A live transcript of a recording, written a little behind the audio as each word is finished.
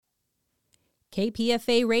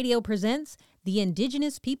KPFA Radio presents the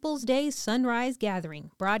Indigenous Peoples Day Sunrise Gathering,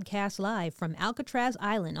 broadcast live from Alcatraz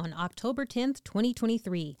Island on October 10th,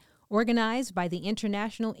 2023, organized by the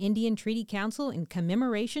International Indian Treaty Council in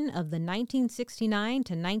commemoration of the 1969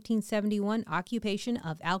 to 1971 occupation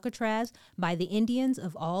of Alcatraz by the Indians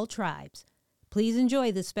of all tribes. Please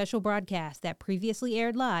enjoy this special broadcast that previously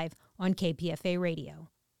aired live on KPFA Radio.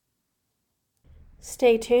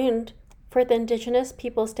 Stay tuned for the Indigenous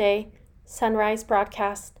Peoples Day Sunrise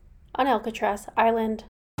broadcast on Alcatraz Island.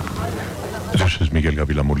 This is Miguel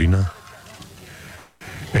Gavila Molina,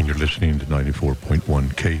 and you're listening to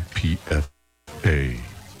 94.1 KPFA.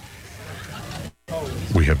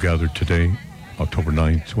 We have gathered today, October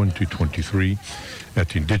 9th, 2023, at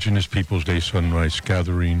the Indigenous Peoples Day Sunrise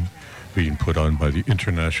Gathering being put on by the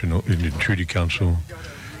International Indian Treaty Council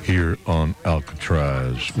here on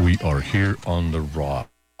Alcatraz. We are here on the rock.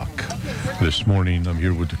 This morning I'm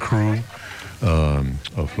here with the crew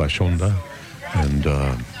of Flash Onda, and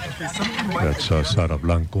that's Sara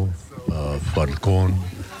Blanco, Falcon,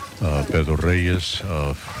 Pedro Reyes,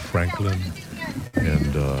 Franklin,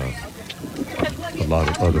 and a lot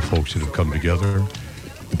of other folks that have come together.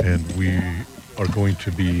 And we are going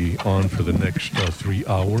to be on for the next 3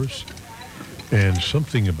 hours. And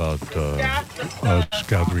something about us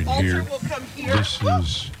gathering here, this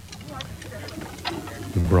is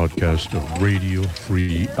the broadcast of Radio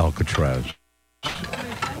Free Alcatraz.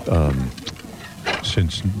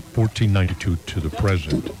 Since 1492 to the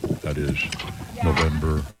present, that is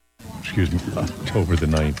October the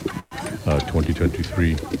 9th,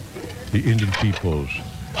 2023, the Indian peoples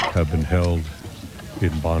have been held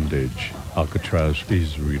in bondage. Alcatraz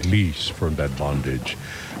is released from that bondage.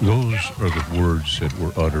 Those are the words that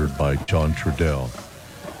were uttered by John Trudell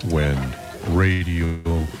when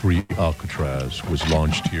Radio Free Alcatraz was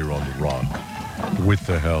launched here on the rock with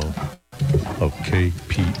the help of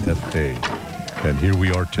KPFA. And here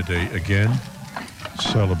we are today again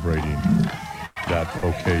celebrating that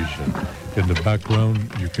occasion. In the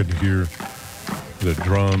background, you can hear the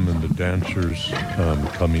drum and the dancers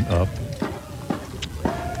coming up.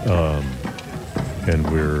 And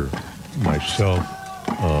we're myself,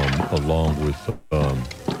 along with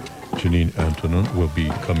Janine Antonin, will be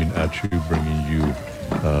coming at you, bringing you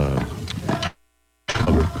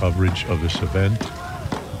coverage of this event.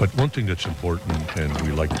 But one thing that's important, and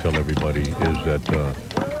we like to tell everybody, is that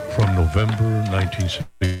from November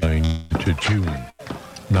 1969 to June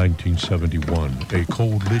 1971, a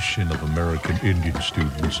coalition of American Indian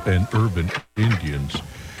students and urban Indians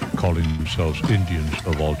calling themselves Indians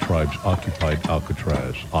of all tribes occupied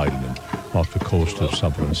Alcatraz Island off the coast of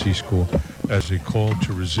San Francisco as a call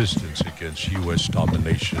to resistance against U.S.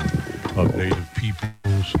 domination of native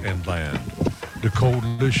peoples and land. The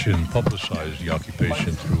coalition publicized the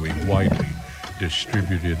occupation through a widely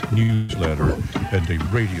distributed newsletter and a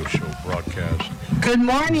radio show broadcast. Good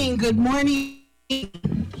morning.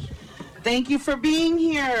 Thank you for being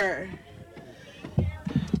here.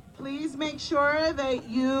 Please make sure that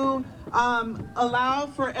you allow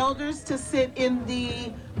for elders to sit in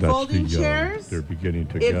the folding chairs. They're beginning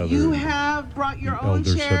to gather. If you have brought your own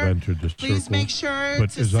chair, please make sure to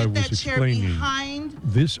sit that chair behind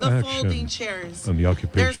the folding chairs. On the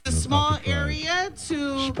occupation There's a small area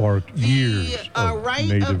to sparked years the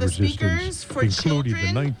right of the speakers for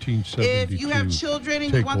children. If you have children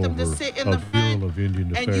and you want them to sit in the front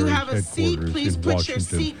and you have a seat, please put your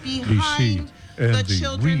seat behind the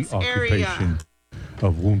children's area.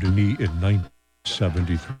 Of Wounded Knee in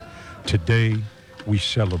 1973. Today, we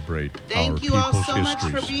celebrate our people's histories. Thank you all so much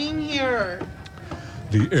for being here.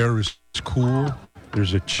 The air is cool.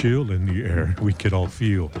 There's a chill in the air we can all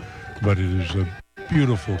feel. But it is a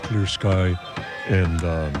beautiful, clear sky. And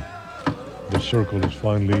the circle has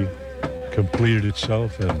finally completed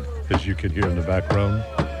itself. And as you can hear in the background,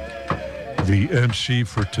 the MC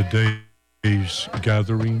for today's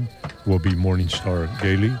gathering will be Morningstar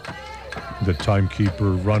Gailey. The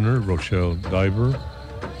timekeeper runner, Rochelle Diver,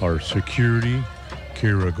 our security,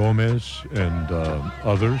 Kira Gomez, and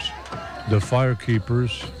others. The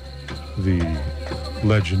firekeepers, the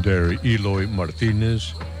legendary Eloy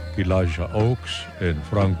Martinez, Elijah Oaks, and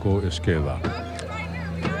Franco Esqueda.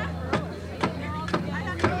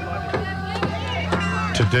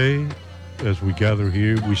 Today, as we gather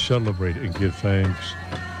here, we celebrate and give thanks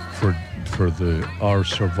for our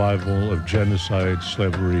survival of genocide,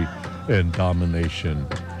 slavery, and domination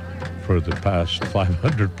for the past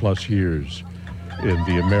 500 plus years in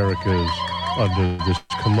the Americas under this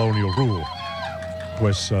colonial rule.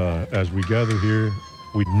 As we gather here,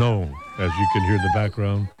 we know, as you can hear in the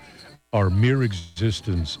background, Our mere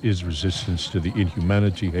existence is resistance to the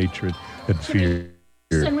inhumanity, hatred, and fear.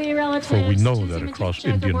 For we know that across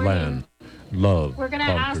Indian land, love We're going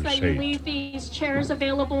to ask that you leave these chairs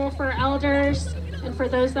available for elders and for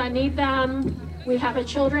those that need them. We have a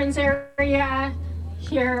children's area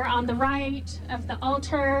here on the right of the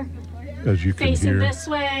altar. As you can facing hear, this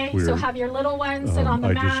way, so have your little ones sit on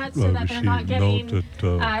the mat so that they're not getting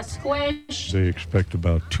squished. They expect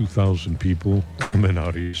about 2,000 people coming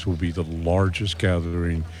out. This will be the largest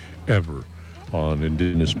gathering ever on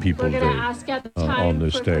Indigenous Peoples' Day. We're going to ask at the time on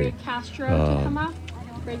this for day, Greg Castro to come up.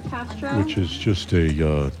 Greg Castro. Which is just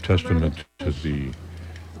a testament to the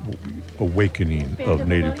awakening of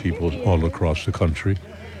Native peoples all across the country.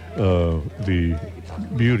 The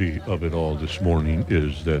beauty of it all this morning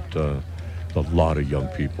is that a lot of young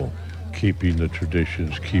people keeping the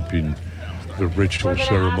traditions, keeping the ritual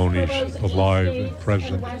ceremonies alive and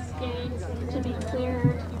present. To be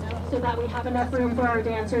cleared so that we have enough room for our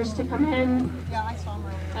dancers to come in.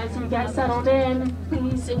 As you get settled in,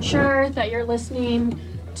 please ensure that you're listening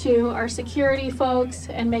to our security folks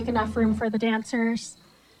and make enough room for the dancers.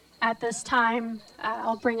 At this time,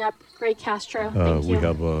 I'll bring up Greg Castro. Thank you. We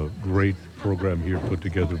have a great program here put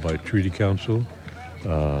together by Treaty Council.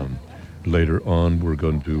 Later on, we're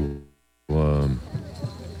going to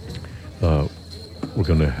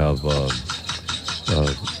have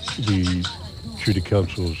the Treaty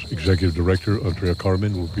Council's Executive Director, Andrea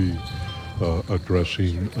Carmen, will be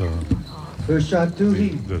addressing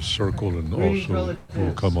the circle, and also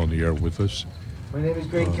will come on the air with us. My name is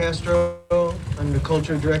Greg Castro. I'm the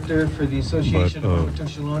Culture Director for the Association of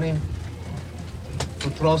Ramaytush.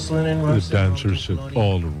 The dancers have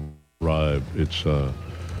all arrived.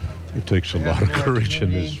 It takes a lot of courage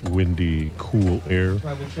in this windy, cool air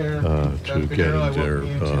to get in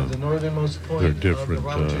their different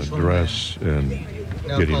dress and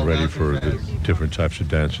getting ready for the different types of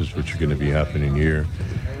dances which are going to be happening here.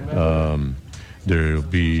 There will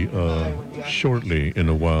be shortly, in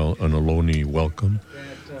a while, an Ohlone welcome.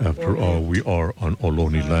 After all, we are on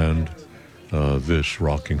Ohlone land, this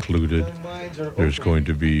rock included. There's going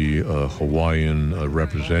to be Hawaiian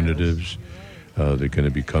representatives. They're going to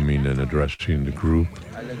be coming and addressing the group.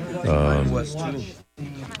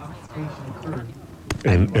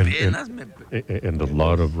 And a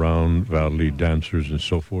lot of Round Valley dancers and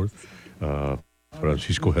so forth.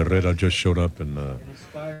 Francisco Herrera just showed up and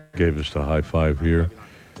gave us the high five here.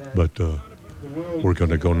 But we're going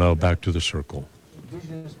to go now back to the circle.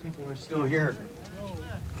 Indigenous people are still here.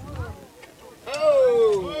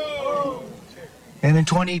 And in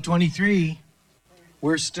 2023,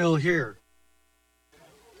 we're still here.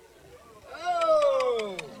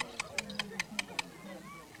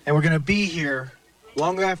 And we're going to be here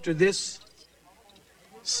long after this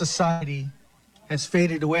society has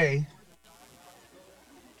faded away.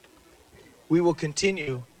 We will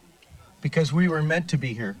continue because we were meant to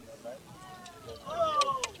be here.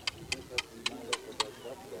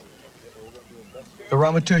 The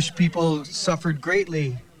Ramaytush people suffered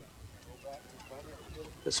greatly,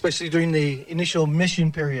 especially during the initial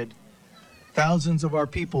mission period. Thousands of our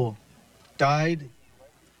people died.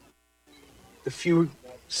 The few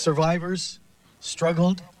survivors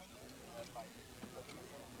struggled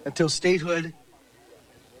until statehood,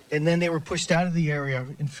 and then they were pushed out of the area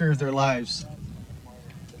in fear of their lives.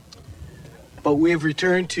 But we have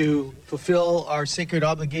returned to fulfill our sacred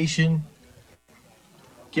obligation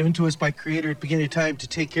given to us by Creator at the beginning of time to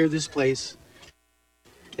take care of this place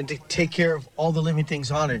and to take care of all the living things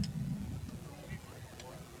on it.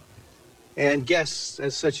 And guests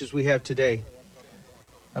as such as we have today.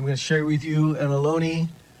 I'm going to share with you an Ohlone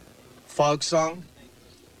fog song.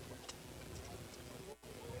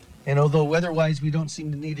 And although weather-wise we don't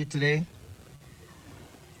seem to need it today,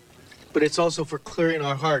 but it's also for clearing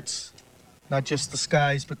our hearts, not just the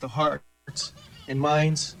skies, but the hearts and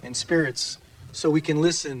minds and spirits, so we can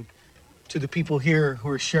listen to the people here who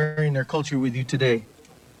are sharing their culture with you today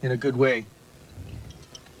in a good way.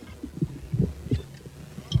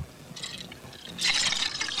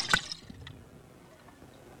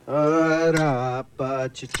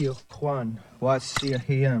 Juan, wasia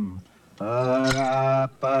him.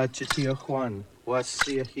 Arapa Chitia Juan,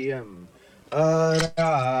 wasia him.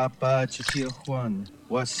 Arapa Chitia Juan,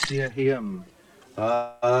 wasia him.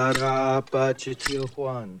 Arapa Chitia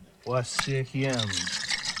Juan, wasia him.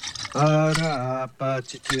 Arapa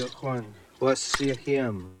Chitia Juan, wasia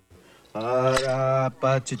him.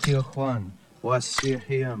 Arapa Chitia Juan, wasia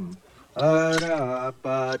him.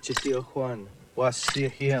 Arapa Chitia Juan, wasia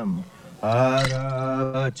him.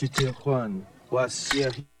 Arapa Chitia Juan,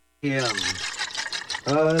 wasia him.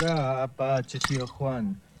 Arapa Chitia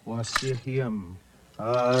Juan, Wasihim.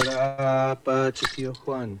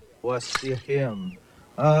 Arapachitiahuan. Wasihim.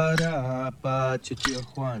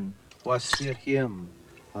 Arapachitiahuan. Wasihim.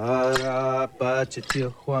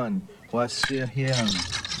 Arapachitiahuan. Wasihim.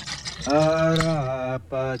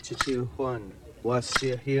 Arapachitiahuan.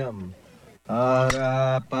 Wasihim.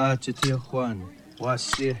 Arapachitiahuan.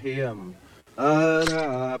 Wasihim.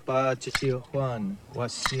 Arapachitiahuan.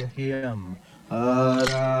 Wasihim.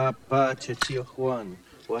 Arapachitiahuan.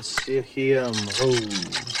 Wasihim. Ho,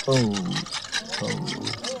 ho, ho.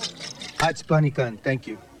 Hatspanikan. Thank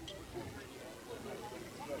you.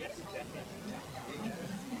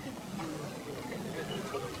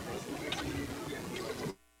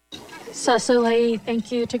 Sasuli,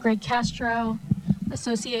 thank you to Greg Castro,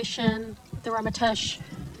 Association, the Ramaytush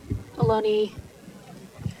Ohlone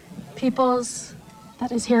peoples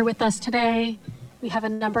that is here with us today. We have a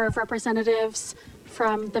number of representatives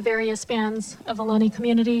from the various bands of Ohlone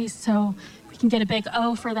communities, so we can get a big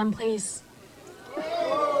O for them, please.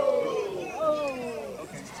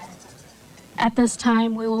 At this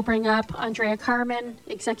time, we will bring up Andrea Carmen,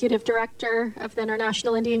 Executive Director of the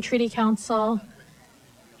International Indian Treaty Council.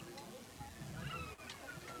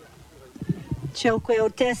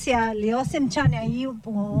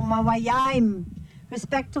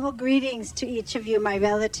 Respectful greetings to each of you, my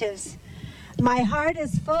relatives. My heart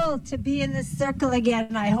is full to be in this circle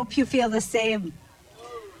again. I hope you feel the same.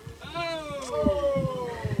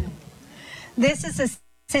 This is a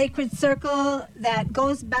sacred circle that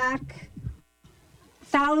goes back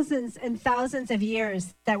thousands and thousands of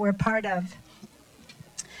years that we're part of.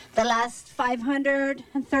 The last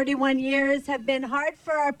 531 years have been hard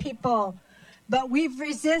for our people, but we've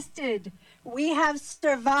resisted. We have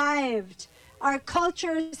survived. Our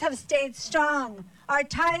cultures have stayed strong. Our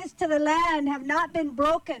ties to the land have not been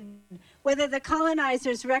broken, whether the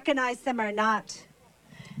colonizers recognize them or not.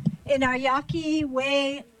 In our Yaqui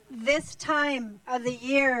way, this time of the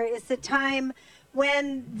year is the time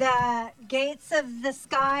when the gates of the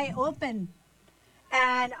sky open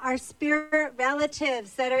and our spirit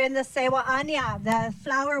relatives that are in the Sewa'anya, the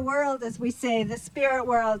flower world, as we say, the spirit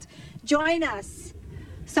world, join us.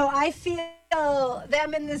 So I feel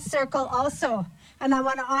them in this circle also, and I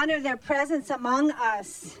want to honor their presence among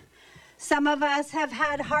us. Some of us have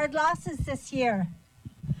had hard losses this year.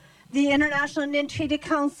 The International Indian Treaty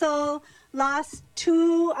Council lost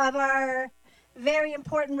two of our very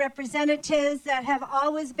important representatives that have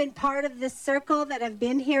always been part of this circle, that have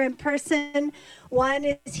been here in person. One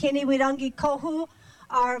is Hini Wirangi Kohu,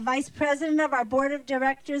 our vice president of our board of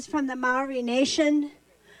directors from the Maori Nation,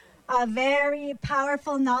 a very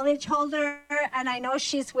powerful knowledge holder, and I know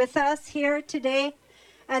she's with us here today.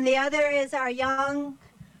 And the other is our young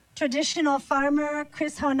traditional farmer,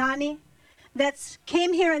 Chris Honani, that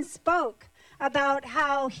came here and spoke about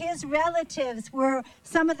how his relatives were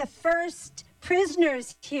some of the first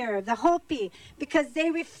prisoners here, the Hopi, because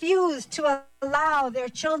they refused to allow their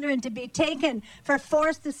children to be taken for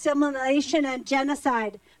forced assimilation and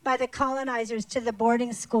genocide by the colonizers to the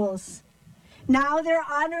boarding schools. Now they're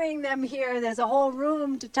honoring them here. There's a whole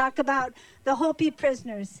room to talk about the Hopi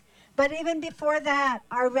prisoners. But even before that,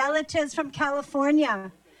 our relatives from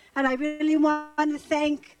California, and I really want to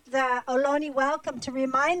thank the Ohlone Welcome to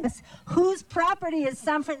remind us whose property is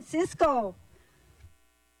San Francisco.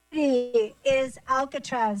 Is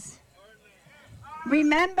Alcatraz.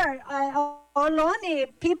 Remember, Ohlone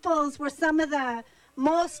peoples were some of the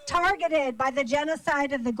most targeted by the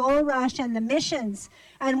genocide of the gold rush and the missions,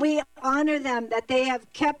 and we honor them that they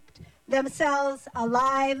have kept themselves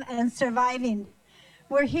alive and surviving.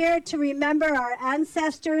 We're here to remember our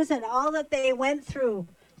ancestors and all that they went through.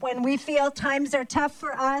 When we feel times are tough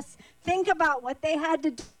for us, think about what they had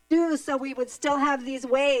to do so we would still have these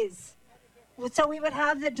ways. So we would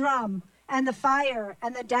have the drum and the fire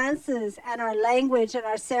and the dances and our language and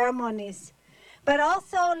our ceremonies. But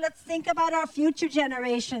also let's think about our future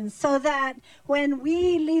generations so that when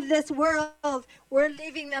we leave this world, we're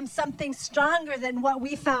leaving them something stronger than what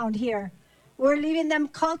we found here. We're leaving them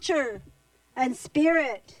culture and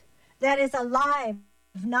spirit that is alive,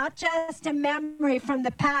 not just a memory from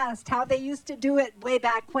the past, how they used to do it way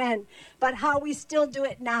back when, but how we still do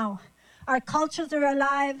it now. Our cultures are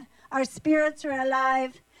alive. Our spirits are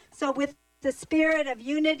alive. So with the spirit of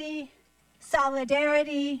unity,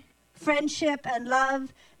 solidarity, friendship, and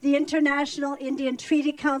love, the International Indian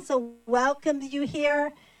Treaty Council welcomes you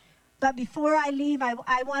here. But before I leave,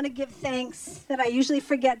 I want to give thanks that I usually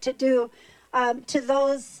forget to do to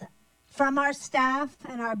those from our staff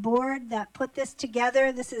and our board that put this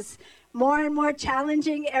together. This is more and more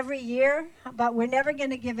challenging every year, but we're never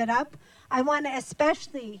going to give it up. I want to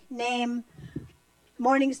especially name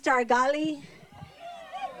Morningstar Gali,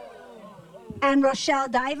 and Rochelle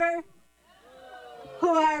Diver, who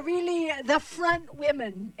are really the front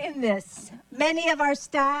women in this. Many of our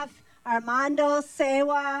staff, Armando,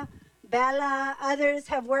 Sewa, Bella, others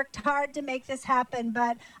have worked hard to make this happen,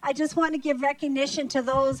 but I just want to give recognition to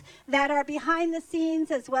those that are behind the scenes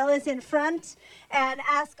as well as in front, and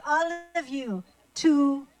ask all of you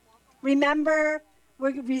to remember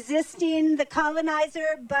we're resisting the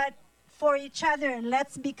colonizer, but for each other,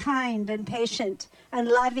 let's be kind and patient and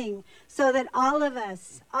loving so that all of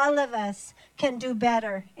us can do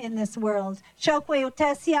better in this world. Chokwe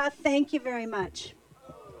Utesia, thank you very much.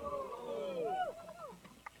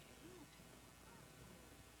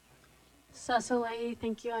 Sasolei,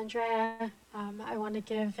 thank you, Andrea. I want to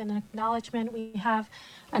give an acknowledgement. We have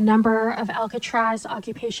a number of Alcatraz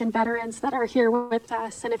occupation veterans that are here with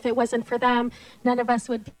us, and if it wasn't for them, none of us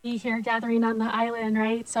would be here gathering on the island,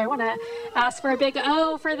 right? So I want to ask for a big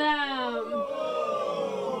O for them.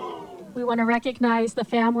 We want to recognize the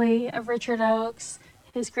family of Richard Oakes.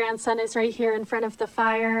 His grandson is right here in front of the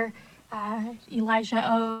fire,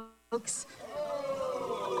 Elijah Oakes,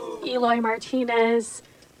 Eloy Martinez,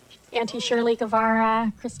 Auntie Shirley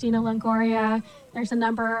Guevara, Christina Longoria. There's a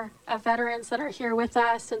number of veterans that are here with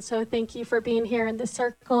us, and so thank you for being here in this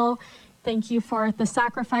circle. Thank you for the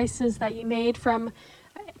sacrifices that you made from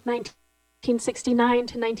 1969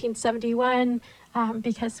 to 1971,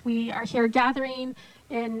 because we are here gathering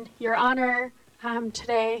in your honor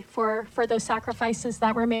today for those sacrifices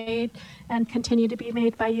that were made and continue to be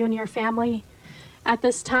made by you and your family. At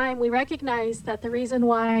this time, we recognize that the reason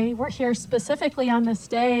why we're here specifically on this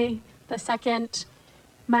day, the second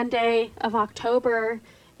Monday of October,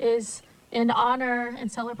 is in honor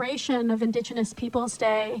and celebration of Indigenous Peoples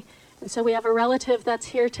Day. And so we have a relative that's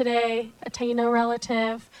here today, a Taino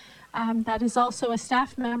relative, that is also a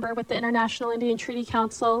staff member with the International Indian Treaty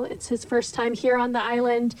Council. It's his first time here on the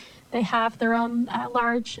island. They have their own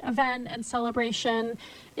large event and celebration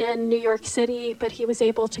in New York City, but he was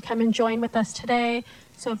able to come and join with us today.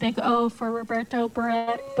 So big O for Roberto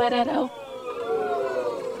Barreto.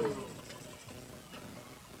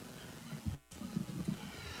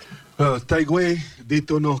 Taigwe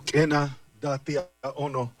dito no kena dati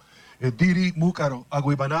ono diri mukaro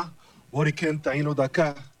aguibana boriken taino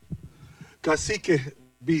daka kasike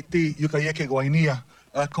biti yukayeke guainia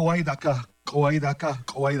kawai daka.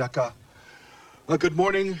 Good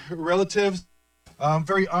morning, relatives. I'm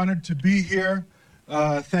very honored to be here.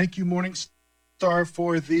 Thank you, Morningstar,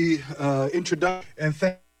 for the introduction, and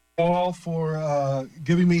thank you all for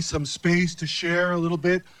giving me some space to share a little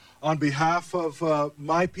bit on behalf of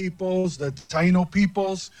my peoples, the Taino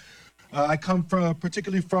peoples. I come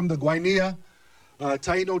particularly from the Guainia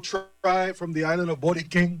Taino tribe from the island of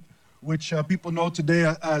Boriken, which people know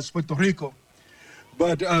today as Puerto Rico.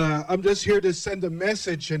 But I'm just here to send a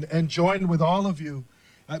message and join with all of you,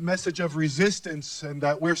 a message of resistance, and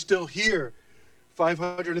that we're still here.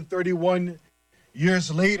 531 years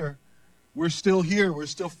later, we're still here, we're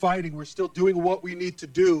still fighting, we're still doing what we need to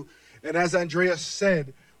do. And as Andrea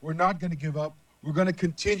said, we're not going to give up, we're going to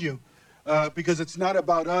continue, because it's not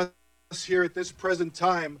about us here at this present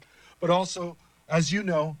time, but also, as you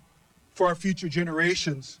know, for our future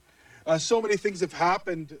generations. So many things have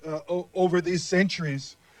happened over these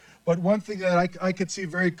centuries, but one thing that I could see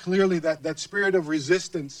very clearly, that spirit of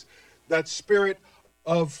resistance, that spirit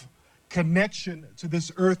of connection to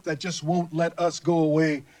this earth that just won't let us go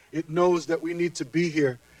away. It knows that we need to be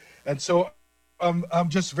here. And so I'm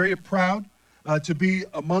just very proud to be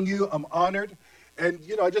among you. I'm honored. And,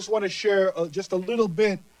 you know, I just want to share just a little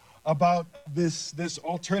bit about this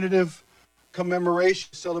alternative commemoration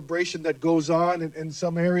celebration that goes on in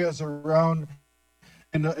some areas around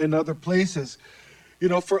in other places. You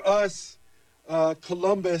know, for us,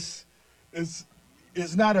 Columbus is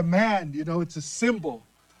not a man, you know, it's a symbol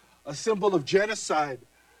of genocide,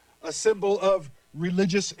 a symbol of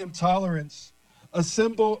religious intolerance, a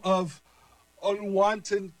symbol of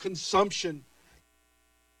unwanted consumption.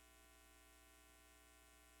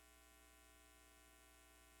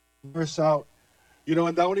 Verse out. You know,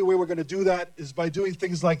 and the only way we're going to do that is by doing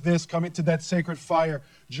things like this, coming to that sacred fire,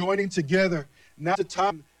 joining together. Now the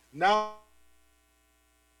time, now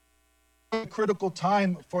a critical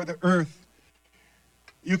time for the earth.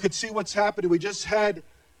 You could see what's happening. We just had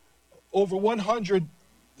over 100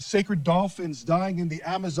 sacred dolphins dying in the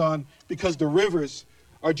Amazon because the rivers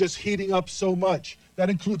are just heating up so much. That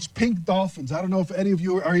includes pink dolphins. I don't know if any of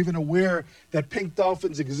you are even aware that pink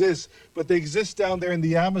dolphins exist, but they exist down there in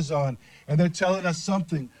the Amazon, and they're telling us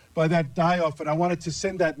something by that die-off. And I wanted to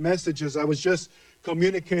send that message as I was just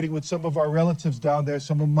communicating with some of our relatives down there,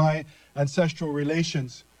 some of my ancestral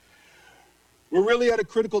relations. We're really at a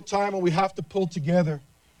critical time when we have to pull together.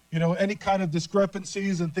 You know, any kind of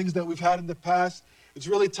discrepancies and things that we've had in the past, it's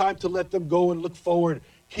really time to let them go and look forward.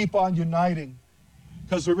 Keep on uniting,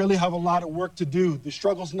 because we really have a lot of work to do. The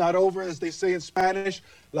struggle's not over, as they say in Spanish,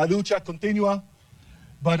 la lucha continua.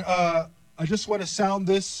 But I just want to sound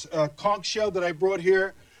this conch shell that I brought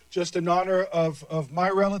here, just in honor of my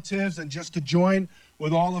relatives, and just to join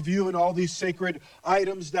with all of you and all these sacred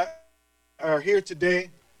items that are here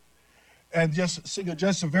today. And just sing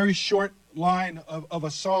just a very short line of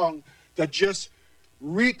a song that just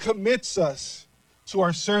recommits us to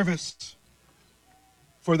our service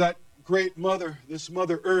for that great mother, this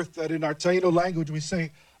Mother Earth, that in our Taino language we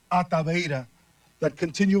say, Ataveira, that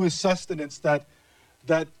continuous sustenance, that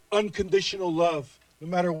unconditional love. No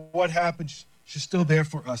matter what happens, she's still there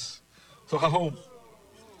for us. So, hahom.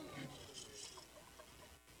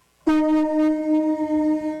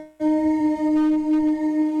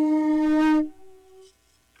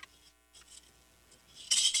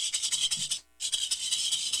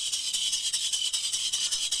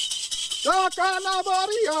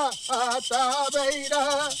 Sakanaboria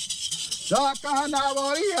Ataveira,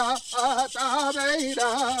 Sakanaboria Ataveira,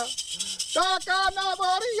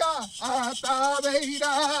 Sakanaboria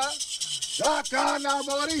Ataveira,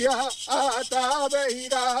 Sakanaboria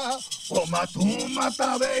Ataveira, Bomatum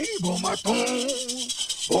Atavei, Bomatum,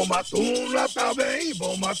 Bomatum Atavei,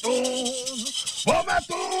 Bomatum,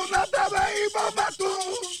 Bomatum Atavei, Bomatum,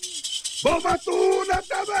 Bomatum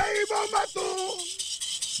Atavei, Bomatum.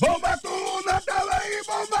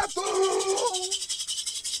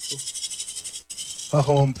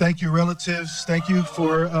 Home. Thank you, relatives. Thank you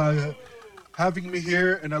for having me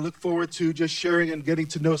here, and I look forward to just sharing and getting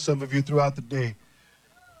to know some of you throughout the day.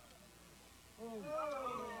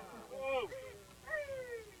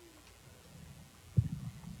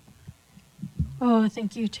 Oh,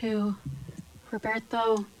 thank you too,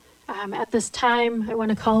 Roberto. At this time, I want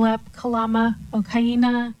to call up Kalama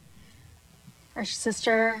Okaina. Our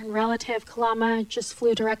sister and relative Kalama just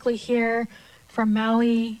flew directly here from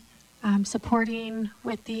Maui, supporting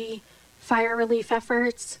with the fire relief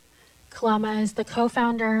efforts. Kalama is the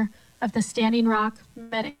co-founder of the Standing Rock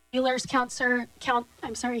Medic Healers co-founder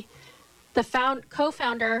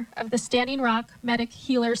of the Standing Rock Medic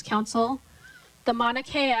Healers Council, the Mauna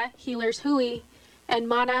Kea Healers Hui, and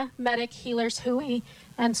Mana Medic Healers Hui.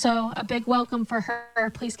 And so a big welcome for her.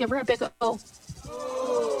 Please give her a big O.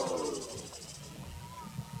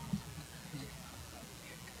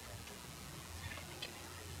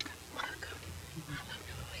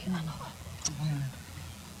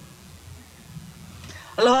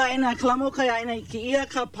 Aloha ina kalamo kaya ina ki ia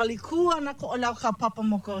ka palikua na ko olau ka papa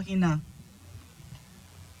moko hina.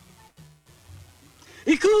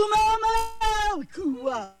 Iku mama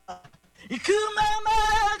ikua. Iku mama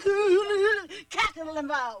kulu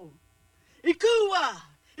kakalamau. Ikua.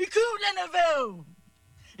 Iku lenavau.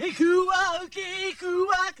 Ikua uki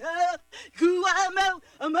ikua ka. Ikua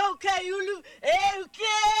mo kaiulu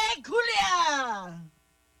uke kulia.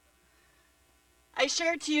 I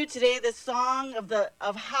shared to you today this song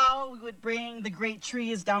of how we would bring the great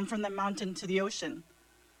trees down from the mountain to the ocean.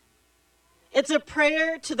 It's a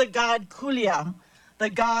prayer to the god Kulia, the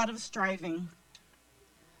god of striving.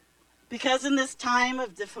 Because in this time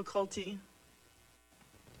of difficulty,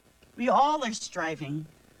 we all are striving,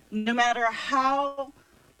 no matter how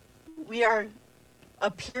we are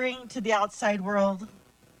appearing to the outside world.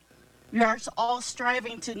 We are all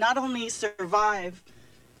striving to not only survive,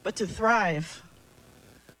 but to thrive.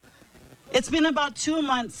 It's been about 2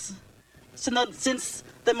 months since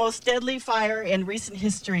the most deadly fire in recent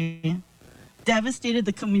history devastated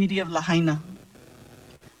the community of Lahaina.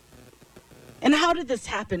 And how did this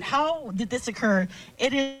happen? How did this occur?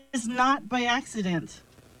 It is not by accident.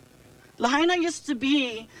 Lahaina used to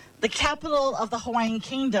be the capital of the Hawaiian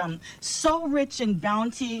kingdom, so rich in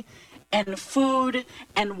bounty and food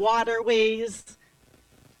and waterways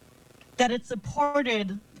that it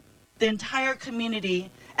supported the entire community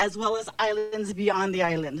as well as islands beyond the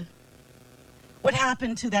island. What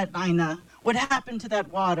happened to that Aina? What happened to that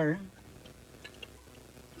water?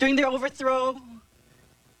 During their overthrow,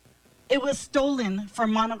 it was stolen for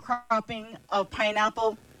monocropping of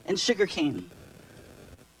pineapple and sugarcane.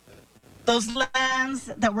 Those lands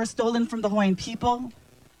that were stolen from the Hawaiian people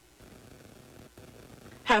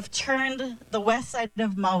have turned the west side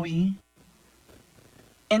of Maui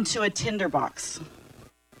into a tinderbox.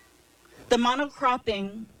 The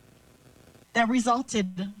monocropping that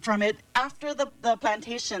resulted from it after the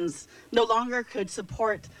plantations no longer could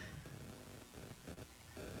support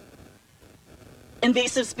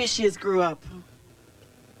invasive species grew up.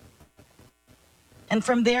 And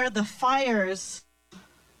from there, the fires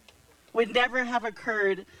would never have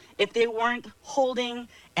occurred if they weren't holding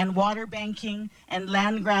and water banking and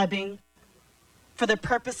land grabbing for the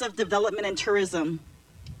purpose of development and tourism.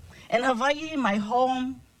 In Hawaii, my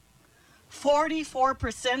home,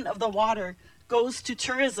 44% of the water goes to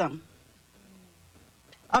tourism.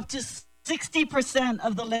 Up to 60%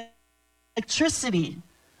 of the electricity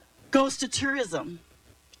goes to tourism.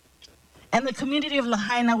 And the community of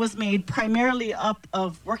Lahaina was made primarily up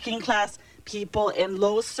of working class people in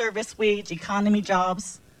low service wage economy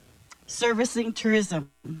jobs, servicing tourism.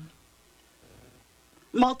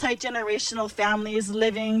 Multi-generational families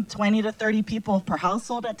living 20 to 30 people per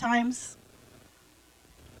household at times.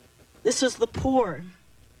 This was the poor.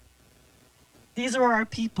 These are our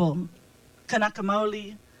people, Kanaka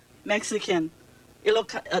Maoli, Mexican,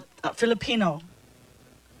 Filipino.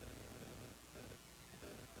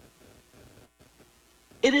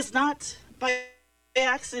 It is not by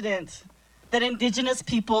accident that Indigenous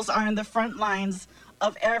peoples are in the front lines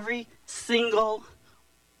of every single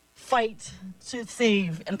fight to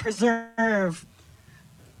save and preserve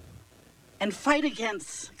and fight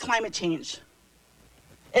against climate change.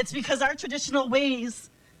 It's because our traditional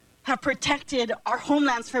ways have protected our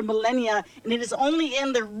homelands for millennia, and it is only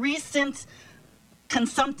in the recent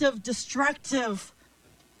consumptive, destructive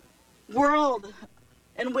world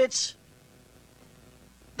in which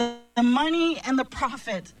the money and the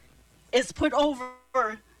profit is put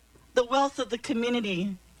over the wealth of the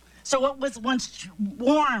community. So what was once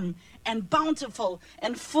warm and bountiful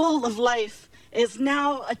and full of life is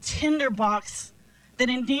now a tinderbox that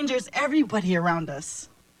endangers everybody around us.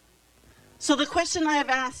 So the question I have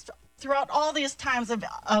asked throughout all these times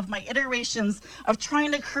of my iterations of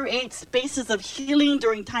trying to create spaces of healing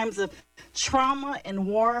during times of trauma and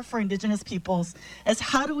war for Indigenous peoples is,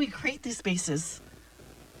 how do we create these spaces?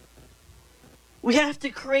 We have to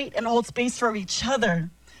create and hold space for each other.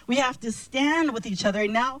 We have to stand with each other.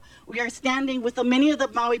 Now we are standing with many of the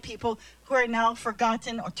Maui people who are now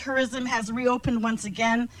forgotten, or tourism has reopened once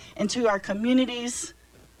again into our communities,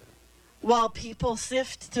 while people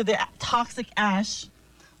sift through the toxic ash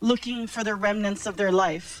looking for the remnants of their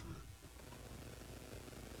life.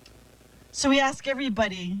 So we ask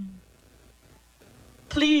everybody,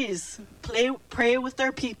 please pray with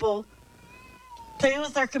our people, pray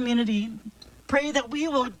with our community, pray that we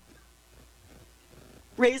will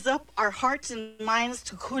raise up our hearts and minds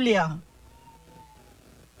to Kulia,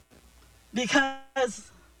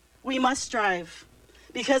 because we must strive,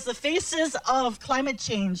 because the faces of climate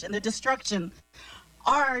change and the destruction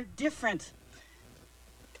are different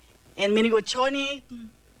in Miniwachoni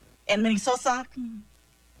and Minnesota,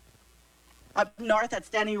 up north at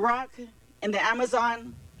Standing Rock, in the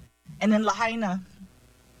Amazon, and in Lahaina.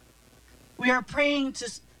 We are praying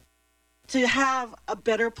to have a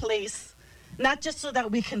better place, not just so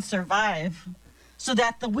that we can survive, so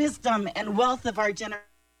that the wisdom and wealth of our generation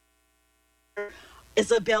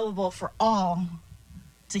is available for all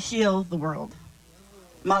to heal the world.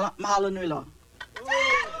 Mahalo nui loa.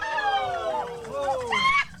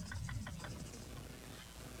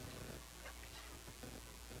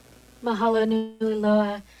 Mahalo nui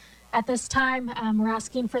loa. At this time, we're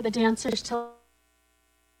asking for the dancers to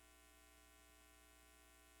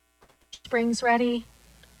springs ready.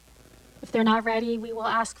 If they're not ready, we will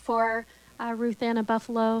ask for Ruth Anna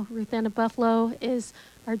Buffalo. Ruth Anna Buffalo is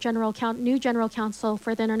our new general counsel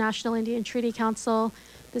for the International Indian Treaty Council.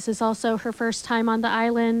 This is also her first time on the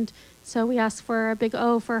island, so we ask for a big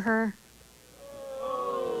O for her.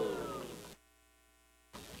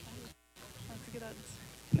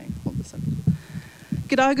 Can I hold this up?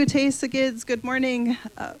 G'dagute Sigids, good morning.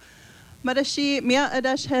 Madashi Mia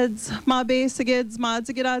Adash Heads, Mabe Sigids,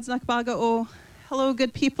 Madzigidads Nakbaga O. Hello,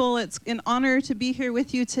 good people. It's an honor to be here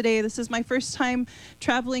with you today. This is my first time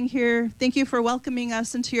traveling here. Thank you for welcoming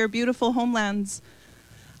us into your beautiful homelands.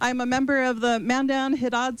 I'm a member of the Mandan,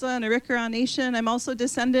 Hidatsa, and Arikara Nation. I'm also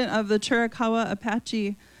descendant of the Chiricahua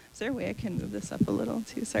Apache. Is there a way I can move this up a little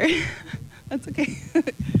too? Sorry. That's okay.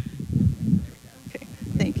 Okay,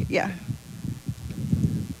 thank you. Yeah.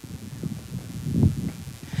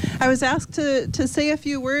 I was asked to say a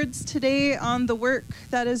few words today on the work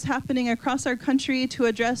that is happening across our country to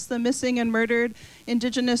address the missing and murdered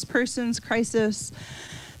Indigenous persons crisis.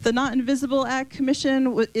 The Not Invisible Act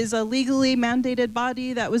Commission is a legally mandated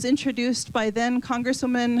body that was introduced by then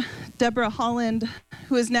Congresswoman Deborah Haaland,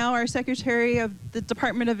 who is now our Secretary of the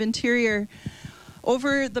Department of Interior.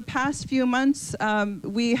 Over the past few months,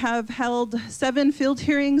 we have held 7 field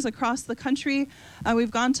hearings across the country.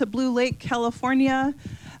 We've gone to Blue Lake, California.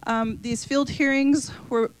 These field hearings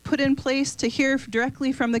were put in place to hear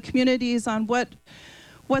directly from the communities on what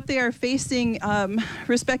they are facing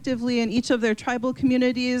respectively in each of their tribal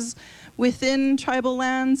communities, within tribal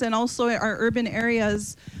lands, and also our urban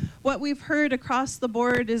areas. What we've heard across the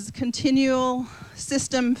board is continual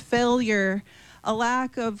system failure, a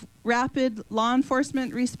lack of rapid law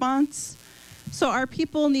enforcement response. So our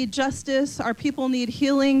people need justice, our people need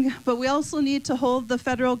healing, but we also need to hold the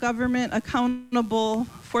federal government accountable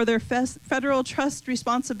for their federal trust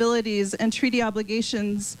responsibilities and treaty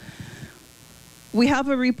obligations. We have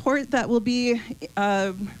a report that will be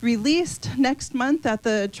released next month at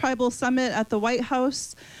the Tribal Summit at the White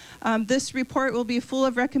House. This report will be full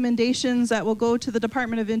of recommendations that will go to the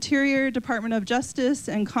Department of Interior, Department of Justice,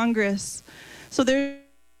 and Congress. So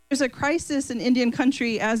there's a crisis in Indian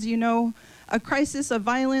country, as you know, a crisis of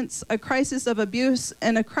violence, a crisis of abuse,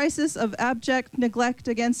 and a crisis of abject neglect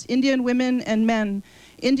against Indian women and men,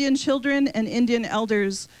 Indian children and Indian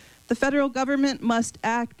elders. The federal government must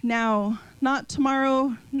act now, not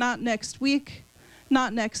tomorrow, not next week,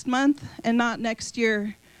 not next month, and not next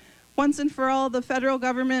year. Once and for all, the federal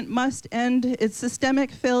government must end its systemic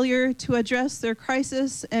failure to address their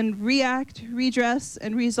crisis and react, redress,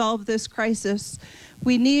 and resolve this crisis.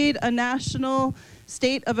 We need a national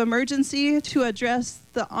state of emergency to address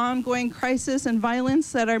the ongoing crisis and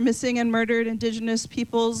violence that our missing and murdered Indigenous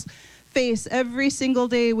peoples face every single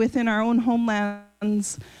day within our own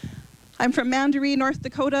homelands. I'm from Mandaree, North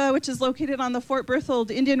Dakota, which is located on the Fort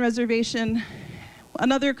Berthold Indian Reservation.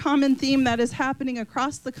 Another common theme that is happening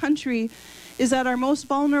across the country is that our most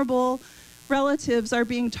vulnerable relatives are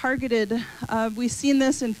being targeted. We've seen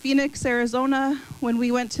this in Phoenix, Arizona, when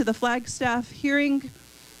we went to the Flagstaff hearing.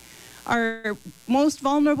 Our most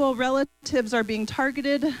vulnerable relatives are being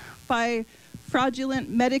targeted by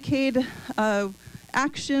fraudulent Medicaid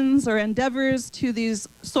actions or endeavors to these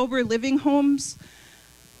sober living homes.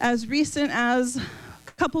 As recent as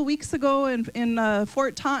a couple weeks ago in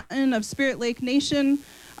Fort Taunton of Spirit Lake Nation,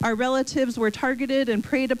 our relatives were targeted and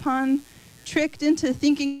preyed upon, tricked into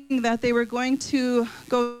thinking that they were going to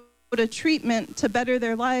go to treatment to better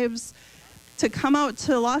their lives, to come out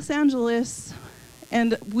to Los Angeles.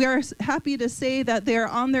 And we are happy to say that they are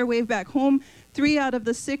on their way back home. 3 out of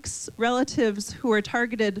the 6 relatives who were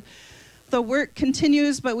targeted. The work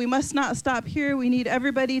continues, but we must not stop here. We need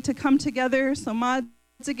everybody to come together. So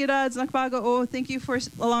thank you for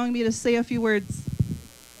allowing me to say a few words.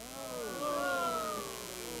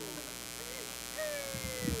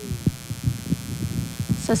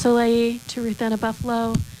 Sasolei to Ruthana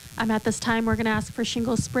Buffalo. At this time, we're going to ask for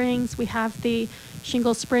Shingle Springs. We have the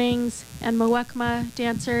Shingle Springs and Muwekma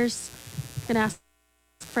dancers. I'm going to ask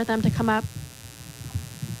for them to come up.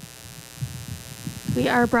 We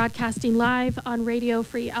are broadcasting live on Radio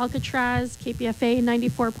Free Alcatraz, KPFA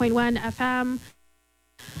 94.1 FM.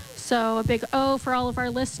 So a big O for all of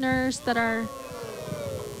our listeners that are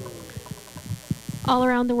all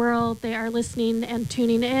around the world. They are listening and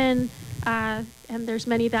tuning in. And there's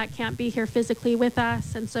many that can't be here physically with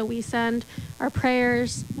us. And so we send our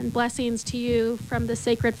prayers and blessings to you from the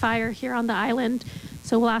sacred fire here on the island.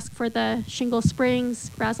 So we'll ask for the Shingle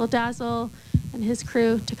Springs, Razzle Dazzle, and his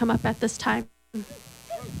crew to come up at this time.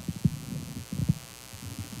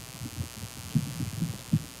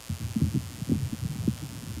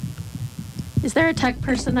 Is there a tech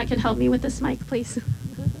person that can help me with this mic, please?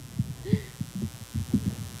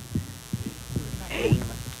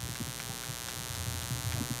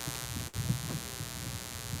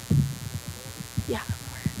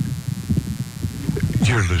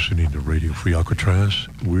 You're listening to Radio Free Alcatraz.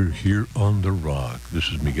 We're here on the rock. This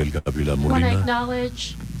is Miguel Gavila Molina. I want to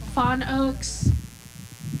acknowledge Fawn Oaks,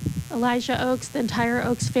 Elijah Oaks, the entire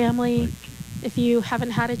Oaks family. If you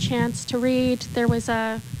haven't had a chance to read, there was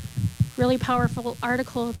a really powerful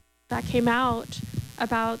article that came out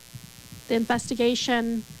about the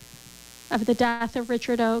investigation of the death of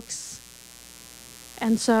Richard Oaks.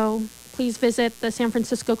 And so please visit the San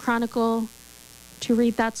Francisco Chronicle to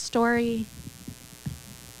read that story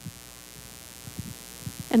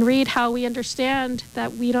and read how we understand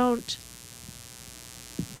that we don't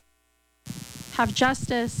have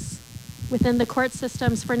justice within the court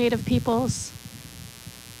systems for Native peoples,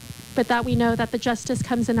 but that we know that the justice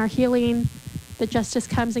comes in our healing, the justice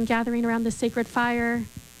comes in gathering around the sacred fire,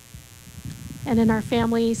 and in our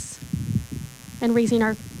families, and raising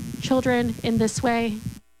our children in this way.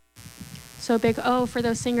 So a big O for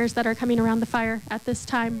those singers that are coming around the fire at this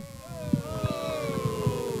time.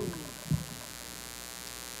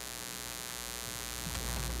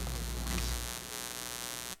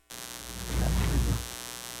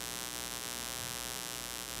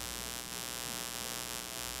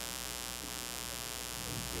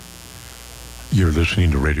 You're listening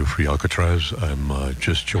to Radio Free Alcatraz. I'm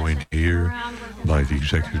just joined here by the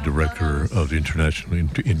Executive Director of the International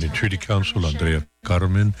Indian Treaty Council, Andrea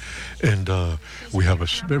Carmen, and we have a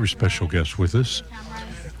very special guest with us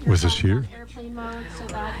here.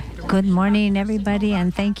 Good morning, everybody,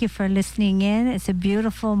 and thank you for listening in. It's a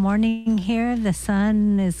beautiful morning here. The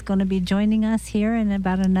sun is going to be joining us here in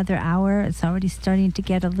about another hour. It's already starting to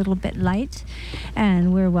get a little bit light,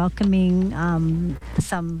 and we're welcoming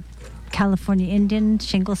some California Indian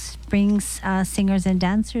Shingle Springs singers and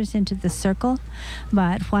dancers into the circle.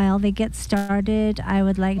 But while they get started, I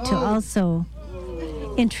would like to also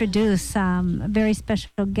introduce a very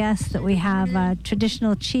special guest that we have, a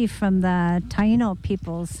traditional chief from the Taino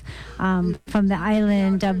peoples from the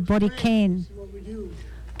island of Boricain,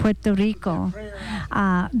 Puerto Rico.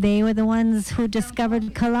 They were the ones who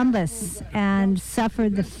discovered Columbus and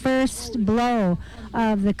suffered the first blow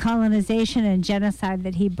of the colonization and genocide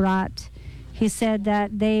that he brought. He said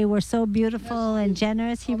that they were so beautiful and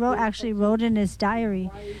generous. He actually wrote in his diary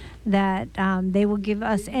that they will give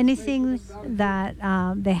us anything that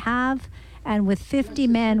they have, and with 50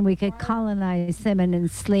 men we could colonize them and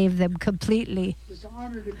enslave them completely.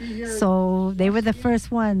 So they were the first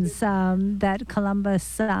ones that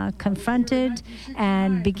Columbus confronted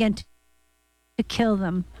and began to kill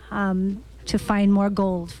them to find more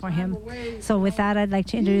gold for him. So with that, I'd like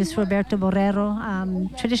to introduce Roberto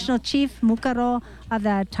Borrero, traditional chief Mukaro of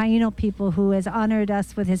the Taino people, who has honored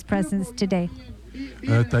us with his presence today.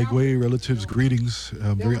 Taigwe relatives, greetings.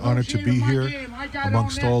 I'm very honored to be here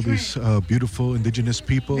amongst all these beautiful indigenous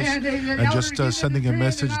peoples, and just sending a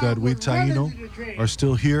message that we Taino are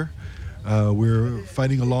still here. We're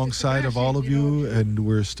fighting alongside of all of you, and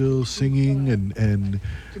we're still singing and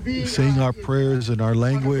saying our prayers in our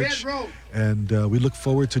language, and we look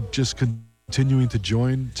forward to just continuing to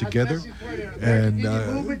join together. And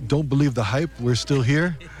don't believe the hype, we're still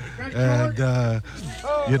here. And,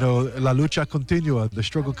 la lucha continua, the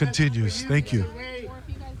struggle continues. Thank you.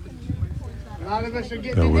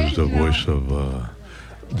 That was the voice of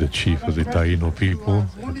the chief of the Taino people,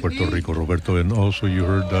 Puerto Rico, Roberto. And also you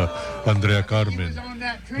heard Andrea Carmen,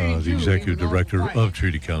 the executive director of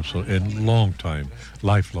Treaty Council and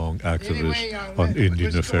lifelong activist on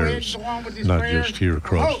Indian affairs, not just here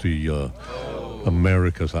across the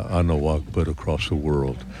Americas, Anahuac, but across the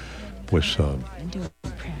world. Pues,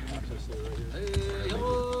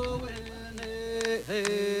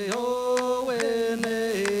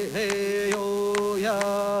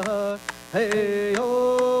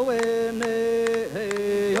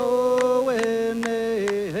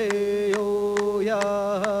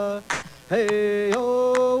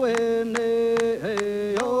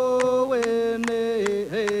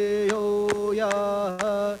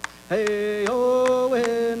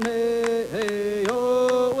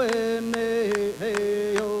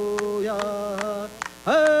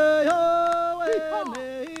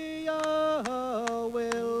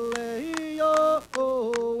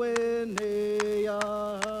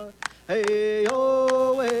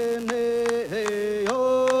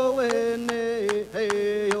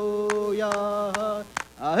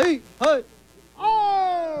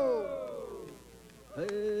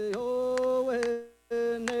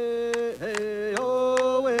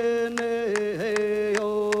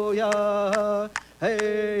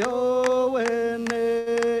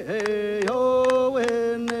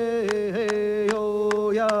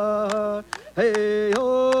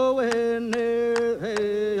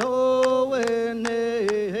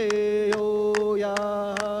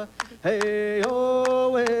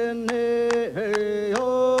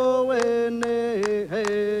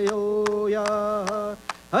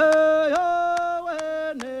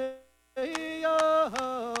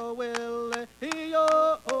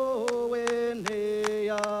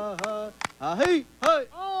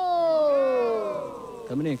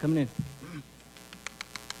 Coming in.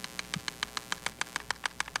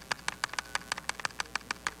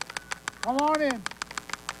 Come on in.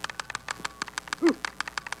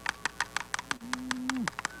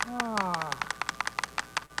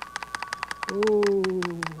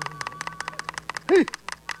 Hey.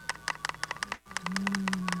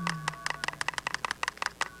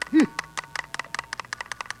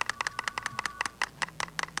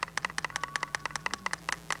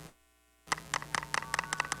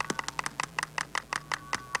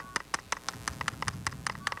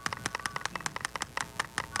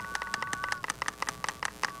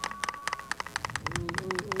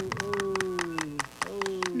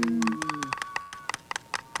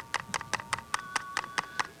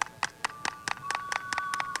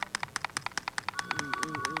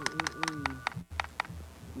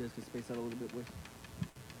 You guys can space out a little bit, boys.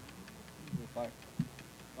 Fire.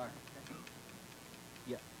 Fire.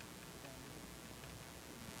 Yeah.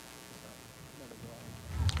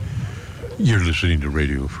 You're listening to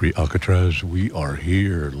Radio Free Alcatraz. We are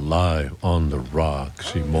here live on the rock.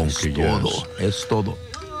 Simon Quillas. Es todo.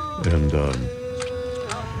 And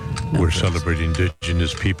we're celebrating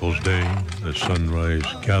Indigenous Peoples Day, the Sunrise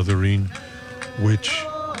Gathering, which...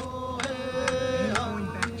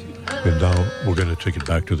 And now we're going to take it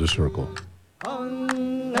back to the circle.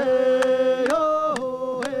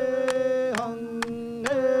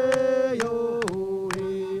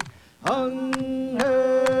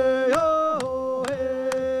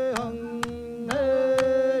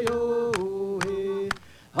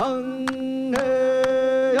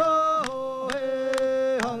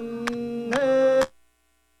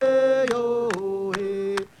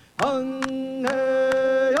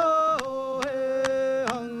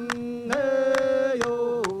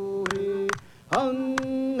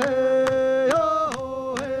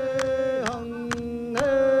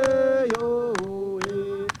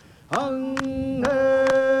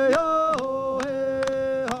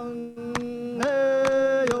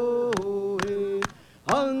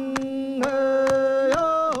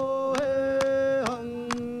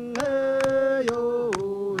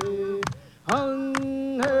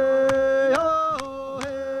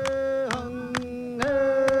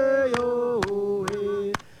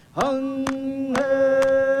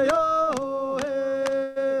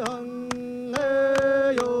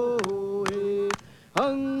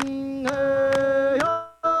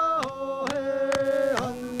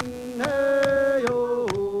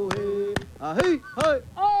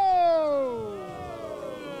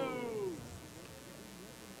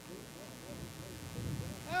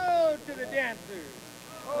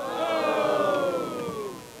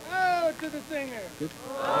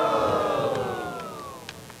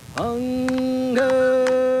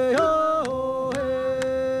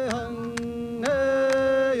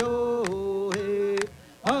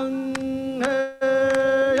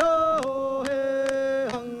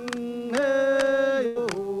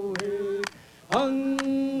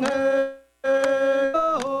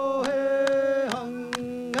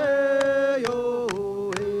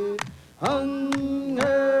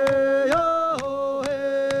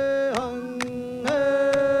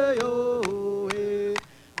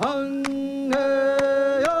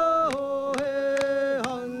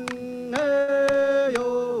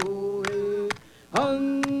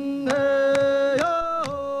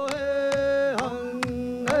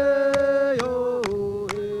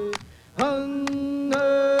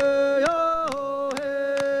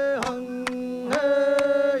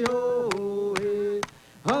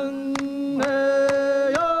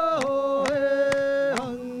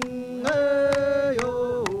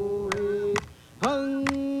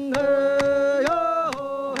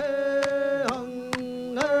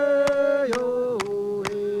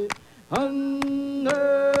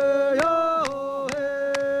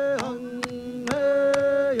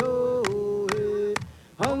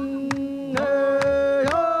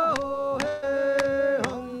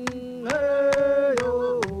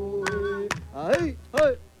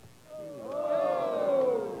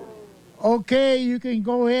 Okay, you can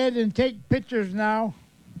go ahead and take pictures now.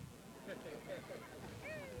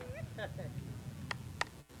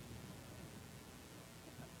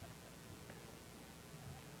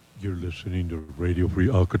 You're listening to Radio Free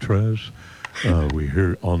Alcatraz. We're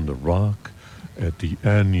here on the rock at the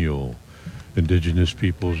annual Indigenous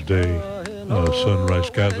Peoples Day sunrise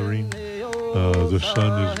gathering. The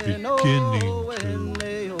sun is beginning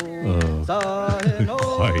to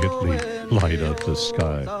quietly light up the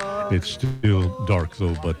sky. It's still dark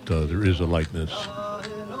though, but there is a lightness.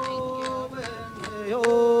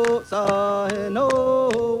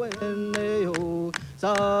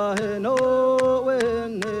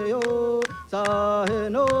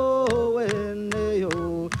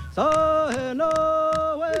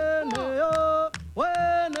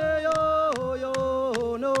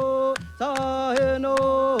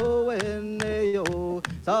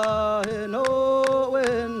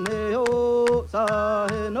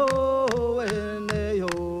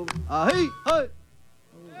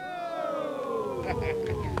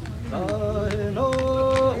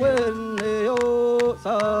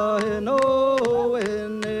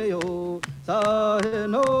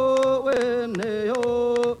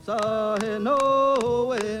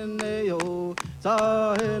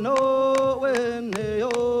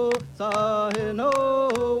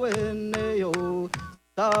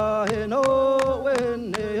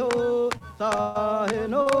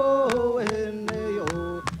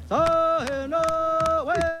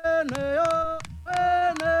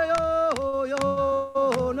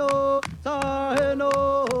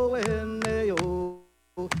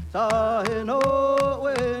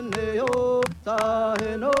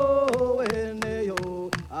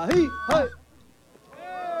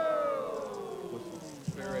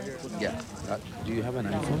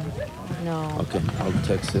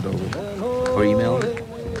 text it over or email it.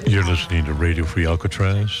 You're listening to Radio Free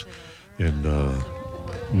Alcatraz, and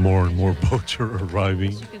more and more boats are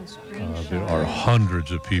arriving. There are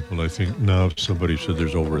hundreds of people. I think now somebody said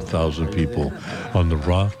there's over 1,000 people on the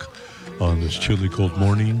rock on this chilly, cold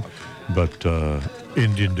morning. But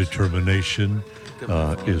Indian determination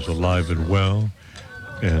is alive and well.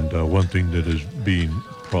 And one thing that is being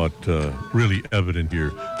brought really evident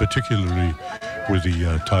here, particularly with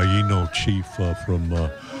the Taino chief from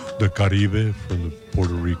the Caribe, from the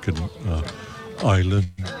Puerto Rican island,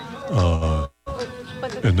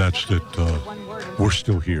 and that's that we're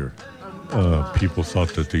still here. People thought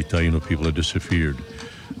that the Taino people had disappeared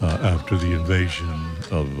after the invasion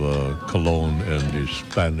of Colón and the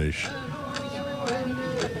Spanish.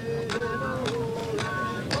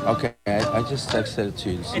 Okay, I just texted it to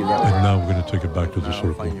you. See that? And now we're going to take it back to the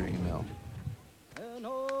circle. Find your email.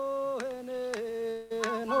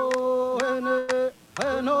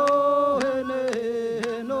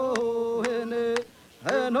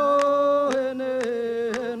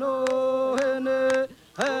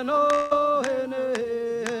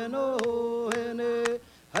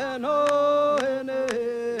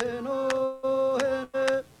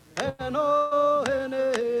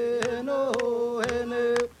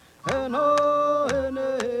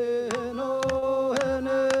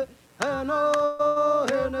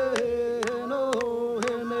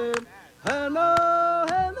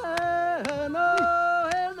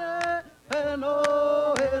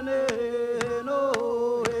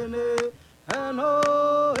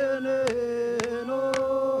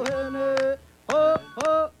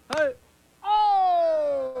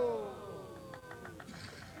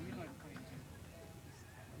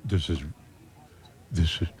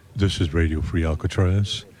 This is Radio Free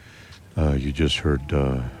Alcatraz. You just heard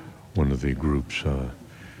one of the groups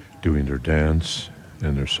doing their dance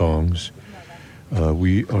and their songs.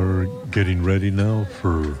 We are getting ready now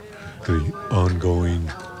for the ongoing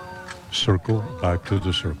circle, back to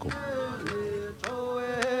the circle.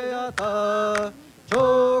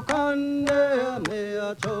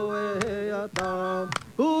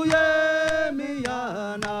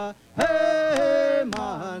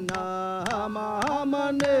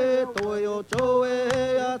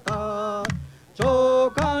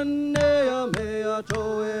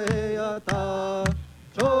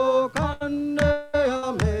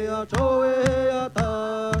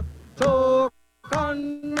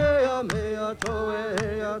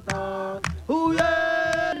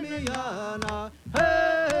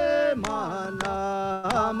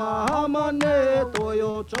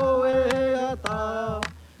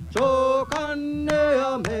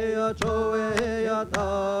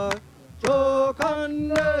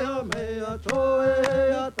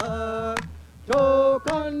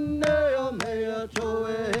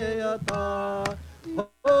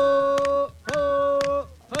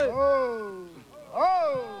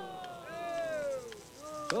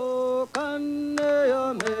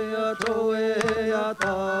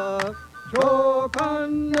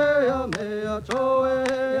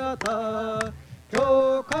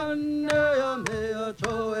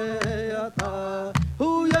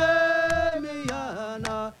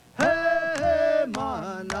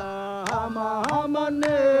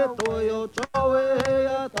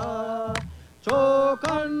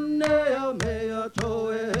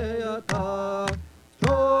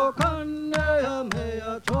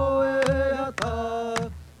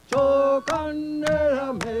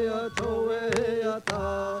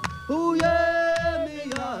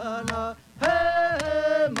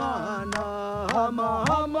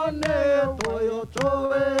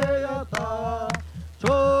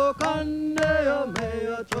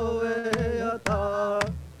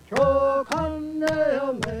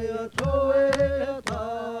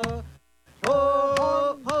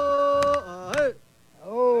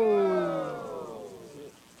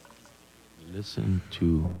 Listen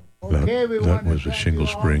to that was a Shingle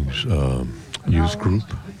Springs youth group.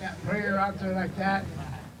 Put that prayer out there like that.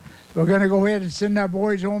 We're going to go ahead and send our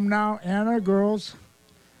boys home now, and our girls.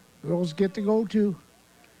 Girls get to go too.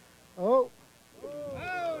 Oh.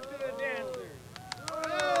 Oh, to the dancer.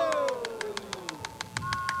 Oh.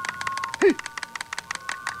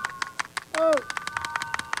 Oh.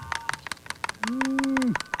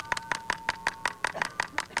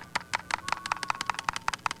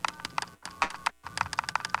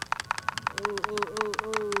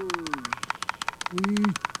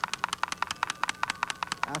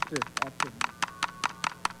 After.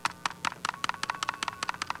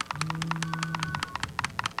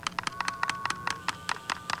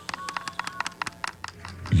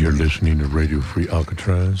 You're listening to Radio Free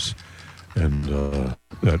Alcatraz, and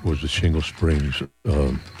That was the Shingle Springs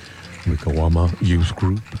Mikawama Youth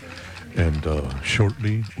Group. And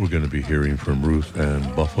shortly, we're going to be hearing from Ruth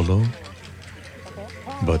and Buffalo.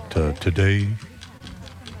 But today...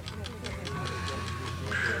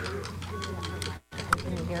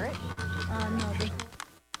 Can you hear it? No.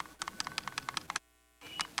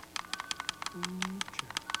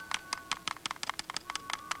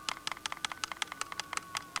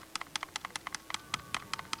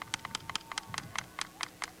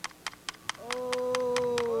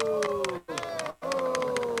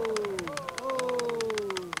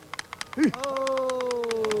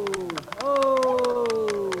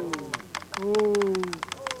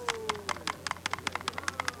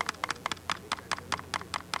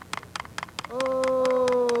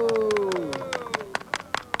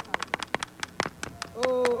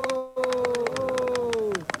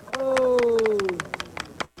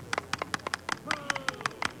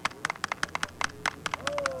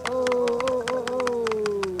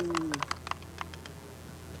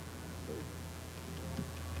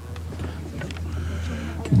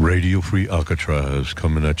 Radio Free Alcatraz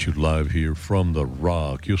coming at you live here from the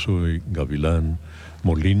Rock. Yo soy Gavilan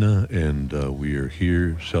Molina, and we are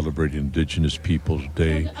here celebrating Indigenous Peoples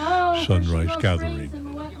Day Sunrise Gathering.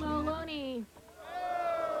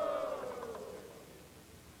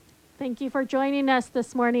 Thank you for joining us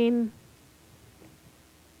this morning.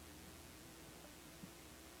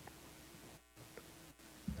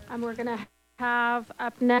 We're going to have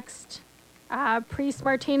up next Priest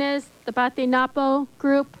Martinez, the Bate Napo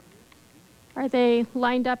group. Are they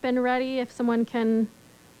lined up and ready? If someone can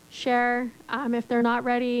share. If they're not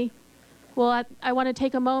ready, well, I want to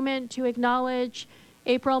take a moment to acknowledge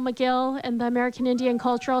April McGill and the American Indian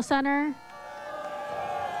Cultural Center.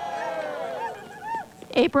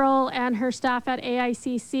 April and her staff at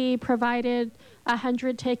AICC provided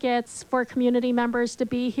 100 tickets for community members to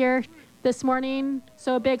be here this morning.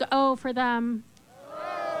 So a big O for them.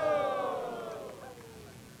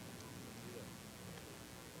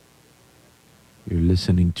 You're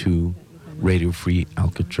listening to Radio Free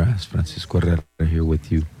Alcatraz. Francisco Herrera here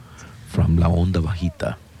with you from La Onda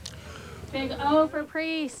Bajita. Big O for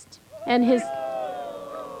Priest and his...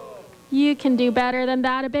 You can do better than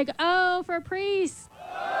that. A big O for Priest.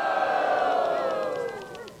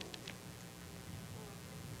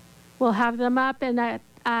 We'll have them up, and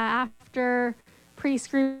after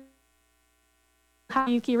Priest group, have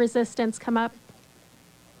Yuki Resistance come up.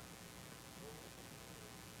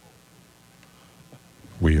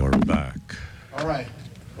 We are back. All right.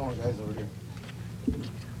 Come on, guys, over here.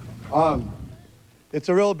 It's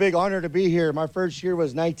a real big honor to be here. My first year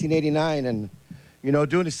was 1989, and, you know,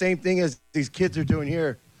 doing the same thing as these kids are doing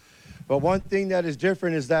here. But one thing that is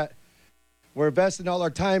different is that we're investing all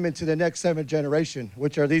our time into the next 7th generation,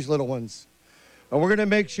 which are these little ones. And we're going to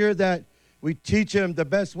make sure that we teach them the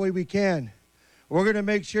best way we can. We're going to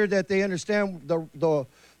make sure that they understand the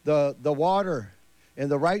water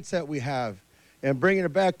and the rights that we have, and bringing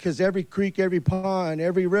it back, because every creek, every pond,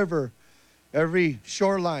 every river, every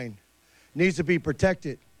shoreline needs to be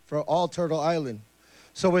protected for all Turtle Island.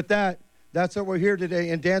 So with that, that's what we're here today,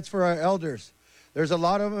 and dance for our elders. There's a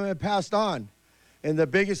lot of them that passed on. And the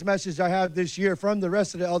biggest message I have this year from the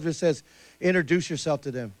rest of the elders says, introduce yourself to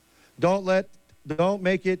them. Don't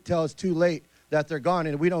make it till it's too late that they're gone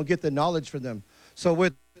and we don't get the knowledge from them. So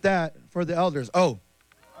with that, for the elders, oh.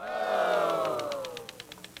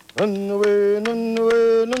 None away, none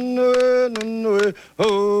away, none away, none away,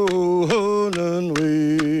 oh, oh, none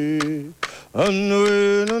away. None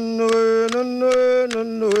away, none away, none away,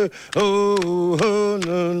 none away, oh, oh,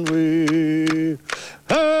 none away.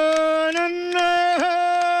 Oh, none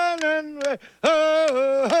away, none away,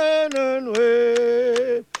 oh, none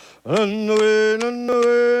away. None away, none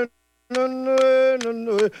away, none away, none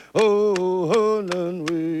away, oh, oh, none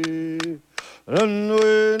away. None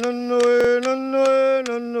away, none away, none away,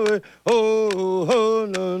 none away, oh, oh,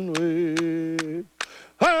 none away.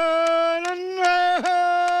 Oh, none away,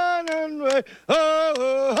 none away, oh,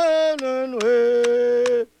 oh, none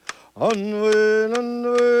away. None away, none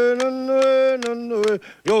away, none away, none away,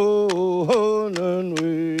 yo, oh, none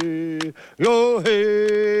away, yo,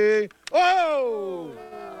 hey, oh.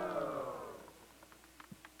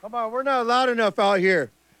 Come on, we're not loud enough out here.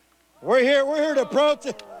 We're here to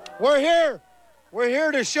protest. We're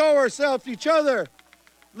here to show ourselves to each other.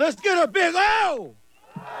 Let's get a big O.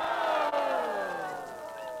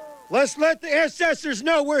 Let's let the ancestors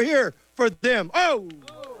know we're here for them. Oh.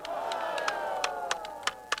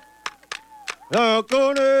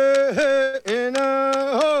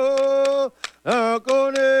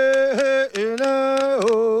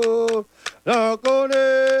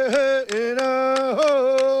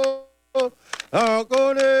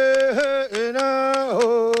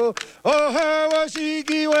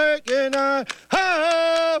 wekena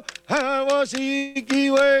ha ha wasiki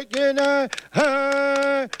wekena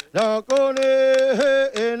ha na kone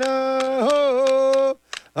he na ho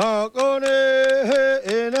ha kone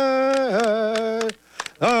he na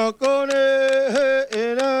ha kone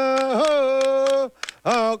he na ho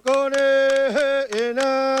ha kone he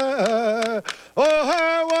na oh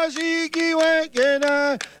ha wasiki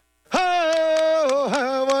wekena ha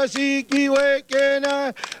ha wasiki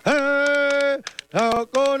wekena ha ha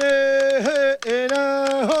kone he na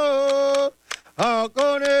ho ha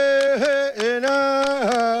kone he na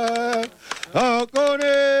ha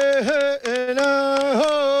kone he na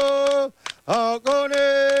ho ha kone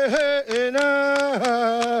he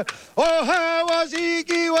na oh ha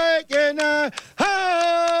wasiki wekena ha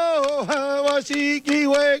oh ha wasiki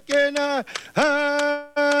wekena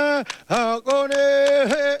ha ha kone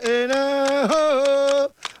he na ho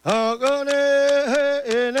ha kone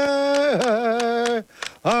he na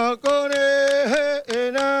ha kone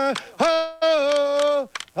he na ho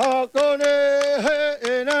ha kone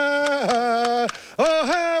he na oh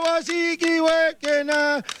ha wasiki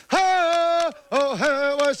wekena ha oh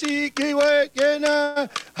ha wasiki wekena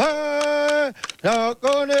ha ha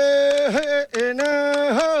kone he na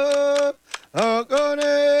ho ha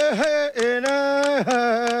kone he na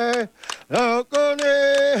ha kone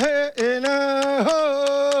he na ho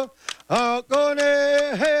ha kone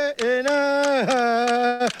he na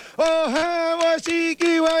oh ha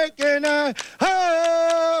wasiki wekena ha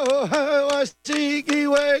oh ha wasiki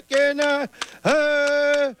wekena ha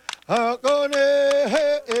ha kone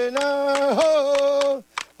he na ho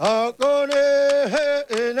ha kone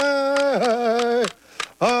he na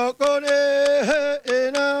ha kone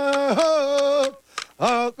he na ho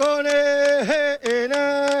ha kone he na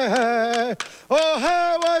oh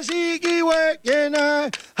ha wasiki wekena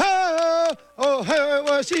ha oh ha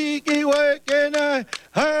wasiki wekena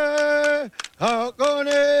ha ha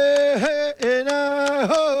kone he na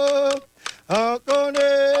ho ha kone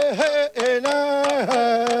he na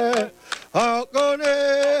ha kone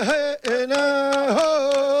he na ho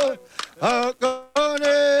ha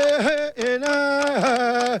kone he na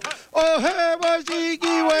oh ha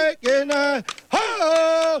wasiki wekena ha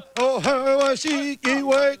oh ha wasiki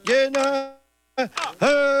wekena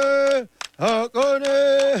ha ha kone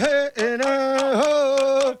he na ho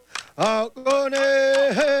ha kone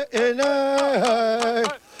he na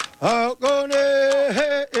ha kone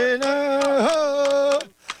he na ho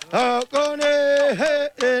ha kone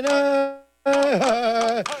he na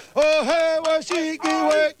oh ha wasiki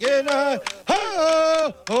wekena ha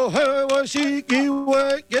oh ha wasiki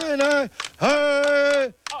wekena ha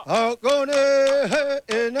ha kone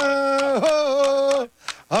he na ho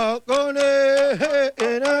ha kone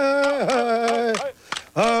he na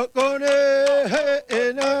ha kone he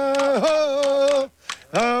na ho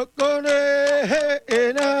ha kone he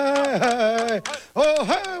na oh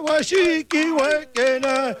ha wasiki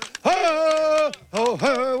wekena ha oh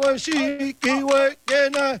ha wasiki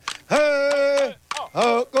wekena ha ha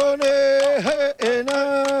kone he na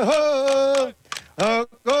ho ha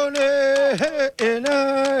kone he na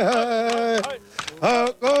ha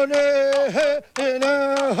kone he na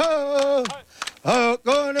ho ha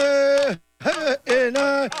kone he na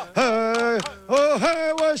oh ha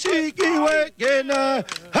wasiki wekena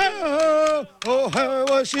ha oh ha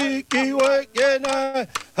wasiki wekena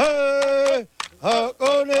ha ha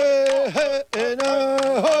kone he na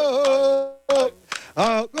ho ha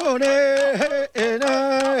kone he na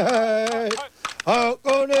ha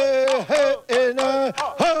kone he na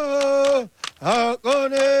ho ha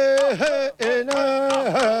kone he na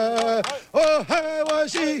oh ha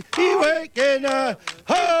wasiki wekena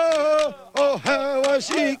ha oh ha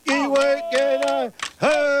wasiki wekena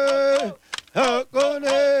ha ha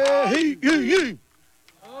kone he.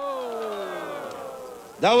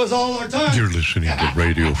 That was all our time. You're listening to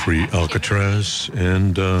Radio Free Alcatraz,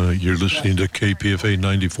 and you're listening to KPFA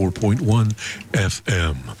 94.1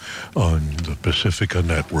 FM on the Pacifica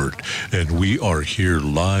Network. And we are here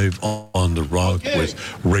live on the rock with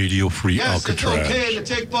Radio Free Alcatraz. It's okay to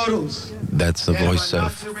take photos. That's the voice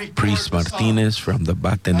of Priest Martinez from the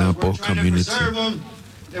Batenapo community.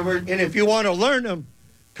 And if you want to learn them,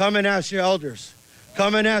 come and ask your elders.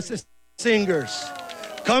 Come and ask the singers.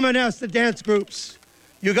 Come and ask the dance groups.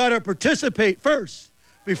 You got to participate first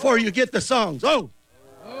before you get the songs. Oh.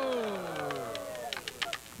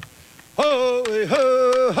 Oh,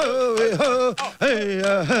 ho, ho, ho, hey,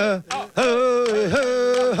 ho, ho, ho,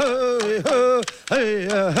 ho, hey,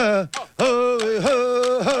 ho, ho, ho,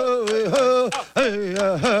 hey,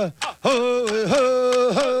 ho, ho,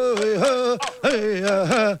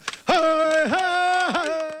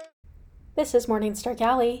 hey, This is Morning Star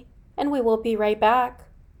Galley. and we will be right back.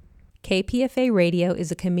 KPFA Radio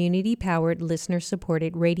is a community-powered,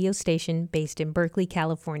 listener-supported radio station based in Berkeley,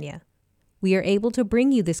 California. We are able to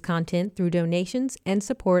bring you this content through donations and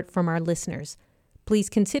support from our listeners. Please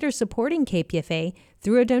consider supporting KPFA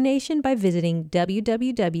through a donation by visiting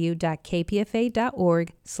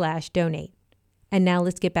www.kpfa.org/donate. And now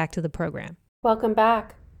let's get back to the program. Welcome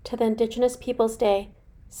back to the Indigenous Peoples Day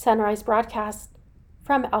Sunrise broadcast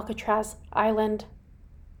from Alcatraz Island.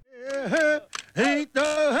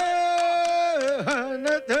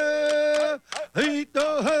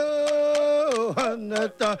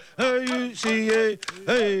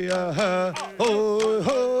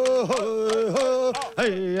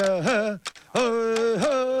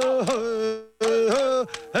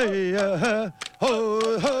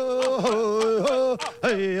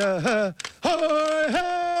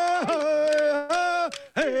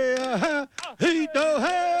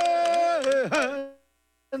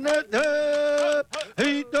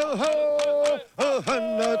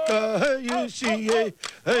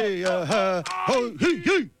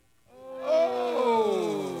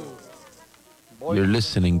 You're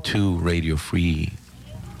listening to Radio Free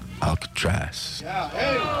Alcatraz.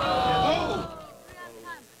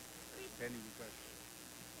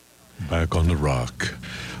 Back on the rock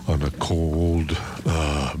on a cold,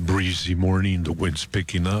 breezy morning. The wind's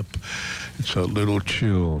picking up. It's a little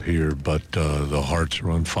chill here, but the hearts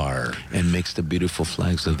are on fire. And makes the beautiful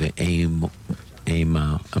flags of the AIM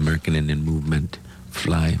American Indian Movement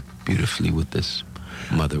fly beautifully with this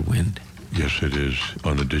mother wind. Yes, it is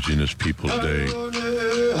on Indigenous Peoples Day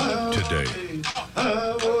today.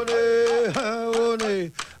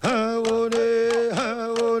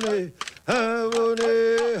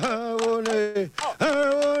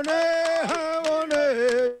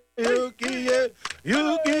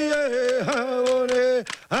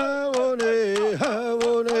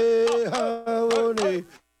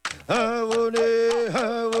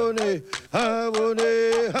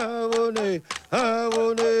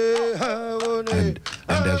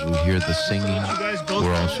 And as we hear the singing,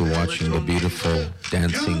 we're also watching the beautiful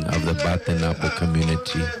dancing of the Batenapo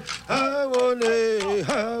community.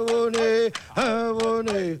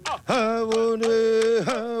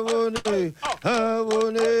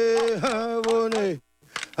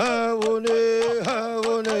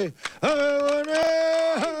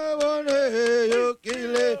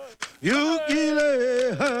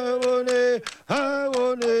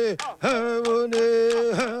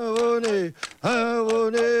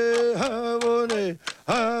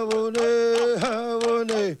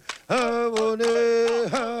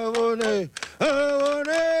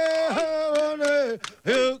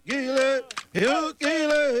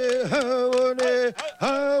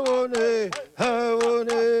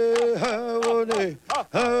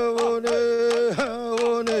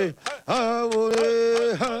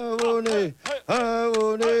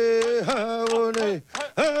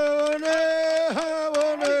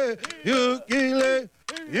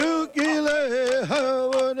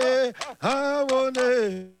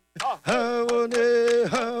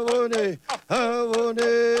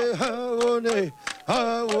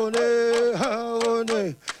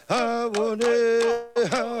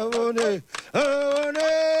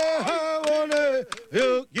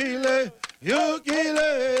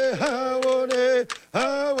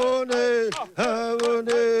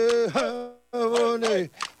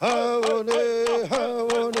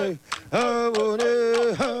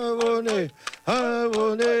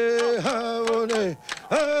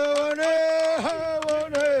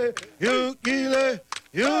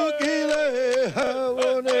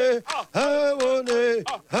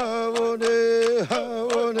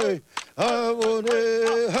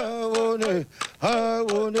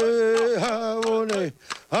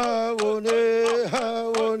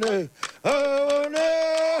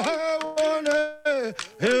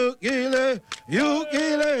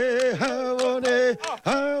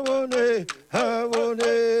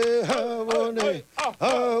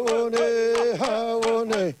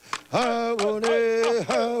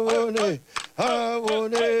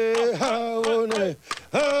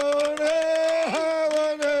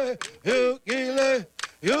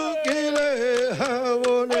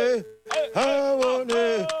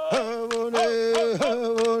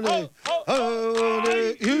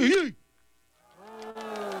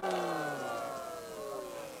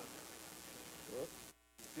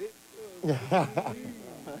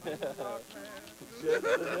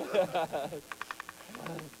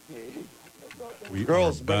 We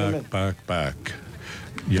are back.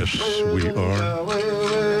 Yes, we are.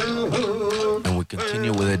 And we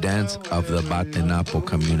continue with the dance of the Batenapo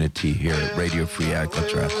community here at Radio Free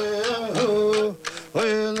Alcatraz.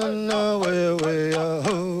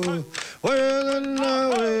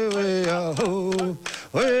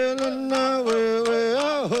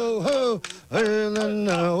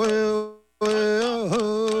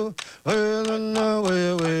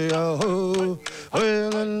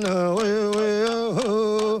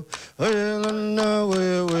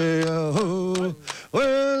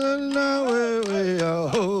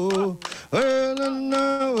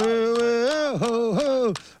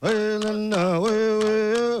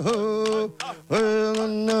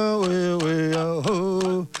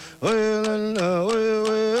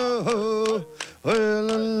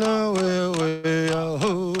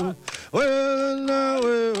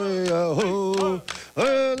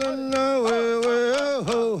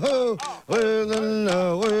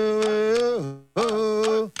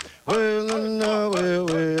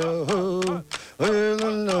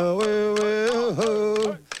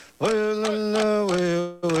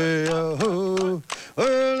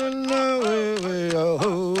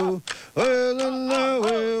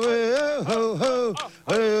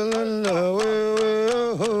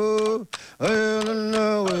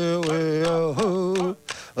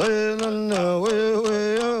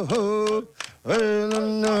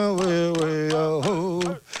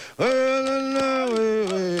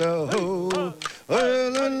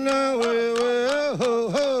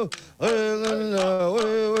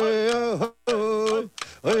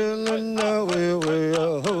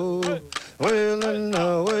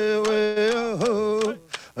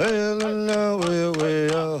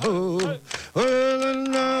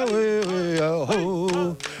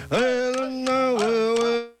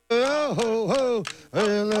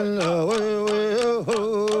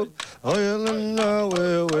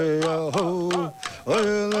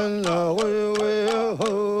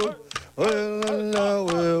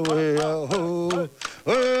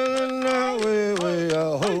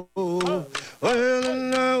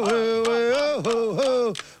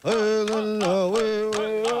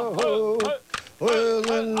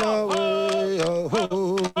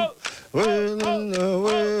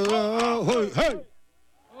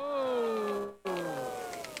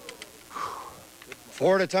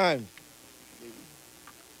 Four at a time.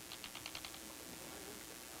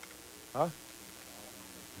 Huh?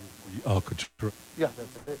 Alcatraz. Yeah,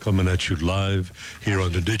 that's it. Coming at you live here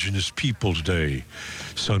on Indigenous Peoples Day,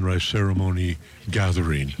 sunrise ceremony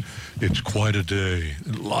gathering. It's quite a day.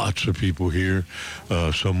 Lots of people here.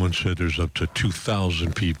 Someone said there's up to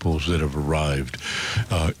 2,000 people that have arrived.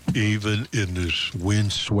 Even in this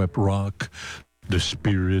windswept rock, the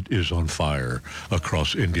spirit is on fire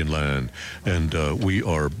across Indian land, and we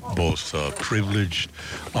are both privileged,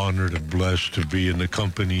 honored, and blessed to be in the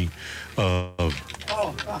company of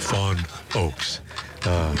Fawn Oaks,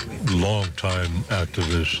 longtime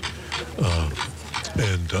activist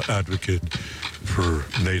and advocate for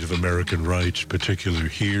Native American rights, particularly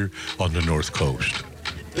here on the North Coast.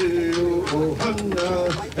 Oh,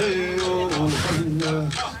 Hanna, hey, oh, Hanna,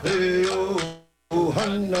 hey, oh,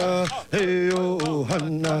 Hanna, hey, oh,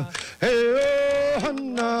 Hanna, hey, oh,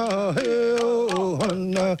 Hanna, hey, oh,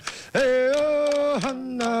 Hanna, hey, oh,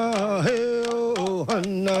 Hanna, hey, oh,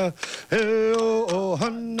 Hanna, hey, oh,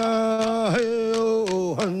 Hanna, hey, oh,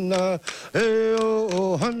 Hanna, hey, oh, Hanna,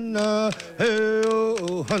 hey,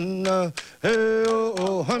 oh, Hanna, hey,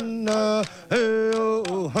 oh, Hanna, hey,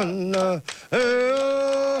 oh, Hanna.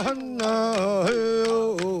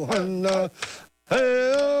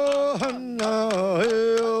 Hey, oh, Hanna,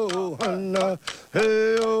 hey, oh, Hanna,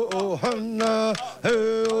 hey, oh, Hanna,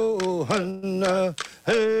 hey, oh, Hanna, hey, oh, Hanna,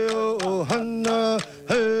 hey, oh, Hanna,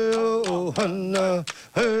 hey, oh, Hanna,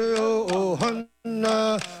 hey, oh, Hanna, hey, oh, Hanna, hey, oh, Hanna,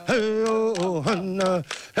 hey, oh, Hanna, hey, oh, Hanna.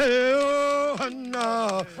 Hey, oh, Hanna, hey, oh, Hanna, hey, oh, Hanna,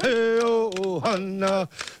 hey,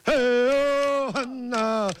 oh, Hanna, hey, oh,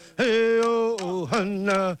 Hanna, hey,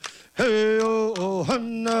 oh, Hanna, hey, oh,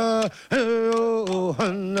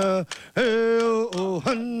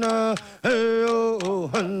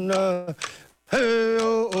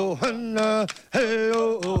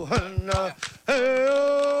 Hanna, hey,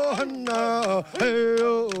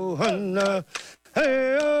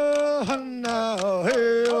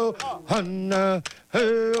 oh, Hanna, hey, oh, Hanna, hey,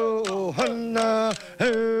 oh, Hanna,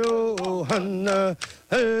 hey, oh, Hanna, hey,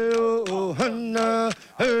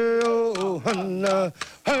 oh, Hanna,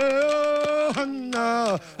 hey, oh,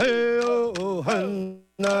 Hanna, hey, oh,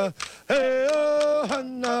 Hanna. Hey, oh,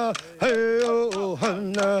 Hanna, hey, oh,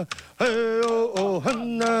 Hanna, hey, oh,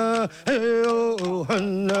 Hanna, hey, oh, Hanna, hey, oh, Hanna, hey, oh,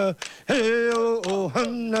 Hanna, hey, oh,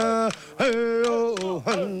 Hanna, hey, oh, Hanna, hey, oh,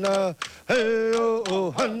 Hanna, hey,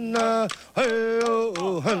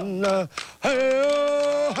 oh, Hanna, hey, oh, Hanna, hey,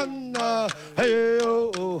 oh, Hanna, hey,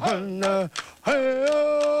 oh, Hanna,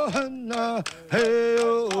 hey,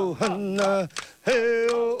 oh, Hanna. Hey,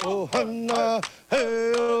 oh, Hanna, hey,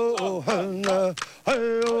 oh, Hanna,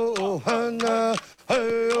 hey, oh, Hanna,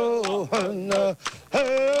 hey, oh, Hanna,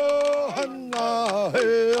 hey, oh, Hanna,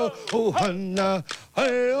 hey, oh, Hanna,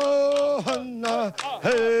 hey, oh, Hanna,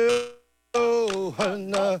 hey, oh,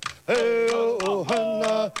 Hanna, hey, oh,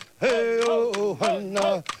 Hanna, hey, oh,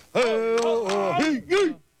 Hanna, hey, oh, hey,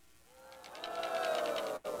 hey.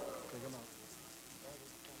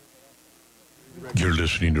 You're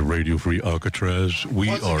listening to Radio Free Alcatraz. We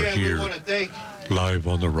Once are again, here we want to thank live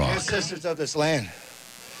on the the rock. ancestors of this land.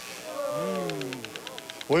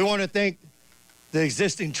 We want to thank the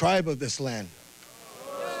existing tribe of this land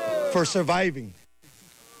for surviving.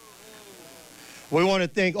 We want to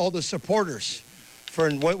thank all the supporters for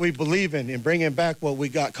what we believe in and bringing back what we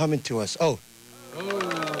got coming to us. Oh.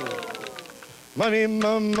 Mami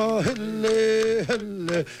mama hele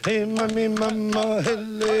hele, hey mami mama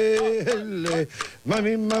hele hele,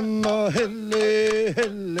 mami mama hele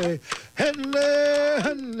hele, hele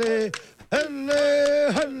hele.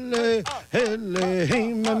 Hele, hele, hele,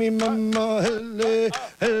 hey, mami, mama, hele,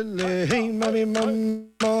 hele, hey, mami,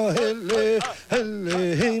 mama, hele,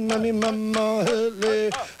 hele, hey, mami, mama, hele,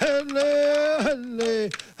 hele, hele,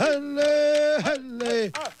 hele,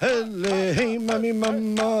 hele, hele, hey, mami,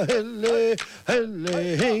 mama, hele,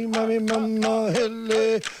 hele, hey, mami, mama,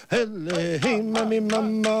 hele, hele, hey, mami,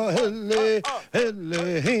 mama, hele,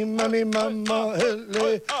 hele, hey, mami, mama,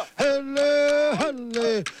 hele, hele,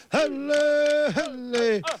 hele, hele.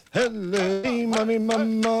 Hele, hele, hey, mami,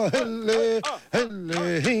 mama, hele,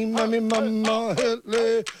 hele, hey, mami, mama,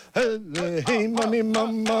 hele, hele, hey, mami,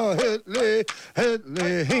 mama, hele,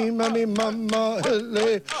 hele, hey, mami, mama,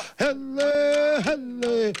 hele, hele,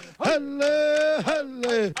 hele, hele,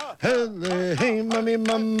 hele, hele, hey, mami,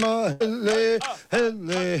 mama, hele,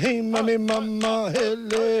 hele, hey, mami, mama,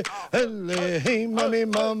 hele, hele, hey, mami,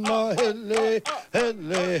 mama, hele,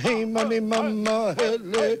 hele, hey, mami, mama,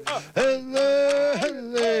 hele, hele,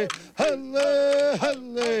 hele, hele,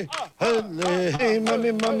 hele, hele, hey,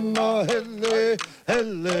 mami, mama, hele,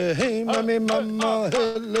 hele, hey, mami, mama,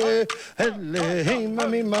 hele, hele, hey,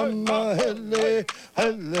 mami, mama, hele,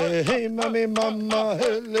 hele, hey, mami, mama,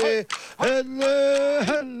 hele, hele,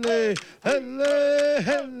 hele, hele,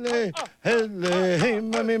 hele, hele, hey,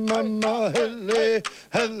 mami, mama, hele,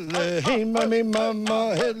 hele, hey, mami,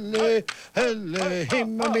 mama, hele, hele, hey,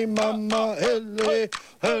 mami, mama, hele,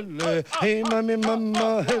 hele, hey, mami,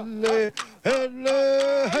 mama, hele,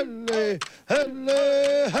 hele, hele,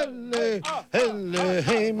 hele, hele, hele,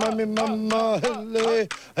 hey, mami, mama, hele,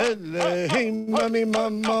 hele, hey, mami,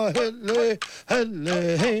 mama, hele,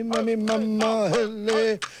 hele, hey, mami, mama,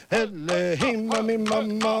 hele, hele, hey, mami,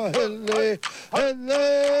 mama, hele, hele,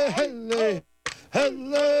 hele.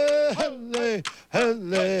 Hele, hele,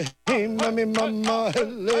 hele, hey, mami, mama,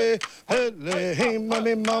 hele, hele, hey,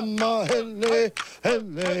 mami, mama, hele,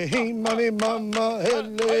 hele, hey, mami, mama,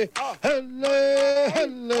 hele, hele,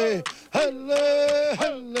 hele, hele,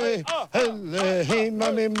 hele, hele, hey,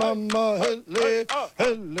 mami, mama, hele,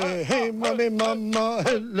 hele, hey, mami, mama,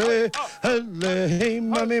 hele, hele, hey,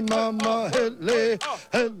 mami, mama, hele,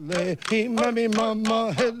 hele, hey, mami,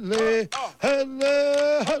 mama, hele,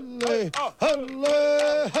 hele, hele,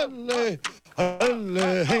 hele. Hele,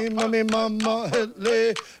 hele, hey, mami, mama,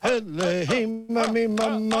 hele, hele, hey, mami,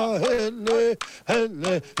 mama, hele,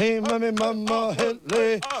 hele, hey, mami, mama,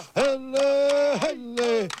 hele,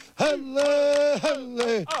 hele, hele, hele,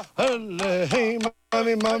 hele, hele, hey, mami,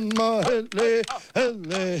 mama, hele,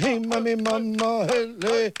 hele, hey, mami, mama,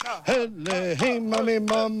 hele, hele, hey, mami,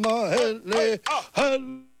 mama, hele,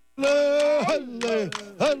 hele. Hele, hele,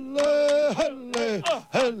 hele,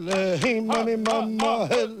 hele, hey, mami, mama,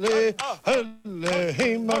 hele, hele,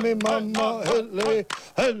 hey, mami, mama, hele,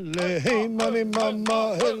 hele, hey, mami,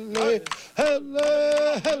 mama, hele,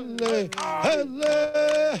 hele, hele, hele,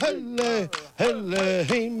 hele, hele,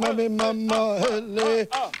 hey, mami, mama, hele,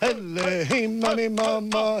 hele, hey, mami,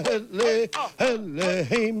 mama, hele, hele,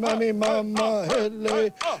 hey, mami, mama,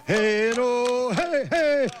 hele, hello, hey,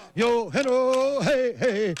 hey, yo, hello, hey,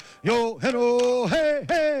 hey. Yo, hello, hey,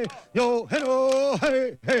 hey, yo, hello,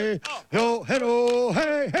 hey, hey, yo, hello,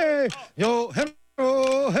 hey, hey, yo,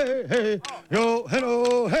 hello, hey, hey, yo,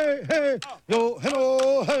 hello, hey, hey, yo,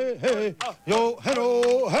 hello, hey, hey, yo,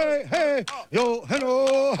 hello, hey, hey, yo,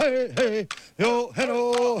 hello, hey, hey, yo,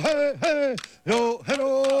 hello, hey, hey, yo,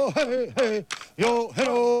 hello, hey, hey, yo,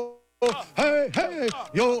 hello. Hey, hey,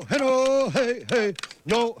 yo, hello, hey, hey,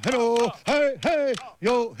 yo, hello, hey, hey,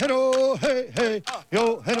 yo, hello, hey, hey, yo,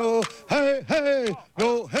 hello, hey, hey,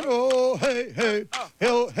 yo, hello, hey, hey,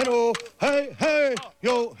 yo, hello, hey, hey,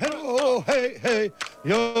 yo, hello, hey, hey,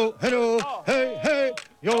 yo, hello, hey, hey,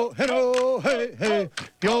 yo, hello, hey, hey,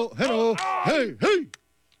 yo, hello, hey, hey.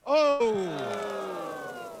 Oh.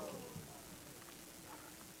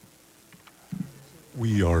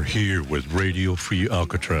 We are here with Radio Free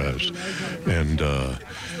Alcatraz, and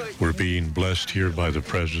we're being blessed here by the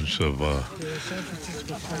presence of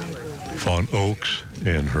Fawn Oaks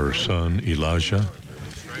and her son Elijah.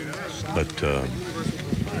 But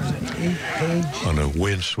on a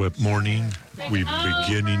windswept morning, we're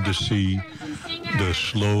beginning to see the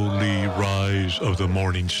slowly rise of the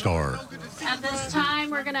morning star. At this time,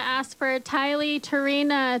 we're going to ask for Tylee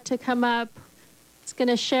Tarina to come up. It's going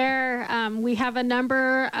to share. We have a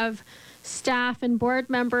number of staff and board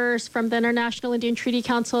members from the International Indian Treaty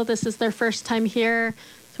Council. This is their first time here.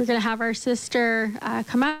 So we're going to have our sister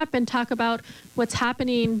come up and talk about what's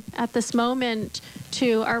happening at this moment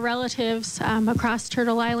to our relatives across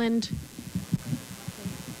Turtle Island.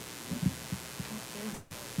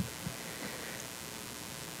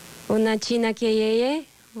 Una china que yeye,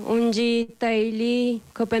 unji taili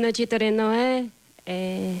kopenochi terenoe,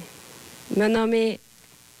 meu nome.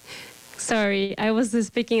 Sorry, I was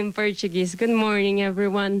speaking in Portuguese. Good morning,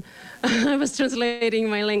 everyone. I was translating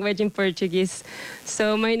my language in Portuguese.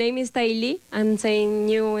 So my name is Taili. I'm saying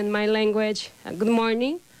you in my language. Good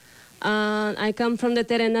morning. I come from the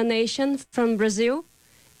Terena Nation from Brazil.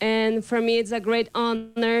 And for me, it's a great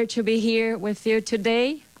honor to be here with you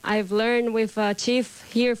today. I've learned with a chief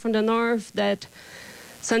here from the north that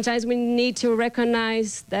sometimes we need to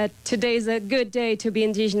recognize that today is a good day to be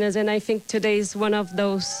Indigenous, and I think today is one of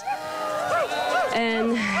those.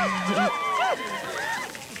 And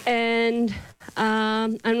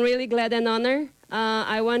I'm really glad and honored.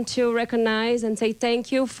 I want to recognize and say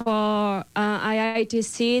thank you for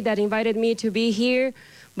IITC that invited me to be here,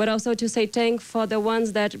 but also to say thank for the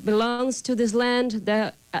ones that belongs to this land,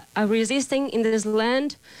 that are resisting in this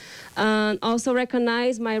land. Also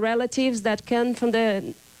recognize my relatives that come from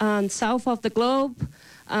the south of the globe,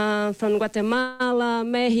 from Guatemala,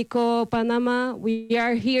 Mexico, Panama. We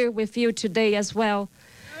are here with you today as well.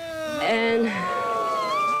 And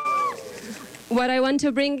what I want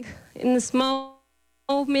to bring in small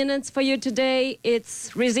minutes for you today,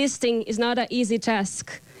 it's resisting is not an easy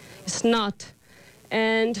task. It's not.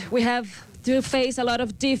 And we have to face a lot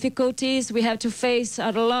of difficulties. We have to face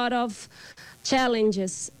a lot of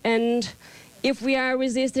challenges. And if we are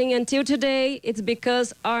resisting until today, it's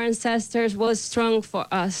because our ancestors were strong for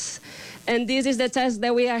us. And this is the task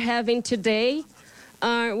that we are having today.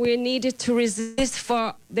 We need to resist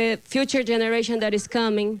for the future generation that is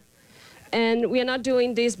coming. And we are not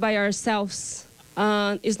doing this by ourselves.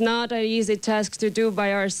 It's not an easy task to do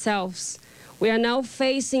by ourselves. We are now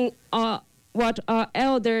facing what our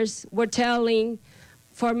elders were telling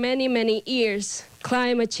for many, many years.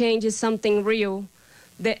 Climate change is something real.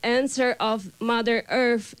 The answer of Mother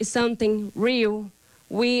Earth is something real.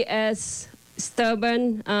 We as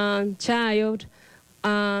stubborn child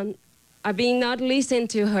are being not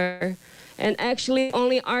listened to her. And actually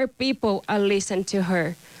only our people are listened to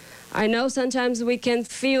her. I know sometimes we can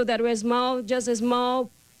feel that we're small, just a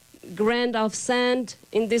small grain of sand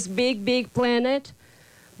in this big, big planet.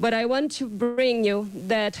 But I want to bring you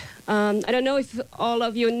that, I don't know if all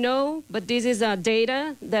of you know, but this is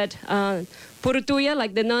data that Purutuya,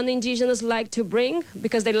 like the non-Indigenous, like to bring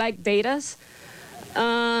because they like data.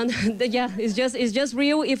 Yeah, it's just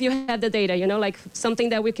real if you have the data, you know, like something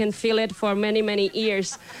that we can feel it for many, many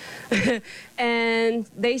years. And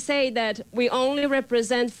they say that we only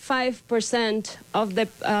represent 5% of the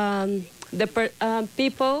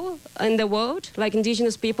people in the world, like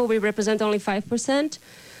Indigenous people, we represent only 5%.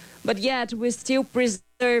 But yet we still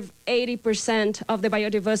preserve 80% of the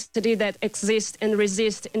biodiversity that exists and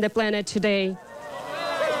resists in the planet today.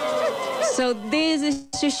 So this is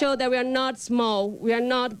to show that we are not small. We are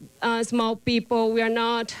not small people. We are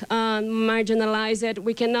not marginalized.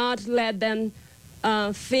 We cannot let them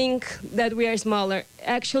think that we are smaller.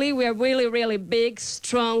 Actually, we are really, really big,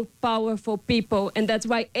 strong, powerful people. And that's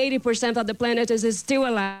why 80% of the planet is still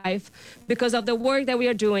alive, because of the work that we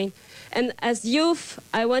are doing. And as youth,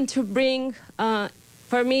 I want to bring,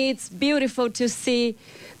 for me, it's beautiful to see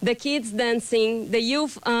the kids dancing, the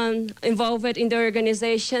youth involved in the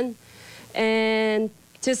organization, and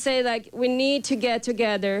to say, like, we need to get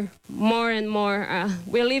together more and more.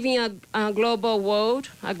 We're living a global world,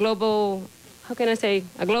 a global, how can I say,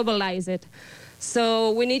 a globalized.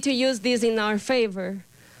 So we need to use this in our favor.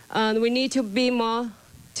 We need to be more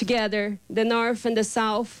together, the North and the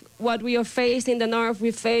South. What we are facing in the North,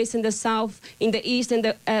 we face in the South, in the East and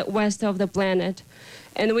the West of the planet.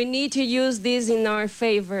 And we need to use this in our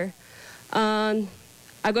favor. I'm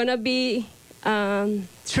gonna be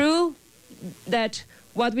true that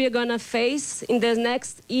what we are gonna face in the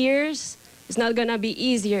next years is not gonna be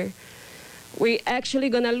easier. We're actually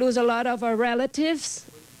gonna lose a lot of our relatives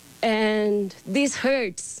And this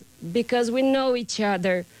hurts because we know each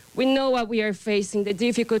other. We know what we are facing, the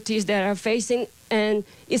difficulties that are facing, and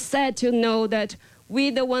it's sad to know that we,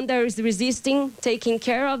 the one that is resisting, taking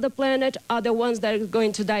care of the planet, are the ones that are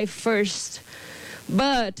going to die first.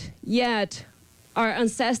 But yet, our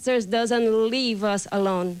ancestors doesn't leave us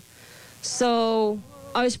alone. So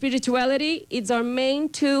our spirituality is our main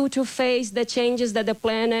tool to face the changes that the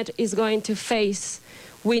planet is going to face.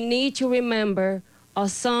 We need to remember our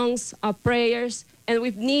songs, our prayers, and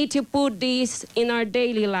we need to put these in our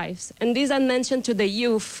daily lives. And these I mentioned to the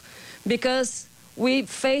youth because we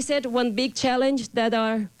faced one big challenge that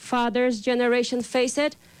our father's generation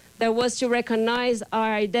faced, that was to recognize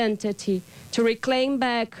our identity, to reclaim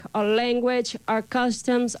back our language, our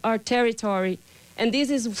customs, our territory. And this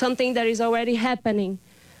is something that is already happening.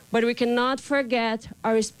 But we cannot forget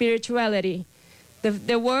our spirituality.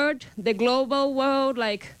 The world, the global world,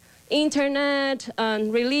 like internet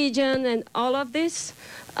and religion and all of this,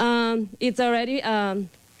 it's already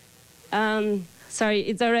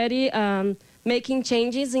making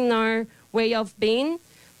changes in our way of being.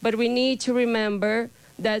 But we need to remember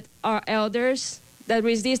that our elders that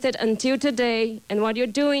resisted until today, and what you're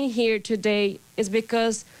doing here today is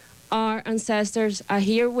because our ancestors are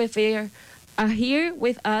here with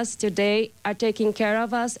us today, are taking care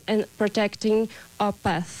of us and protecting our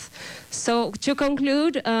path. So to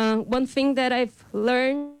conclude, one thing that I've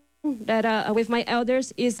learned that with my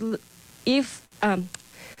elders is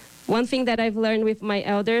one thing that I've learned with my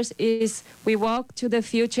elders is we walk to the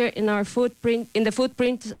future in the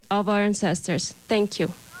footprint of our ancestors. Thank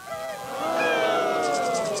you.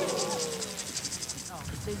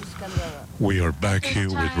 We are back here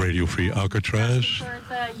with Radio Free Alcatraz. For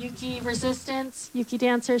the Yuki resistance, Yuki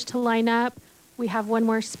dancers to line up. We have one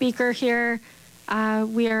more speaker here.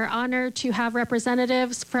 We are honored to have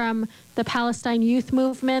representatives from the Palestine Youth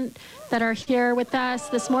Movement that are here with us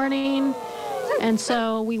this morning. And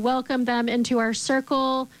so we welcome them into our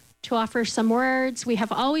circle to offer some words. We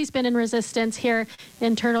have always been in resistance here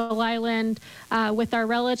in Turtle Island with our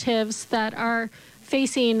relatives that are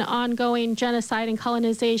facing ongoing genocide and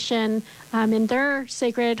colonization in their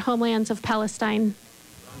sacred homelands of Palestine.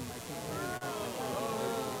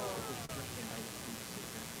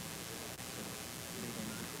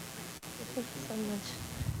 Thank you so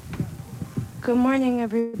much. Good morning,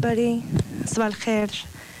 everybody. Sabah al-khair.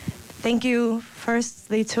 Thank you,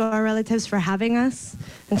 firstly, to our relatives for having us,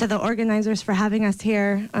 and to the organizers for having us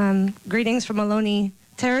here. Greetings from Ohlone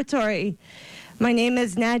territory. My name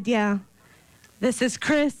is Nadia. This is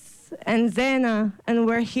Chris and Zana, and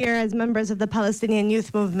we're here as members of the Palestinian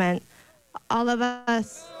Youth Movement. All of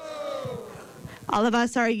us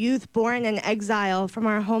are youth born in exile from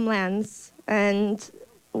our homelands, and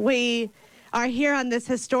we are here on this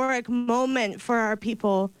historic moment for our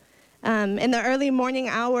people. In the early morning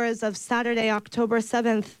hours of Saturday, October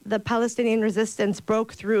 7th, the Palestinian resistance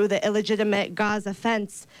broke through the illegitimate Gaza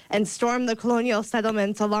fence and stormed the colonial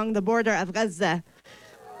settlements along the border of Gaza,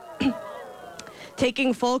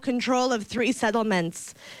 taking full control of 3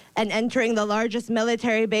 settlements and entering the largest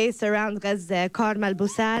military base around Gaza, Karm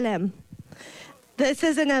al-Busalem. This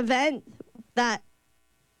is an event that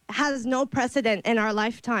has no precedent in our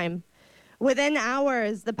lifetime. Within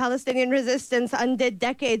hours, the Palestinian resistance undid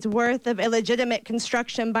decades worth of illegitimate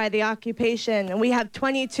construction by the occupation. And we have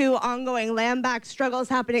 22 ongoing land-back struggles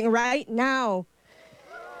happening right now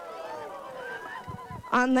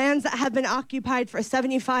on lands that have been occupied for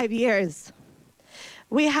 75 years.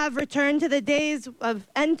 We have returned to the days of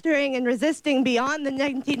entering and resisting beyond the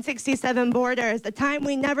 1967 borders, the time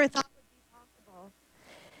we never thought would be possible.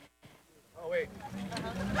 Oh, wait.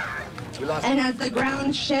 And as the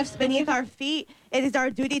ground shifts beneath our feet, it is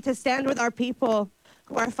our duty to stand with our people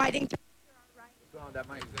who are fighting to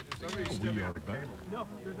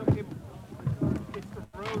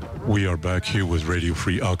We are back here with Radio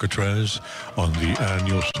Free Alcatraz on the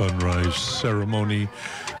annual sunrise ceremony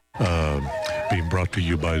being brought to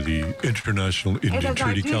you by the International Indian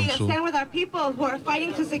Treaty Council. It is our duty to stand with our people who are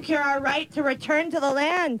fighting to secure our right to return to the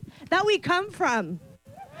land that we come from.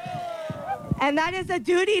 And that is a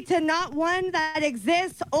duty to not one that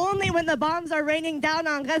exists only when the bombs are raining down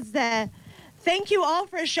on Gaza. Thank you all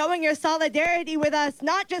for showing your solidarity with us,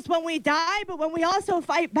 not just when we die, but when we also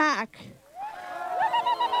fight back.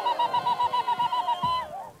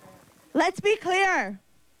 Let's be clear.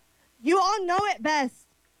 You all know it best.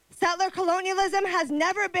 Settler colonialism has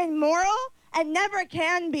never been moral and never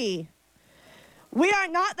can be. We are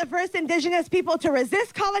not the first indigenous people to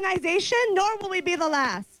resist colonization, nor will we be the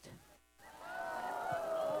last.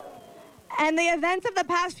 And the events of the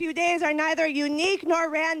past few days are neither unique nor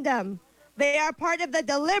random. They are part of the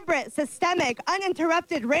deliberate, systemic,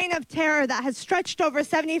 uninterrupted reign of terror that has stretched over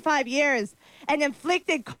 75 years and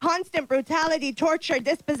inflicted constant brutality, torture,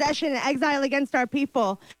 dispossession, and exile against our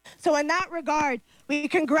people. So in that regard, we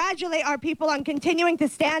congratulate our people on continuing to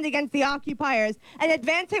stand against the occupiers and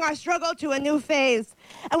advancing our struggle to a new phase.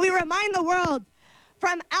 And we remind the world,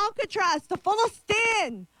 from Alcatraz to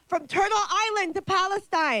Palestine, from Turtle Island to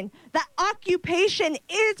Palestine, that occupation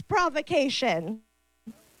is provocation.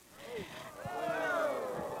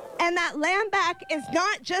 And that land back is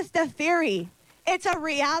not just a theory, it's a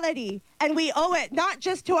reality. And we owe it not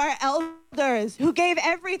just to our elders who gave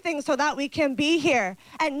everything so that we can be here,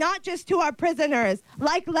 and not just to our prisoners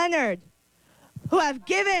like Leonard, who have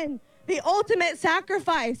given the ultimate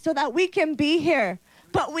sacrifice so that we can be here,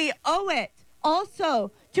 but we owe it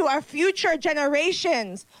also to our future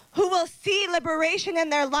generations who will see liberation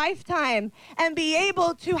in their lifetime and be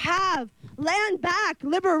able to have land back,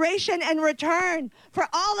 liberation, and return for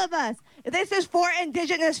all of us. This is for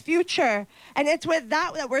Indigenous future. And it's with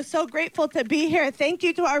that that we're so grateful to be here. Thank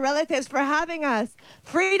you to our relatives for having us.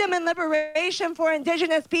 Freedom and liberation for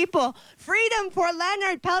Indigenous people. Freedom for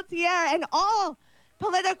Leonard Peltier and all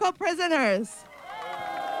political prisoners.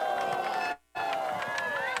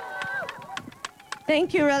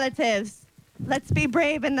 Thank you, relatives. Let's be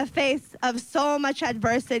brave in the face of so much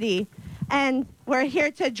adversity. And we're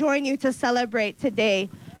here to join you to celebrate today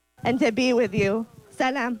and to be with you.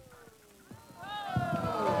 Salam.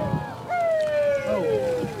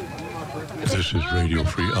 This is Radio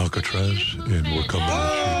Free Alcatraz, and we're coming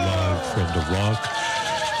at you live from the Rock.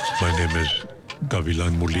 My name is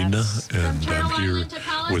Gavilan Molina, and I'm here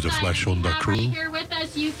with the Flash on the crew. Here with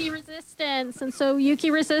us, Yuki Resistance. And so Yuki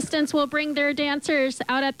Resistance will bring their dancers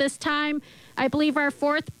out at this time. I believe our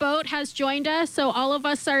fourth boat has joined us, so all of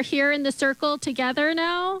us are here in the circle together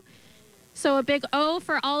now. So a big O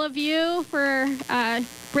for all of you for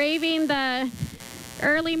braving the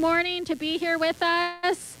early morning to be here with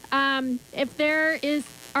us. If there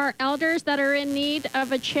are elders that are in need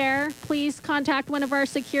of a chair, please contact one of our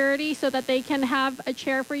security so that they can have a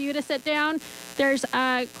chair for you to sit down. There's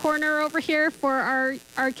a corner over here for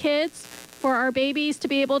our kids, for our babies to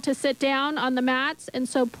be able to sit down on the mats. And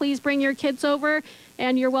so please bring your kids over,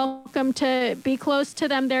 and you're welcome to be close to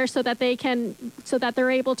them there so that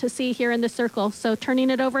they're able to see here in the circle. So turning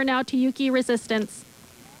it over now to Yuki Resistance.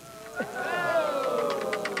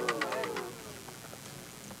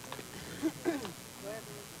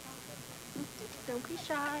 Don't be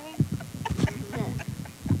shy.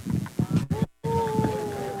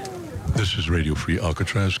 This is Radio Free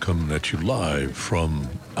Alcatraz, coming at you live from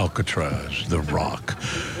Alcatraz, the Rock.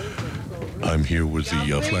 I'm here with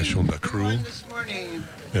the Flash on the crew,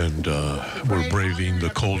 and we're braving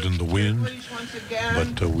the cold and the wind,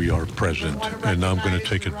 but we are present. And now I'm going to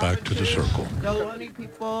take it back to the circle. Ohlone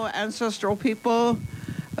people, ancestral people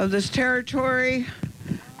of this territory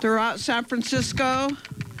throughout San Francisco.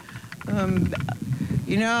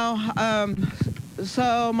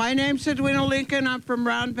 So my name's Edwina Lincoln. I'm from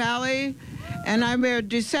Round Valley, and I'm a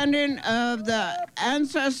descendant of the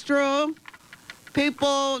ancestral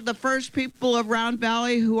people, the first people of Round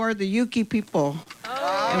Valley, who are the Yuki people.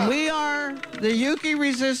 And we are the Yuki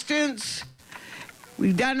Resistance.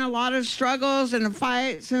 We've done a lot of struggles and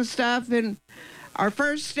fights and stuff, and our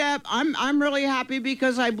first step, I'm really happy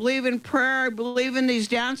because I believe in prayer, I believe in these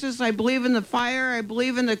dances, I believe in the fire, I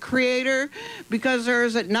believe in the Creator, because there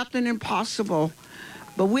is nothing impossible.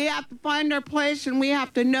 But we have to find our place, and we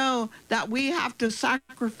have to know that we have to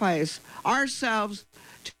sacrifice ourselves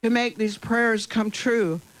to make these prayers come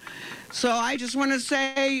true. So I just want to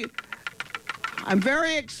say, I'm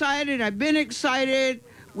very excited. I've been excited.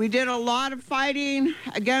 We did a lot of fighting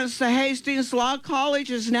against the Hastings Law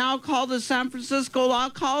College. It's now called the San Francisco Law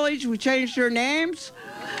College. We changed their names.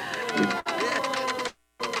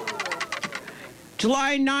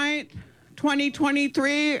 July 9th,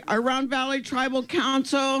 2023, our Round Valley Tribal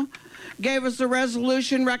Council gave us a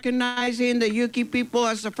resolution recognizing the Yuki people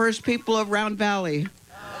as the first people of Round Valley.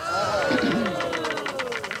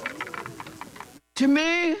 To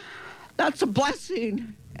me, that's a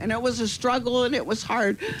blessing. And it was a struggle, and it was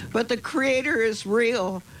hard. But the Creator is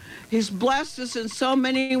real. He's blessed us in so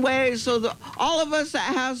many ways. So all of us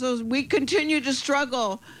that has those, we continue to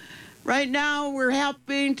struggle. Right now, we're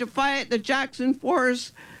helping to fight the Jackson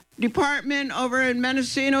Forest Department over in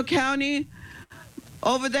Mendocino County.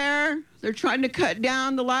 Over there, they're trying to cut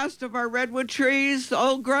down the last of our redwood trees, the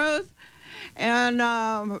old growth. And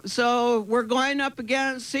so we're going up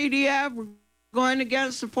against CDF. We're going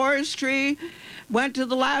against the forestry. Went to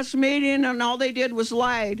the last meeting, and all they did was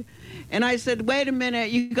lied. And I said, wait a minute,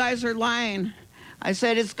 you guys are lying. I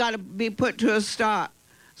said it's got to be put to a stop.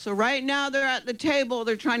 So right now they're at the table.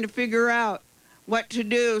 They're trying to figure out what to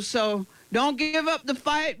do. So don't give up the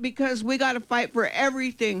fight, because we got to fight for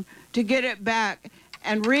everything to get it back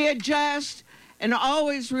and readjust, and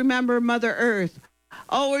always remember Mother Earth.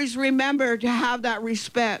 Always remember to have that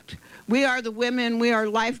respect. We are the women. We are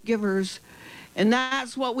life givers. And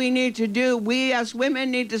that's what we need to do. We as women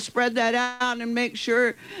need to spread that out and make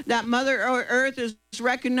sure that Mother Earth is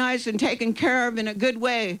recognized and taken care of in a good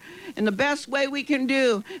way, in the best way we can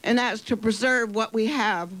do, and that's to preserve what we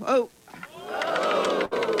have. Oh.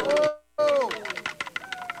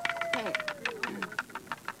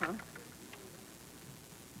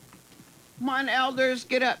 Come on, elders,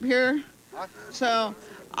 get up here. So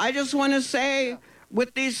I just want to say,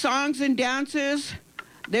 with these songs and dances,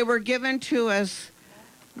 they were given to us.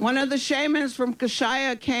 One of the shamans from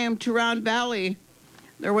Kashaya came to Round Valley.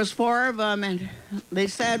 There was 4 of them, and they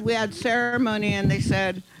said we had ceremony, and they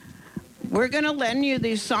said, we're going to lend you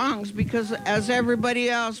these songs, because as everybody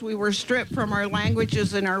else, we were stripped from our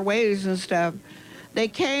languages and our ways and stuff. They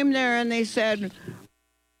came there and they said,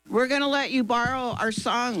 we're going to let you borrow our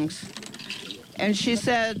songs. And she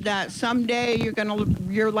said that someday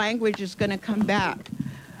your language is going to come back.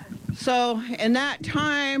 So in that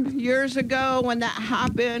time, years ago, when that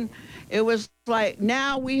happened, it was like,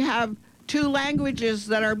 now we have 2 languages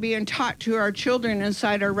that are being taught to our children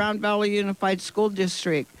inside our Round Valley Unified School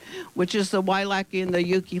District, which is the Wailaki and the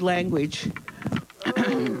Yuki language.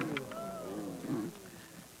 Just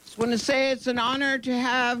want to say it's an honor to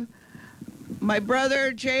have my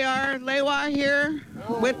brother J.R. Lewa here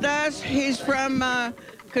with us. He's from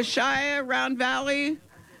Kashaya, Round Valley,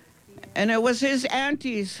 and it was his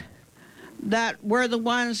aunties that were the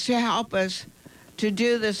ones to help us to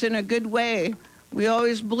do this in a good way. We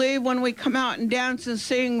always believe when we come out and dance and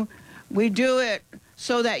sing, we do it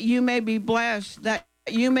so that you may be blessed, that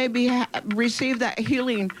you may receive that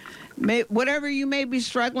healing. Whatever you may be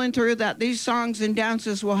struggling through, that these songs and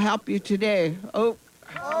dances will help you today. Oh.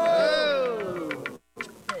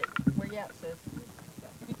 Where you at, sis?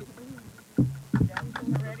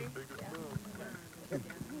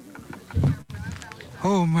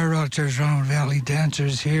 Oh, my relatives, Round Valley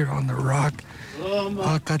dancers here on the rock.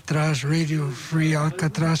 Alcatraz, Radio Free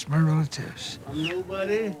Alcatraz, my relatives. I'm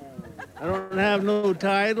nobody. I don't have no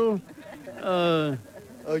title. A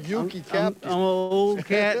Yuki captain. I'm an old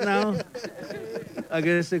cat now. I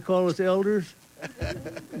guess they call us elders.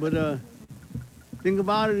 But thing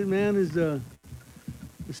about it, man, is we're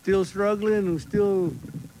still struggling and we're still,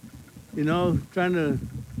 trying to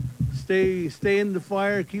stay in the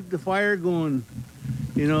fire, keep the fire going.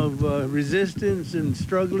 Resistance and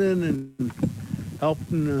struggling and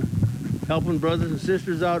helping brothers and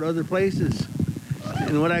sisters out other places.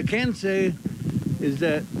 And what I can say is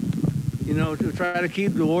that, to try to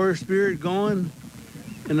keep the warrior spirit going,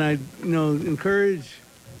 and I, encourage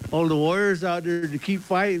all the warriors out there to keep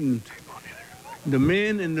fighting. The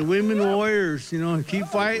men and the women warriors, keep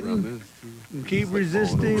fighting and keep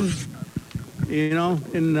resisting,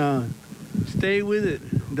 and stay with it.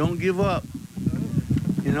 Don't give up.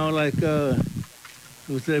 Like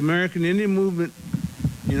with the American Indian movement,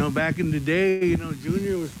 back in the day,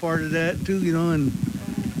 Junior was part of that too, and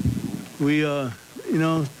we,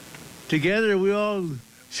 together we all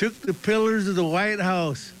shook the pillars of the White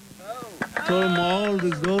House, told them all to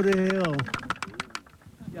go to hell.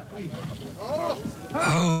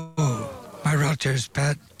 Oh, my relatives,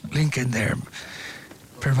 Pat Lincoln there,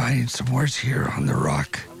 providing some words here on the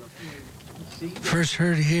rock. First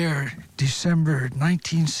heard here, December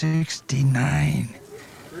 1969.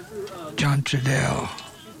 John Trudell,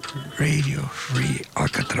 Radio Free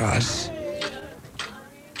Alcatraz.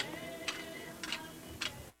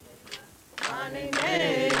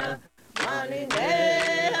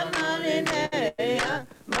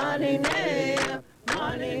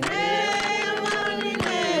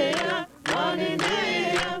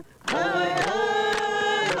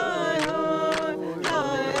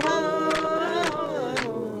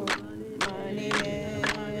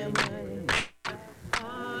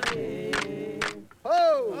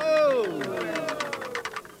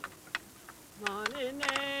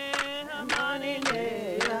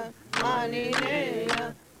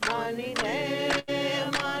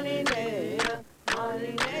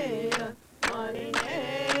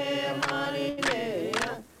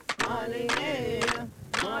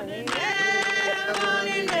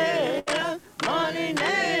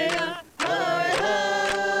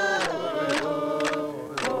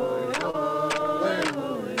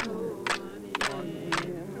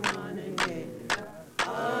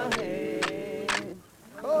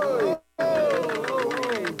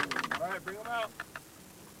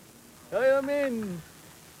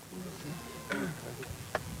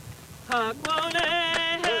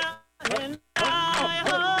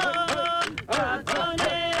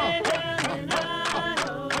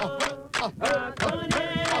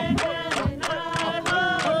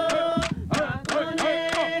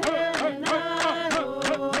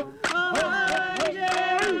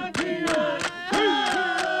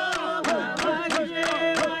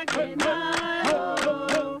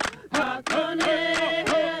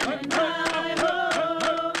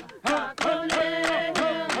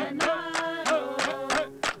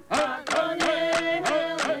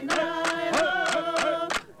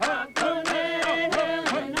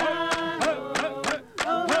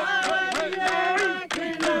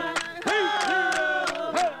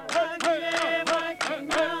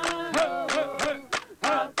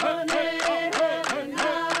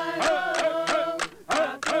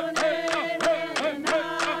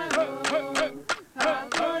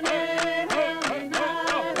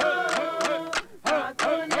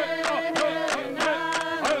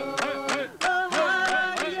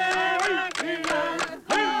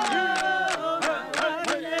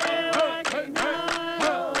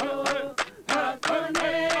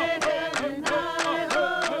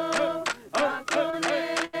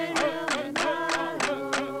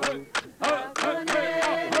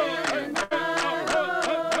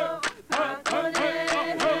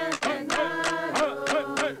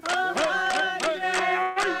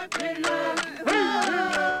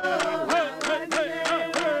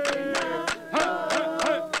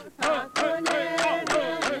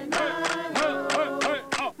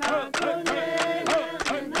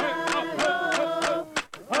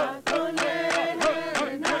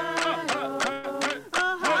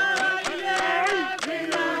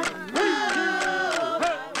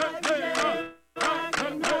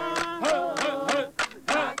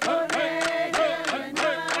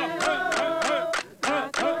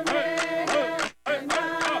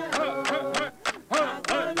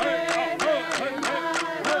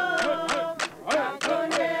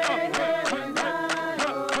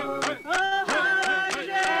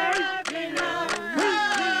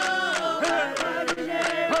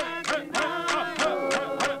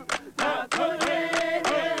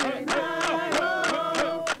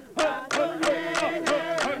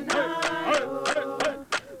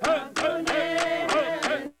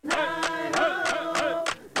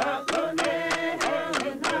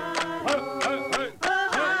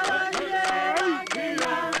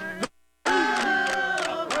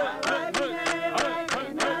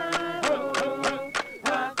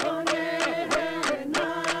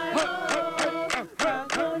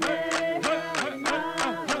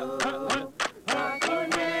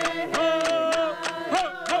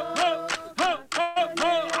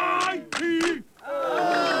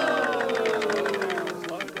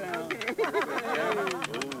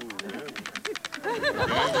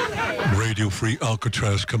 Radio Free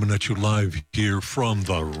Alcatraz coming at you live here from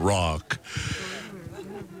The Rock.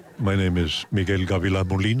 My name is Miguel Gavilan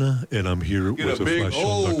Molina, and I'm here with the Flesh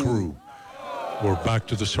on the crew. We're back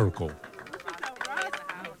to the circle.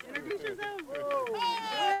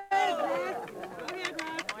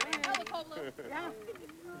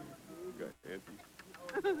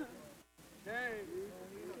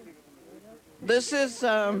 This is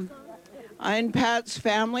I'm Pat's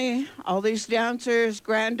family, all these dancers,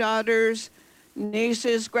 granddaughters,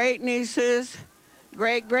 nieces, great-nieces,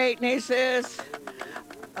 great-great-nieces,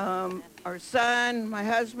 our son, my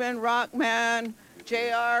husband, Rockman,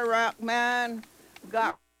 JR Rockman, we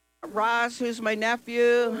got Ross, who's my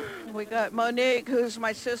nephew, we got Monique, who's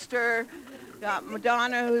my sister, got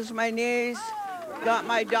Madonna, who's my niece, got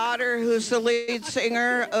my daughter, who's the lead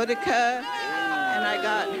singer, Odika, and I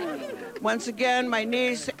got, once again, my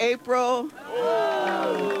niece, April,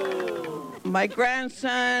 my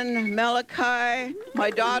grandson, Malachi,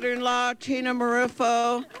 my daughter-in-law, Tina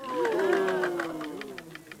Marufo.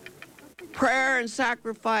 Prayer and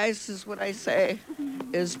sacrifice is what I say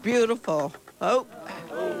is beautiful. Oh.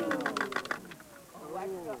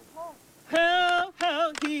 Hell,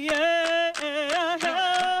 hell, yeah,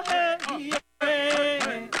 hell, hell, yeah.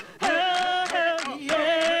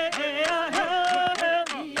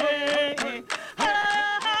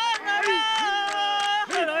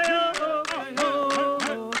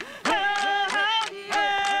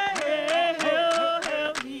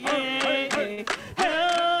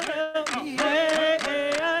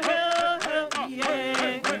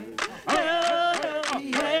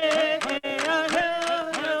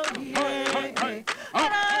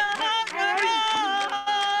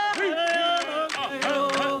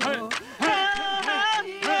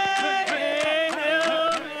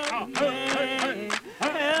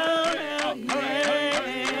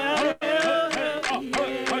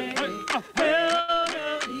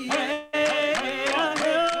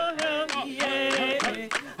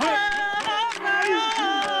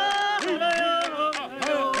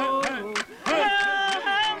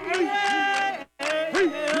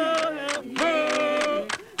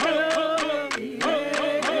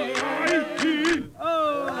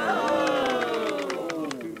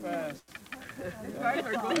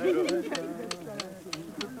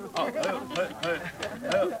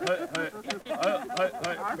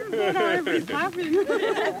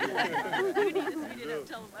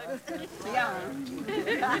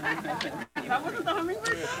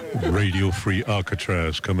 Radio Free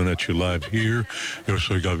Alcatraz coming at you live here. Yo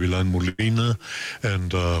soy Gavilan Molina,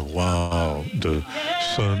 and wow, the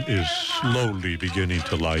sun is slowly beginning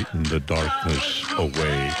to lighten the darkness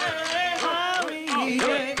away.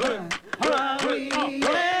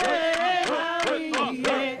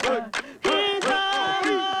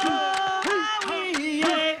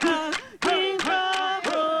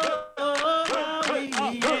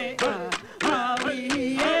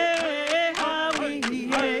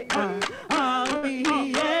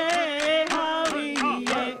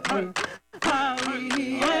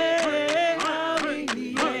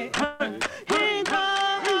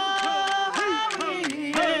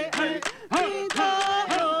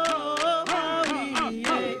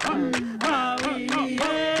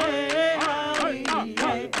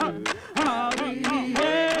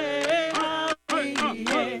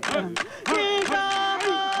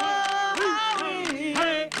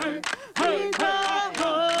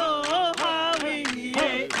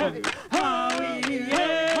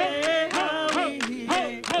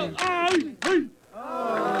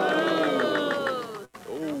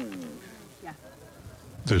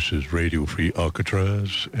 This is Radio Free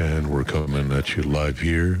Alcatraz, and we're coming at you live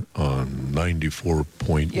here on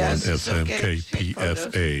 94.1 FM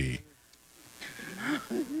KPFA.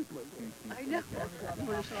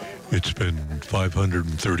 It's been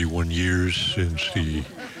 531 years since the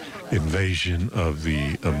invasion of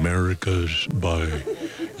the Americas by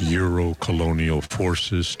Euro-colonial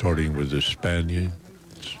forces, starting with the Spaniards,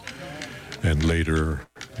 and later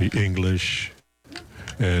the English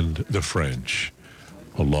and the French,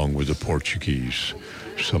 along with the Portuguese,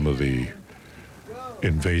 some of the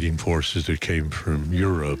invading forces that came from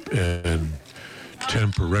Europe and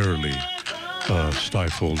temporarily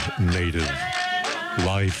stifled native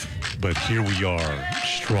life. But here we are,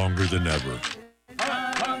 stronger than ever.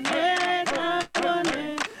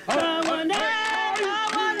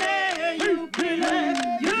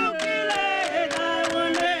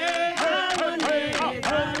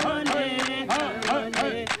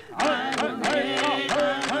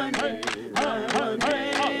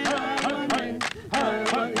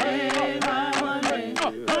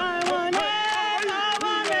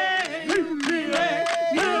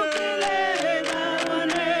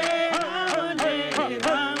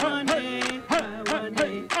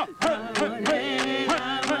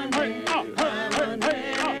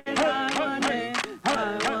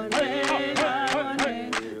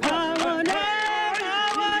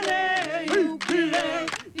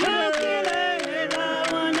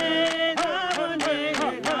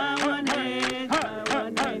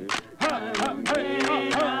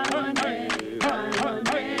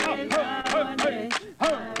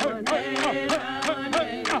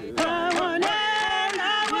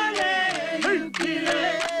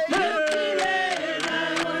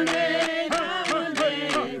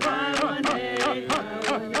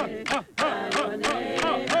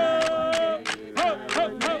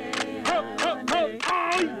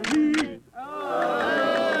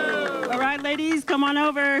 right, ladies, come on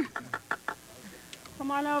over.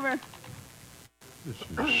 Come on over.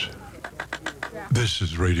 This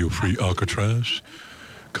is Radio Free Alcatraz,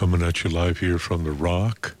 coming at you live here from the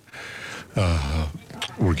Rock.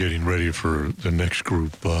 We're getting ready for the next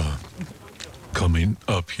group coming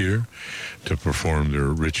up here to perform their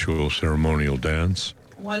ritual ceremonial dance.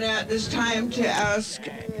 I want at this time to ask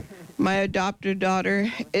my adopted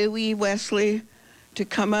daughter, Ewi Wesley, to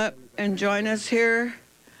come up and join us here.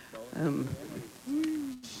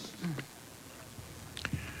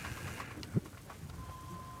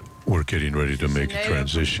 We're getting ready to make a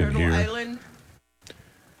transition here. Island.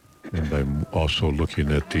 And I'm also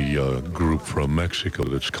looking at the group from Mexico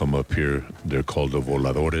that's come up here. They're called the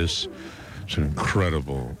Voladores. It's an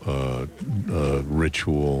incredible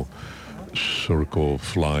ritual circle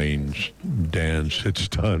flying dance. It's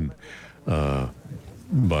done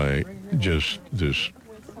by just this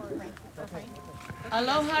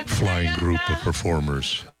flying group of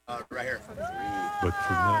performers. Right here. But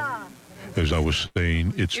for now, as I was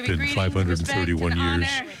saying, it's been 531 years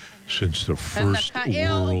since the First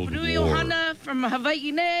World War. From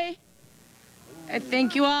Hawaii. I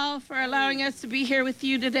thank you all for allowing us to be here with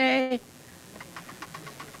you today.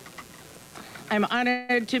 I'm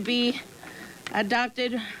honored to be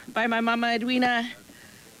adopted by my mama Edwina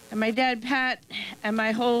and my dad Pat and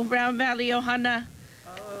my whole Round Valley Ohana.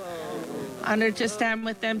 Honored to stand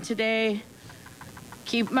with them today.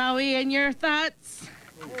 Keep Maui in your thoughts.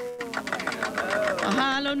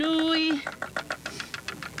 Mahalo nui.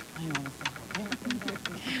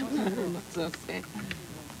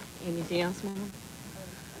 Anything else, Mama?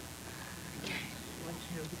 Okay.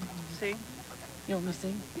 Sing? You want me to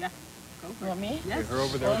sing? Yeah. You want me? Yes.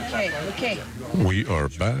 Over there. Okay, okay. We are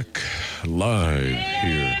back live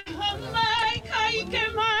here.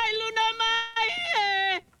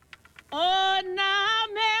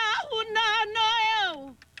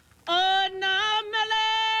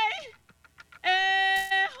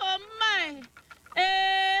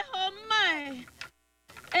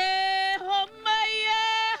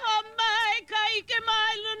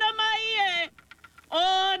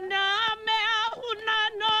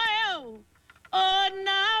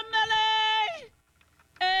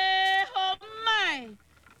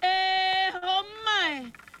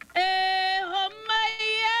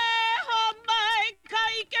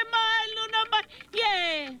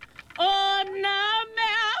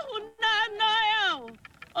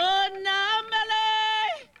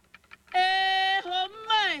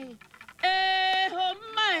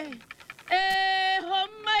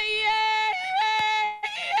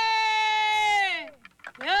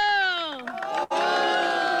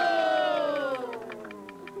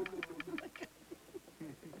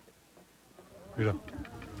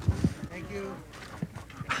 Thank you.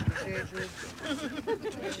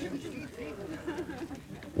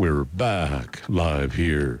 We're back live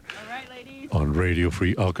here on Radio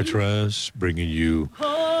Free Alcatraz, bringing you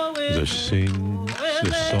the songs,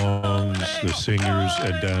 the singers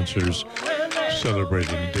and dancers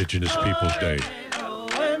celebrating Indigenous Peoples Day.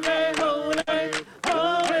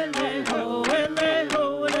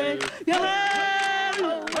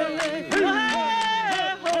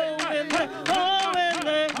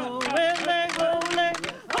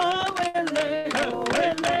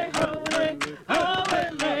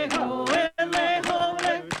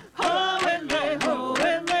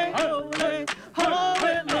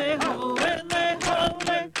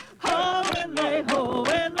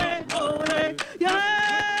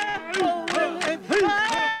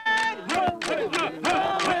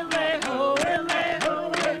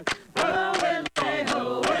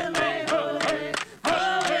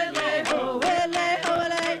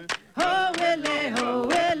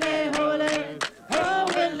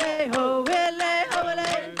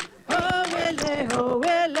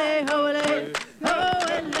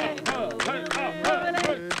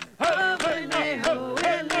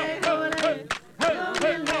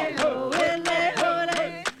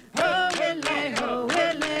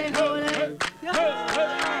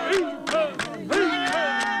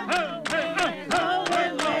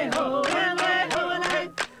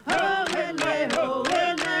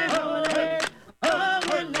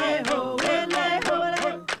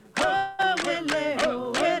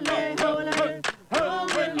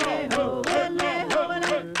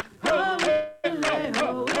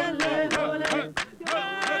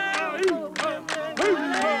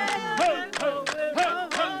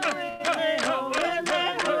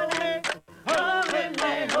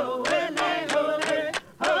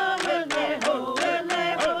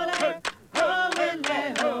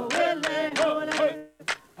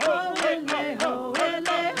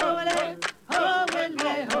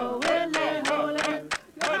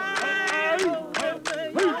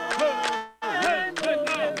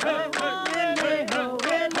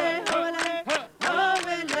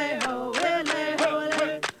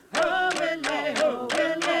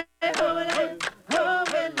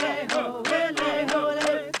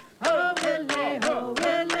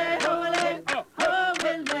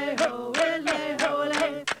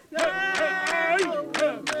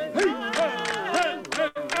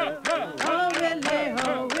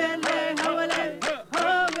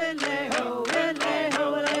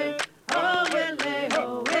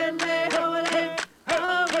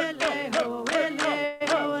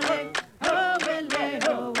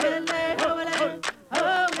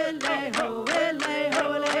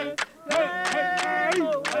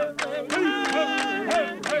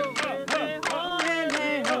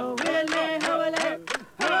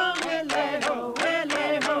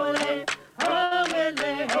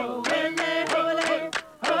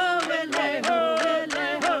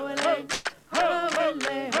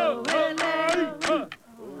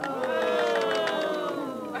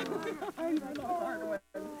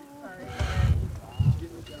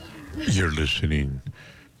 You're listening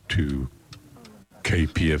to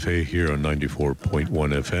KPFA here on 94.1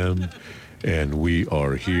 FM, and we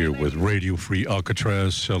are here with Radio Free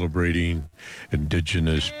Alcatraz celebrating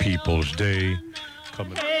Indigenous Peoples Day.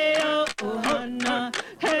 Coming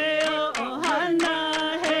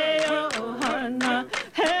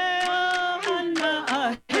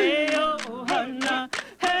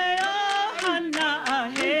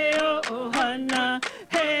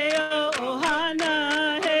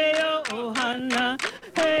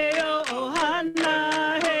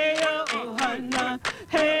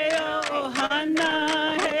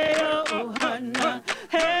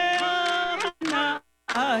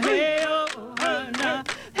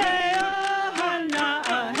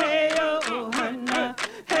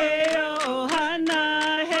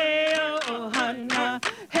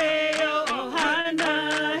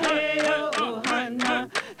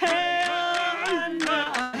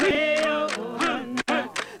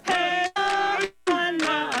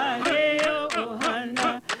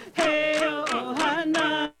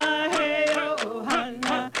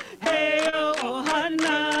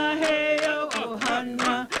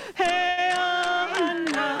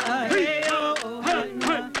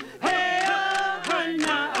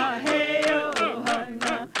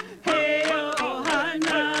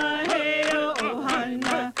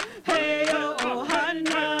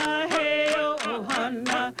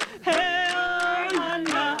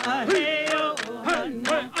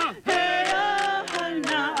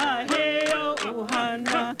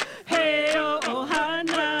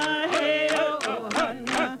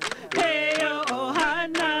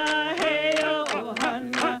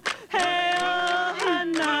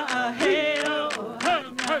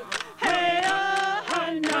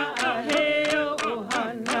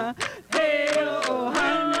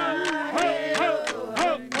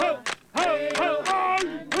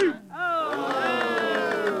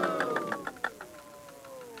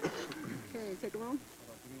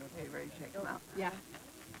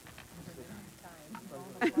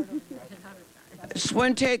Just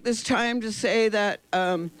want to take this time to say that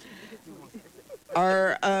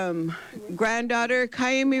our granddaughter,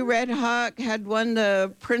 Kaimi Red Hawk, had won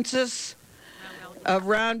the Princess of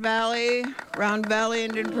Round Valley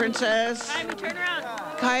Indian Princess. Kaimi, turn around.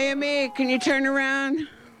 Kaimi, can you turn around?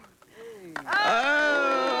 Oh!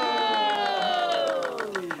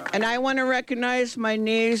 And I want to recognize my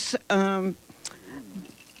niece,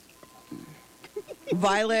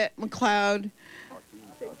 Violet McLeod.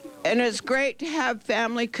 And it's great to have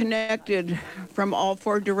family connected from all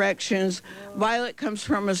four directions. Violet comes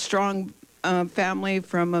from a strong family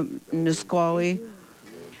from Nisqually,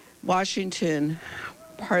 Washington.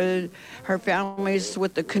 Part of her family's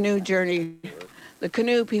with the canoe journey, the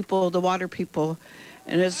canoe people, the water people.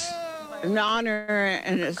 And it's an honor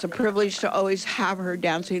and it's a privilege to always have her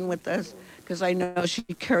dancing with us because I know she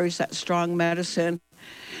carries that strong medicine.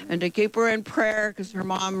 And to keep her in prayer because her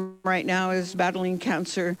mom right now is battling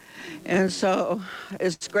cancer. And so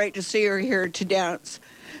it's great to see her here to dance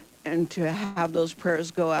and to have those prayers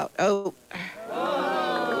go out. Oh.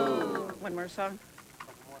 One more song.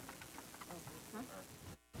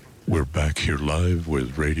 We're back here live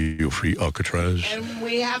with Radio Free Alcatraz. And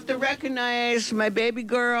we have to recognize my baby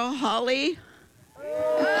girl, Holly.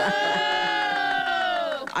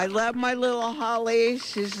 I love my little Holly.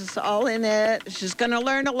 She's just all in it. She's going to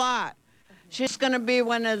learn a lot. She's going to be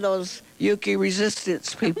one of those Yuki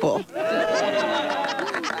resistance people.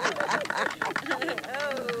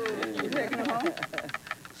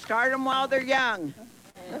 Start them while they're young.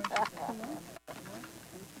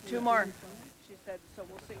 Two more. She said, so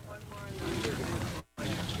we'll sing one more.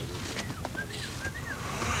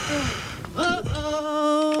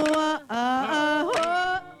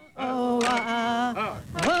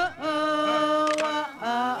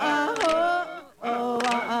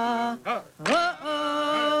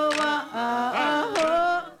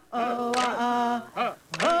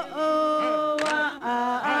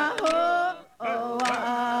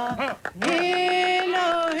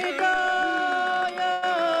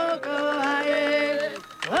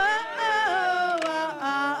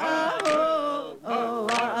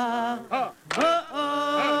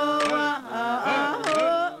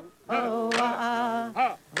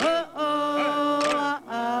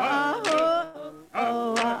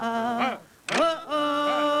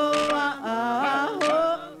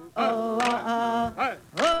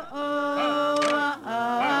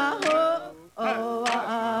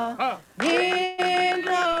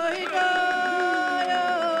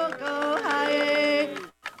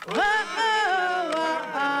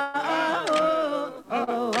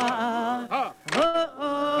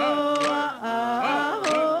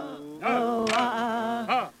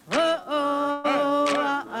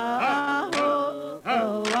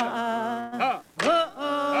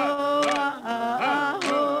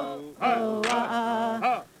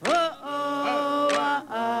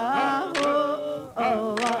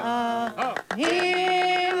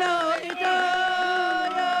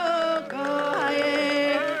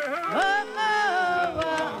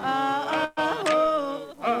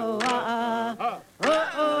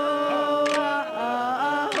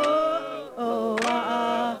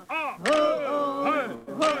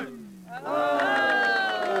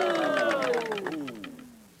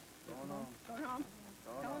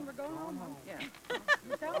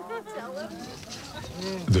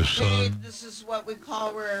 The sun. This is what we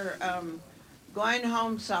call our going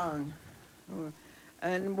home song.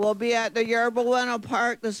 And we'll be at the Yerba Bueno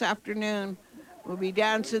Park this afternoon. We'll be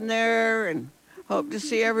dancing there and hope to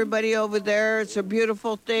see everybody over there. It's a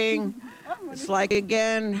beautiful thing. It's like,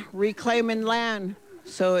 again, reclaiming land.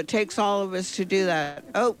 So it takes all of us to do that.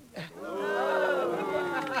 Oh.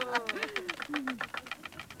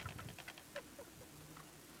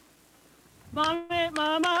 Mommy,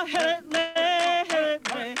 mama, hit me, hit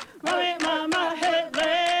me. Mommy, mama, hit me,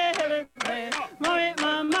 hit me. Mommy,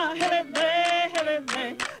 mama, hit me, hit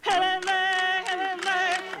me. Hit me, hit me,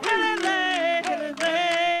 hit me, hit me,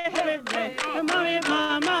 hit me. Mommy,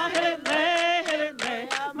 mama, hit me, hit me.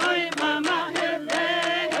 Mommy, mama, hit me,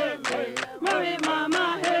 hit me. Mommy, mama,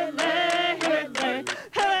 hit me, hit me.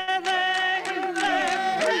 Hit me, hit me,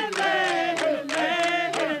 hit me, hit me,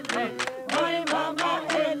 hit me. Mommy, mama,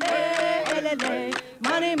 hit me.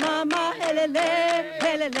 Money mama helele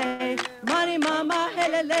helele, money mama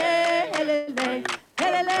helele helele,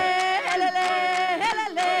 helele helele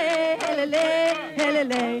helele helele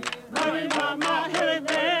helele, money mama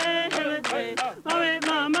helele helele, money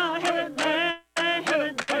mama helele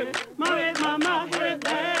helele, money mama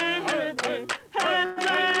helele helele,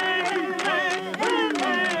 helele helele,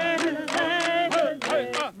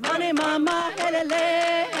 money mama helele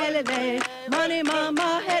helele, money mama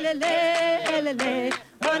helele helele,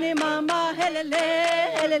 money mama helele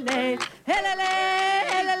helele, helele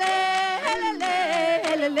helele helele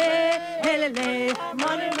helele helele,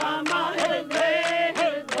 money mama helele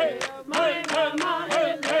helele, money mama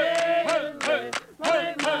helele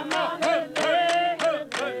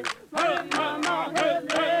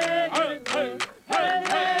helele,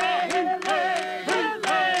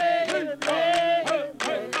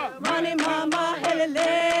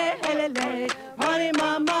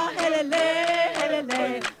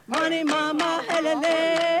 money mama helele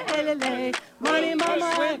helele, money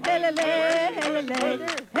mama helele helele,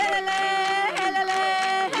 helele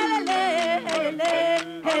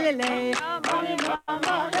helele, money mama helele helele, money mama helele helele, money mama helele helele, money mama helele helele, helele helele helele helele helele, money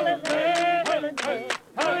mama helele helele,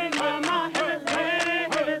 money mama helele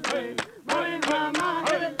helele, money mama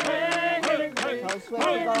helele helele,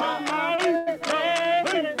 money mama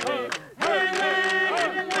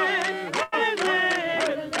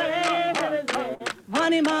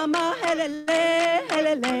money mama helele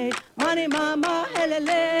helele, money mama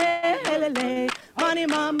helele helele, money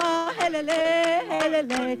mama helele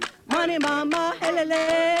helele, money mama helele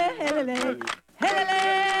helele, helele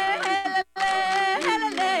helele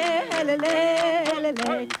helele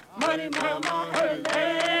helele, money mama helele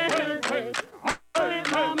helele, money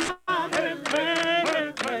mama helele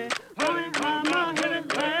helele,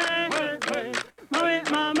 money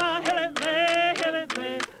mama helele helele,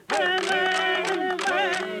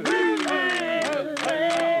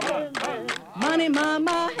 money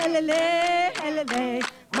mama helele helele,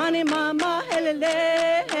 money mama helele helele, money mama helele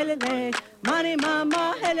helele, money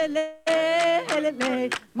mama helele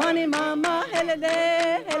helele, money mama helele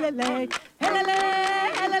helele, helele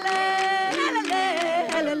helele helele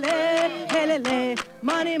helele helele,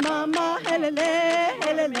 money mama helele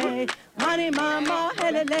helele, money mama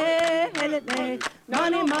helele helele,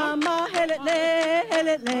 money mama helele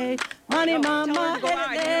helele, money mama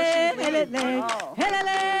helele helele,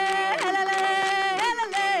 helele helele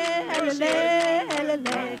helele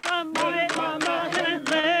helele, money mama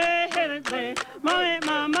helele helele, money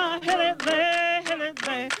mama helele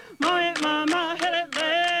helele, money mama helele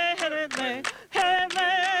helele, helele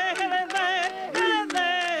helele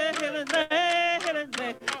helele helele,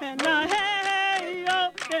 and I hey yo,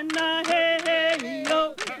 and I hey yo,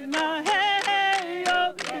 and I hey yo,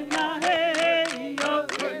 and I hey yo,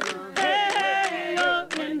 hey yo,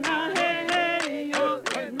 and I hey yo, and I hey yo, and I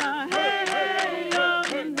hey yo,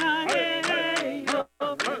 and I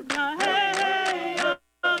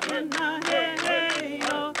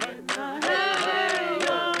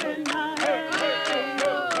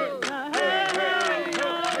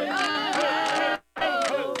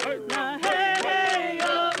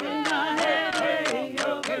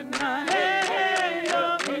hey yo, and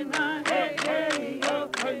I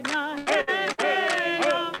hey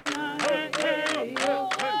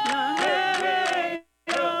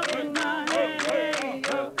yo, and I hey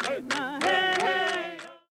yo, and I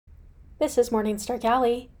This is Morning Star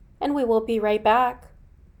Galley, and we will be right back.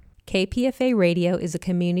 KPFA Radio is a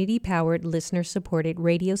community-powered, listener-supported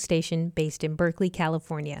radio station based in Berkeley,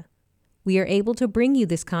 California. We are able to bring you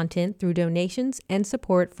this content through donations and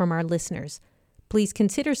support from our listeners. Please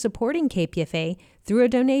consider supporting KPFA through a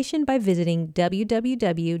donation by visiting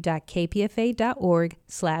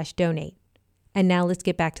www.kpfa.org/donate. And now let's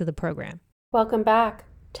get back to the program. Welcome back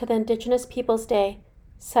to the Indigenous Peoples Day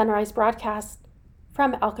Sunrise broadcast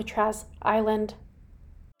from Alcatraz Island.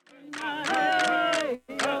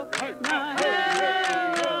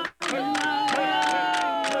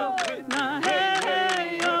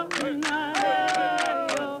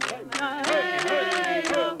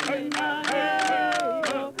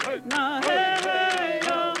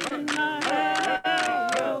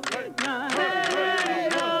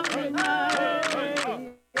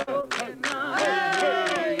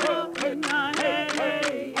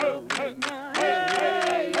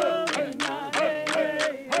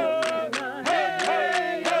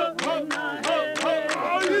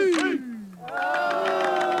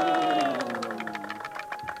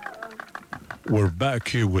 We're back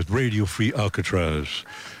here with Radio Free Alcatraz.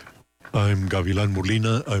 I'm Gavilan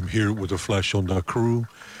Molina. I'm here with the Flash Onda crew,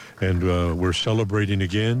 and we're celebrating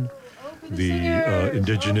again the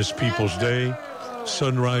Indigenous Peoples Day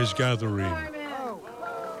Sunrise Gathering.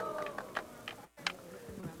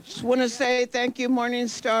 Just want to say thank you, Morning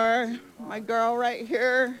Star, my girl right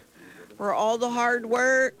here, for all the hard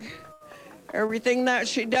work, everything that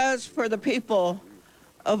she does for the people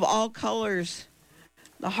of all colors.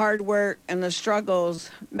 The hard work and the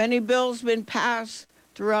struggles. Many bills been passed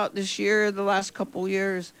throughout this year, the last couple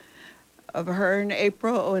years of her and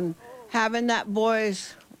April, and having that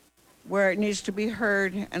voice where it needs to be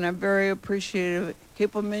heard, and I'm very appreciative.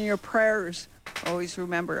 Keep them in your prayers. Always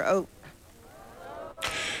remember,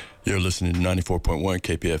 You're listening to 94.1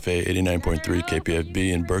 KPFA, 89.3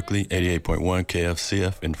 KPFB in Berkeley, 88.1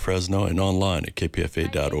 KFCF in Fresno, and online at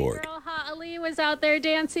kpfa.org. Ali was out there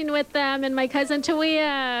dancing with them, and my cousin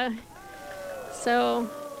Tawia. So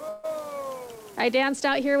I danced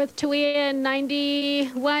out here with Tawia in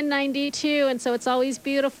 91, 92, and so it's always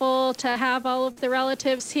beautiful to have all of the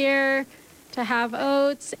relatives here, to have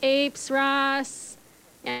Oates, Apes, Ross,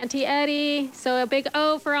 Auntie Eddie. So a big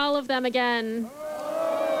O for all of them again.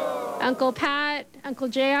 Uncle Pat, Uncle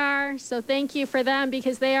JR. So thank you for them,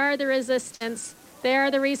 because they are the resistance. They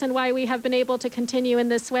are the reason why we have been able to continue in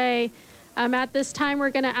this way. At this time, we're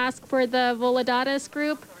going to ask for the Voladadas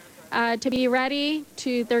group to be ready.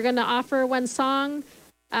 They're going to offer one song.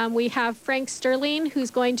 We have Frank Sterling, who's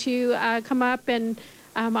going to come up and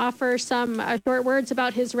offer some short words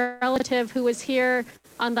about his relative who was here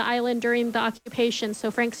on the island during the occupation. So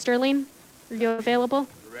Frank Sterling, are you available?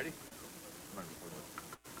 Ready?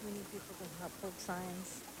 We need people to help hold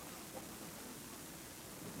signs.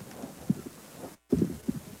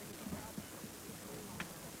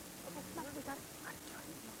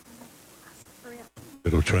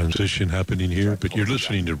 Little transition happening here, but you're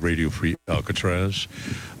listening to Radio Free Alcatraz.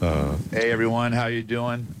 Hey everyone, how you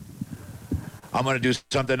doing? I'm going to do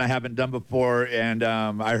something I haven't done before, and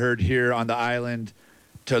I heard here on the island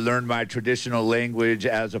to learn my traditional language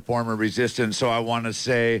as a form of resistance. So I want to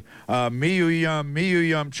say,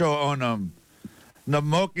 miyuyum cho onum,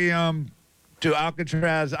 namokium to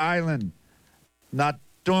Alcatraz Island,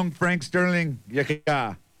 natung Frank Sterling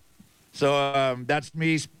yaka. So that's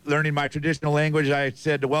me learning my traditional language. I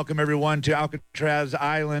said to welcome everyone to Alcatraz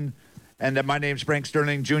Island, and that my name's Frank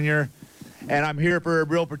Sterling Jr., and I'm here for a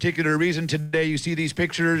real particular reason today. You see these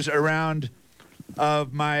pictures around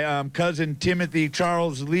of my cousin Timothy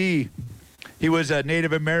Charles Lee. He was a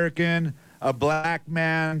Native American, a black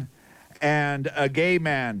man, and a gay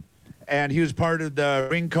man, and he was part of the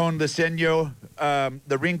Rincon Liceño,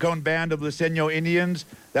 the Rincon Band of Liceño Indians.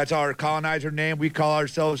 That's our colonizer name. We call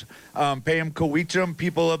ourselves Payam Cowichum,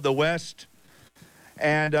 people of the West.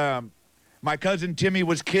 And my cousin Timmy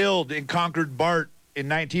was killed in Concord Bart in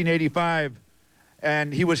 1985,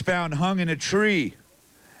 and he was found hung in a tree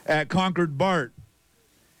at Concord Bart.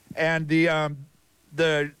 And the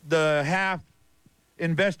half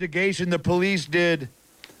investigation the police did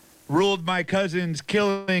ruled my cousin's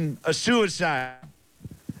killing a suicide.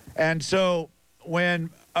 And so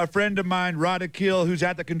when a friend of mine, Rod Akil, who's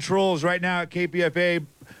at the controls right now at KPFA,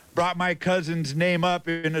 brought my cousin's name up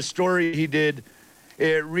in a story he did,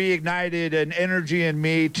 it reignited an energy in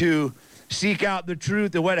me to seek out the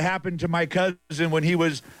truth of what happened to my cousin when he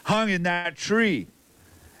was hung in that tree.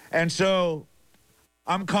 And so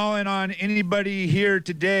I'm calling on anybody here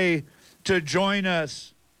today to join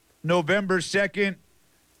us November 2nd.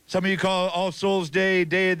 Some of you call it All Souls Day,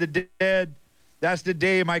 Day of the Dead. That's the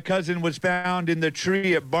day my cousin was found in the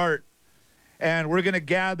tree at Bart. And we're going to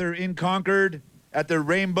gather in Concord at the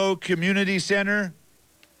Rainbow Community Center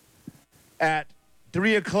at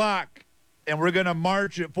 3 o'clock. And we're going to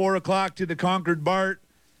march at 4 o'clock to the Concord Bart.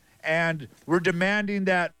 And we're demanding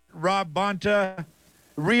that Rob Bonta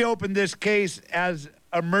reopen this case as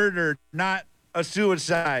a murder, not a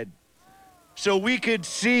suicide. So we could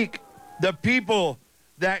seek the people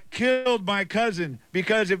that killed my cousin,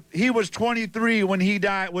 because if he was 23 when he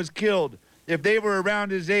was killed, if they were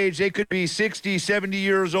around his age, they could be 60, 70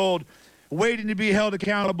 years old, waiting to be held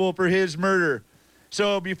accountable for his murder.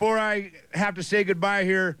 So before I have to say goodbye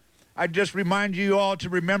here, I just remind you all to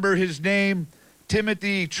remember his name,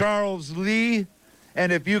 Timothy Charles Lee.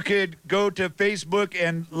 And if you could go to Facebook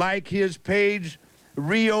and like his page,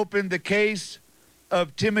 Reopen the Case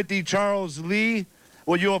of Timothy Charles Lee,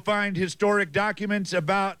 well, you'll find historic documents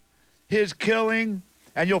about his killing,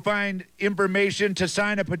 and you'll find information to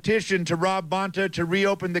sign a petition to Rob Bonta to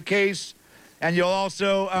reopen the case. And you'll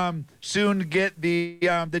also soon get the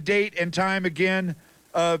date and time again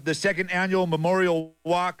of the second annual Memorial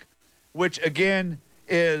Walk, which again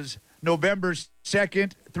is November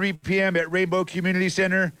 2nd, 3 p.m. at Rainbow Community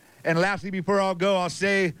Center. And lastly, before I'll go, I'll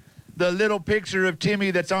say the little picture of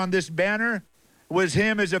Timmy that's on this banner was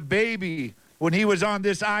him as a baby when he was on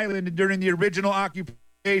this island during the original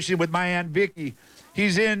occupation with my Aunt Vicky.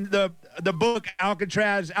 He's in the book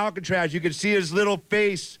Alcatraz, Alcatraz. You can see his little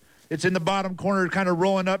face. It's in the bottom corner, kind of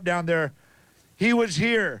rolling up down there. He was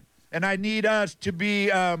here, and I need us to be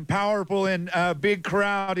powerful in a big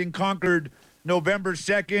crowd in Concord November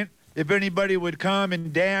 2nd. If anybody would come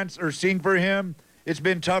and dance or sing for him, it's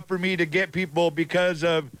been tough for me to get people because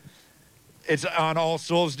of it's on All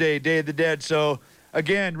Souls Day, Day of the Dead. So,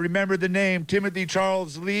 again, remember the name, Timothy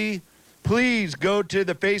Charles Lee. Please go to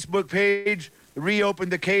the Facebook page, Reopen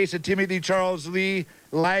the Case of Timothy Charles Lee,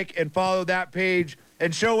 like and follow that page,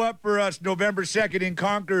 and show up for us November 2nd in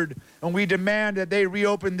Concord, and we demand that they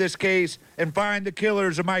reopen this case and find the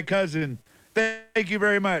killers of my cousin. Thank you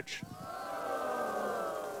very much.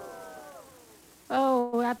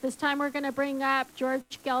 Oh, at this time we're going to bring up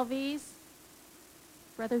George Galvez,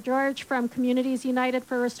 Brother George from Communities United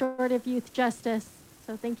for Restorative Youth Justice.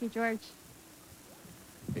 So thank you, George.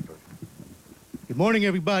 Hey, George. Good morning,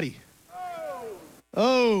 everybody.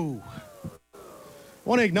 Oh. I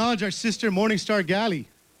want to acknowledge our sister, Morning Star Galley.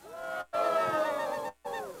 You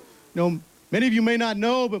know, many of you may not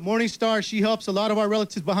know, but Morning Star, she helps a lot of our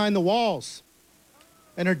relatives behind the walls.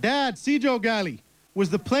 And her dad, Cijo Galley, was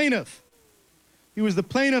the plaintiff. He was the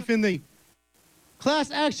plaintiff in the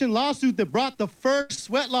class action lawsuit that brought the first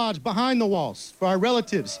sweat lodge behind the walls for our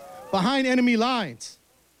relatives, behind enemy lines.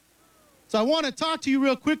 So I want to talk to you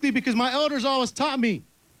real quickly because my elders always taught me,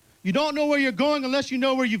 you don't know where you're going unless you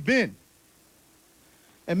know where you've been.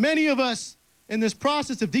 And many of us in this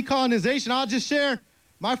process of decolonization, I'll just share,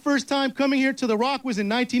 my first time coming here to the Rock was in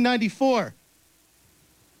 1994,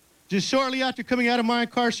 just shortly after coming out of my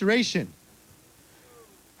incarceration.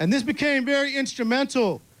 And this became very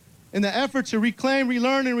instrumental in the effort to reclaim,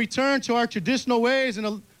 relearn, and return to our traditional ways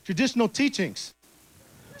and traditional teachings.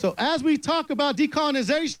 So as we talk about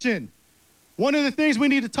decolonization, one of the things we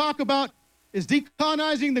need to talk about is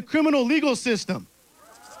decolonizing the criminal legal system.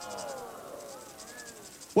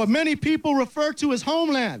 What many people refer to as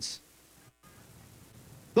homelands.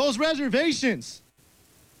 Those reservations,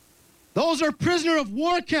 those are prisoner of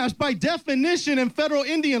war camps by definition in federal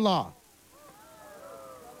Indian law.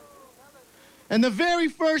 And the very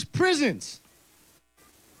first prisons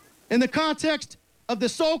in the context of the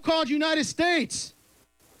so-called United States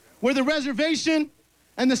were the reservation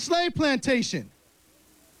and the slave plantation.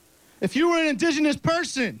 If you were an indigenous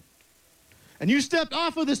person and you stepped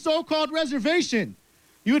off of the so-called reservation,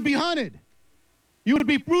 you would be hunted, you would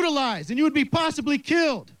be brutalized, and you would be possibly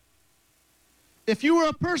killed. If you were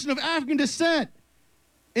a person of African descent,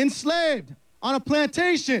 enslaved on a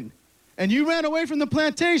plantation, and you ran away from the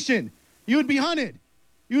plantation, you would be hunted,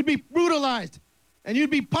 you would be brutalized, and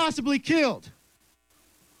you'd be possibly killed.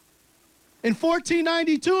 In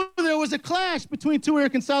 1492, there was a clash between two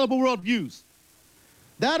irreconcilable worldviews.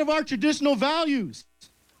 That of our traditional values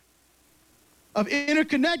of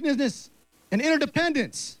interconnectedness and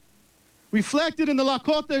interdependence, reflected in the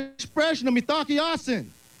Lakota expression of Mitaki Asin,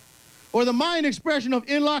 or the Mayan expression of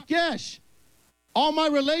In Lakesh. All my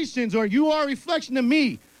relations, or you are a reflection of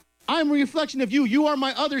me, I'm a reflection of you, you are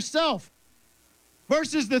my other self,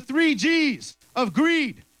 versus the 3 G's of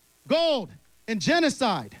greed, gold, and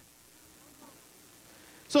genocide.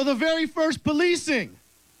 So the very first policing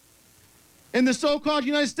in the so-called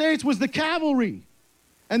United States was the cavalry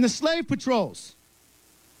and the slave patrols.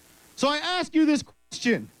 So I ask you this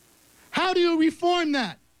question, how do you reform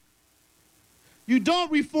that? You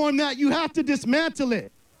don't reform that, you have to dismantle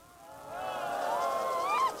it.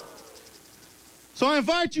 So I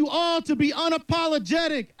invite you all to be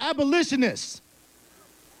unapologetic abolitionists.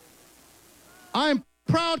 I am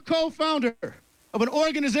proud co-founder of an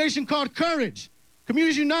organization called Courage,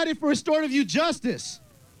 Communities United for Restorative Youth Justice.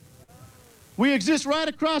 We exist right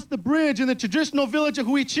across the bridge in the traditional village of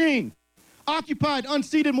Huichin, occupied,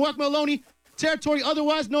 unceded Muwekma territory,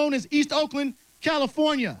 otherwise known as East Oakland,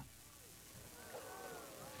 California.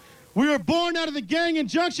 We were born out of the gang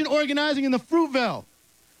injunction organizing in the Fruitvale.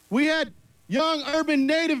 We had young urban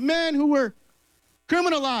native men who were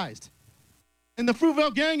criminalized in the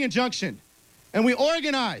Fruitvale gang injunction. And we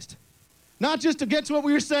organized, not just to get to what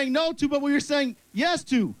we were saying no to, but we were saying yes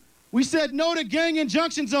to. We said no to gang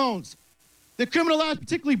injunction zones that criminalize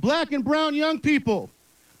particularly black and brown young people.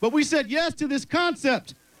 But we said yes to this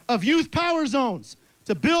concept of youth power zones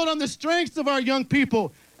to build on the strengths of our young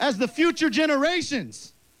people as the future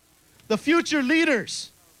generations, the future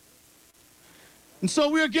leaders. And so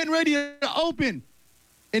we are getting ready to open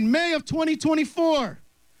in May of 2024,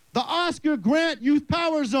 the Oscar Grant Youth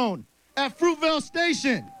Power Zone at Fruitvale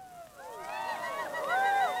Station.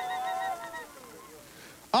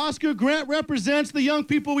 Oscar Grant represents the young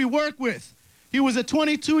people we work with. He was a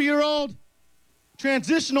 22-year-old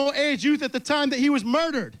transitional age youth at the time that he was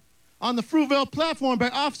murdered on the Fruitvale platform by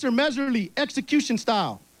Officer Meserly, execution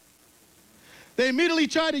style. They immediately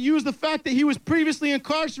tried to use the fact that he was previously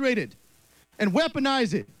incarcerated and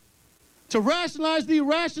weaponize it to rationalize the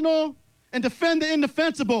irrational and defend the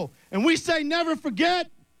indefensible. And we say never forget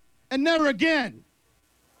and never again.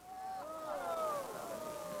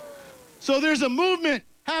 So there's a movement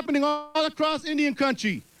happening all across Indian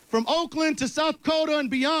country, from Oakland to South Dakota and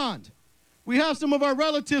beyond. We have some of our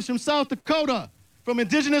relatives from South Dakota, from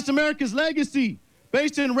Indigenous America's Legacy,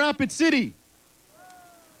 based in Rapid City.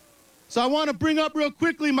 So I want to bring up real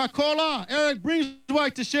quickly my kola, Eric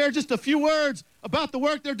Bringswhite, to share just a few words about the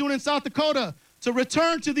work they're doing in South Dakota to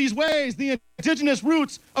return to these ways, the indigenous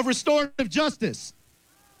roots of restorative justice.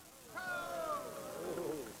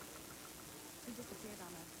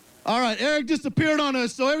 All right, Eric disappeared on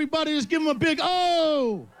us, so everybody just give him a big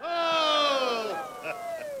oh! Oh!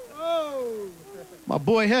 Oh! My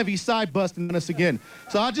boy Heavy side busting us again.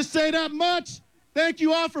 So I'll just say that much. Thank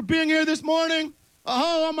you all for being here this morning.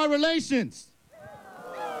 Aho, all my relations.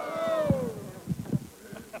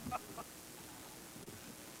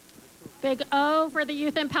 Big O for the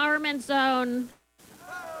Youth Empowerment Zone.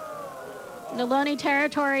 Ohlone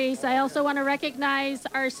territories. I also want to recognize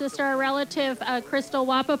our sister, our relative, Crystal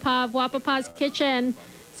Wapapa of Wapapa's Kitchen.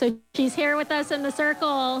 So she's here with us in the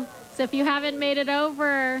circle. So if you haven't made it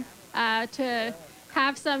over to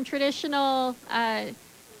have some traditional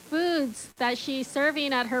foods that she's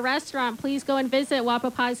serving at her restaurant, please go and visit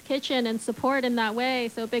Wapapa's Kitchen and support in that way.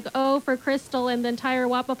 So big O for Crystal and the entire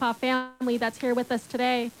Wapapa family that's here with us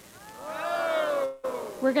today.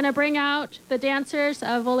 We're going to bring out the dancers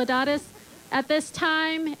of Voladatis at this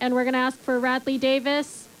time, and we're going to ask for Radley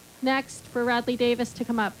Davis next, for Radley Davis to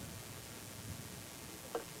come up.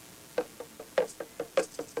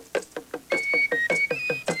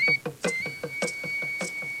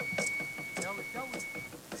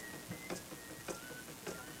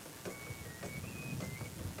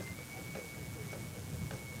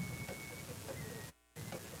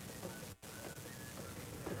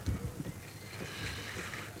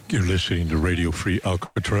 You're listening to Radio Free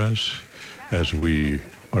Alcatraz as we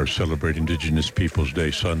are celebrating Indigenous Peoples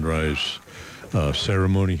Day sunrise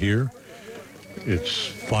ceremony here. It's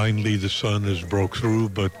finally the sun has broke through,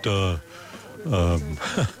 but the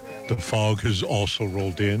fog has also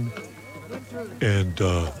rolled in, and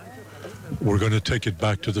we're going to take it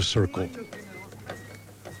back to the circle.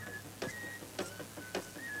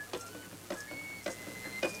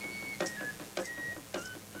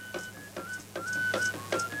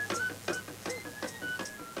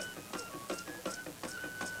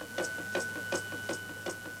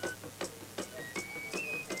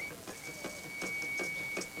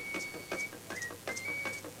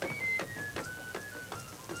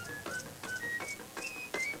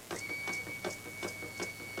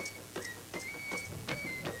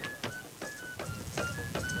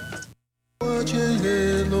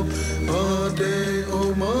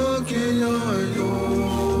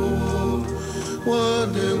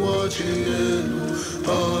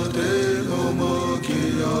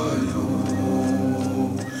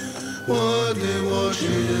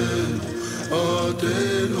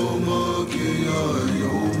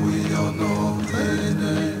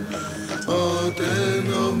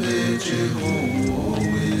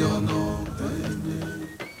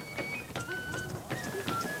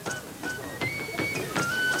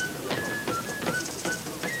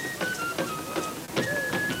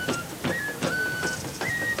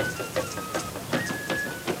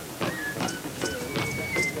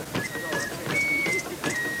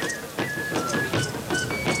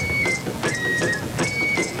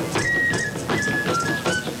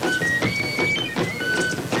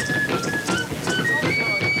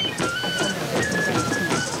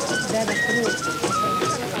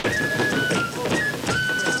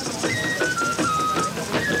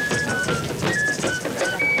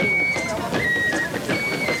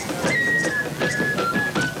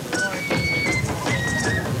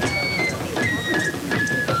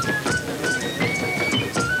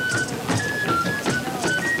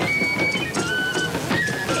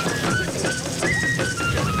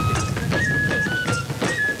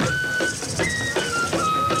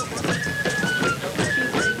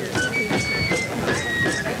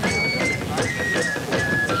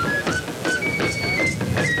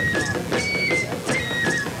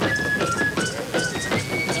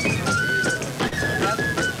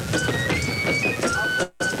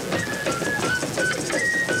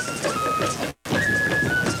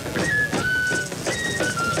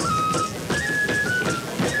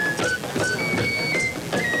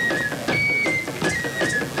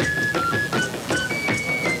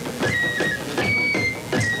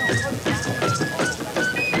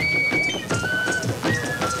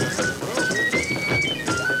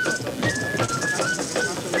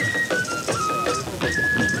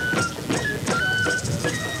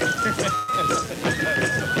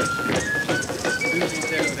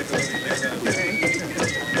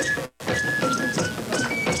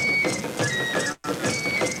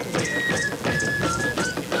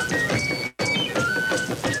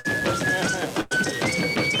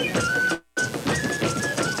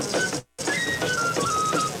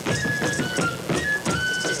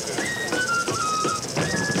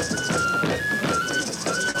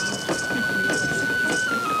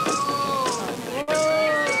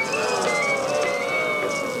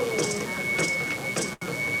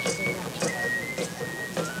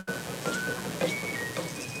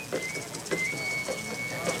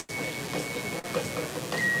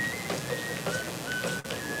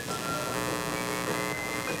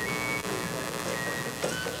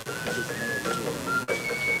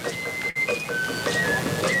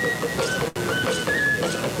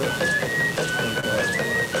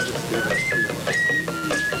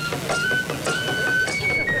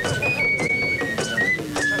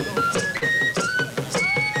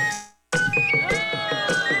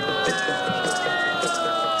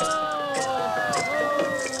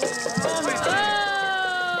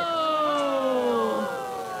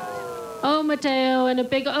 and a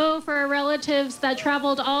big O for our relatives that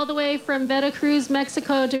traveled all the way from Veracruz,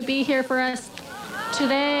 Mexico to be here for us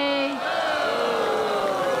today.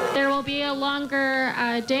 There will be a longer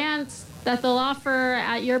dance that they'll offer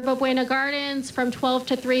at Yerba Buena Gardens from 12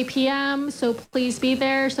 to 3 p.m. So please be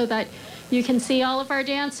there so that you can see all of our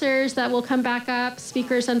dancers that will come back up,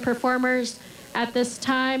 speakers and performers. At this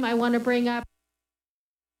time, I want to bring up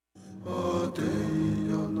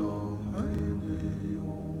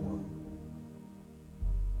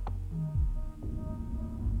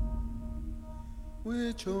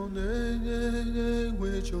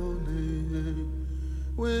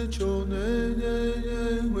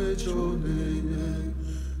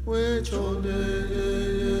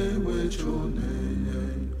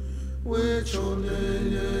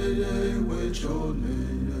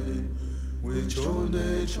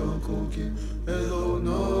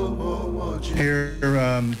Here,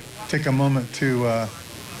 take a moment to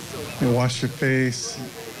wash your face,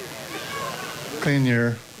 clean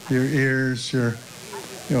your ears,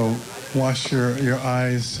 wash your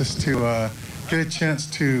eyes, just to get a chance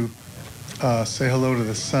to say hello to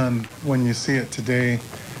the sun when you see it today,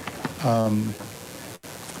 and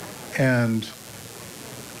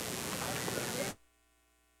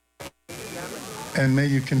may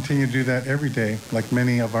you continue to do that every day, like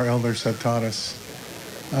many of our elders have taught us.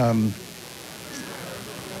 I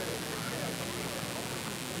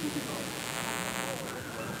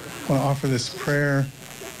want to offer this prayer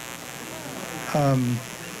from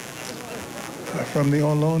the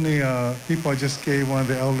Ohlone people. I just gave one of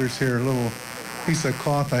the elders here a little piece of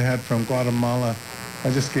cloth I had from Guatemala.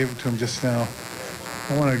 I just gave it to him just now.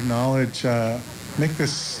 I want to acknowledge, make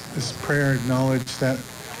this prayer acknowledge that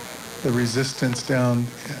the resistance down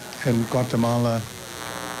in Guatemala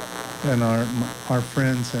and our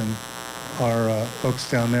friends and our folks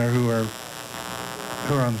down there who are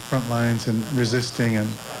on the front lines and resisting, and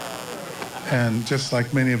just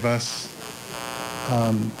like many of us,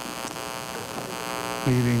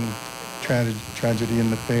 meeting tragedy in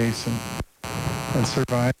the face and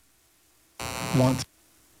survive. Want.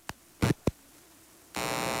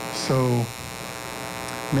 So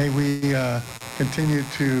may we continue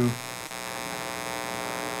to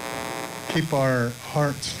keep our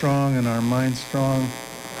heart strong and our mind strong.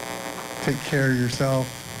 Take care of yourself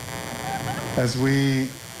as we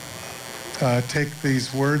take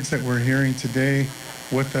these words that we're hearing today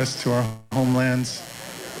with us to our homelands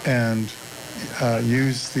and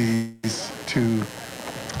use these to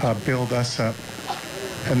build us up.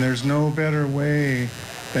 And there's no better way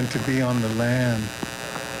than to be on the land.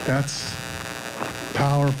 That's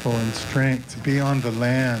powerful in strength, to be on the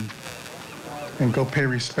land and go pay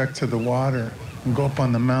respect to the water and go up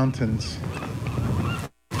on the mountains.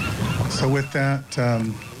 So with that,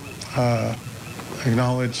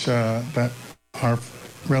 acknowledge that our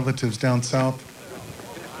relatives down south.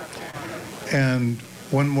 And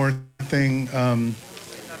one more thing,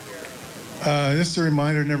 just a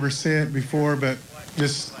reminder, never say it before, but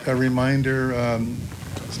just a reminder,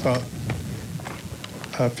 it's about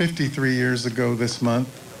 53 years ago this month,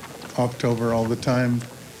 October all the time,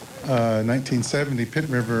 1970, Pit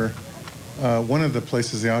River, one of the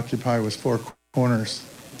places they occupy was Four Corners.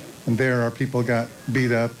 And there our people got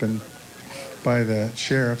beat up and by the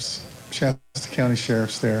sheriffs, Shasta County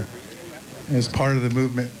sheriffs there. As part of the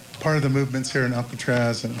movements here in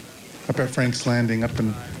Alcatraz and up at Frank's Landing, up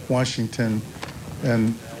in Washington,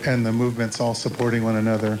 and the movements all supporting one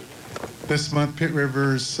another. This month, Pit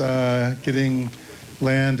River's getting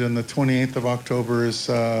land, and the 28th of October is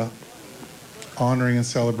honoring and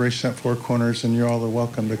celebration at Four Corners, and you all are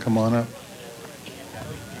welcome to come on up.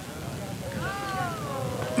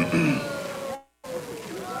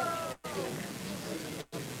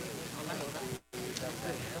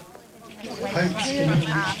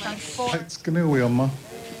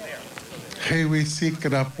 Hey, we seek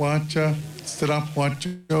it up, watcha, strap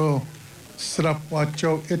wacho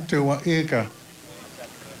ituwa ega.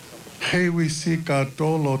 Hey, we seek our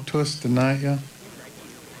dolo tustanaya.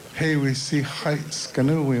 Hey, we see heights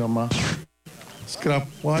canuioma. Scrap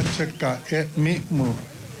wacha ka et mitmu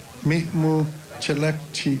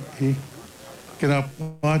chelekchi. Get up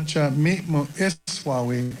wacha mitmu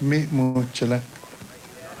iswawi mitmu chelek.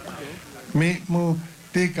 Mitmu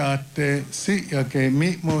digate siyake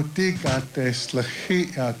mitmu digate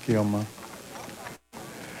slahiakioma.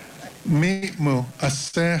 Mitmu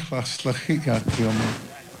asehla slahiakioma.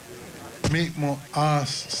 Mitmu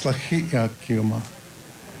as slahiakioma.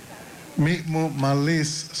 Mitmu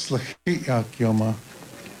malis slahiakioma.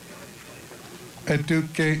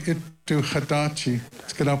 Eduke itu hadachi.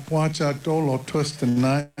 Skadapwacha dolo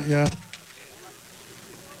twistanaya.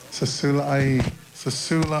 Sasula ai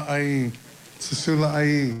Sasula ai. Sasula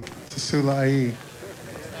ai. Sasula ai.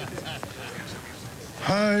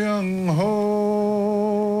 Hayang ho.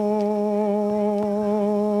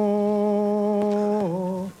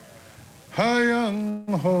 Hayang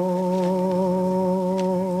ho.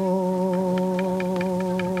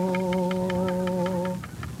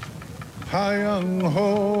 Hayang ho.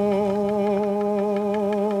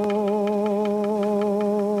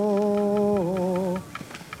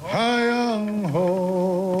 Hayang ho.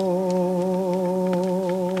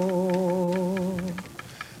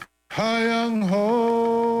 Hayang ho.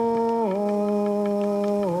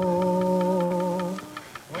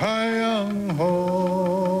 Hayang ho.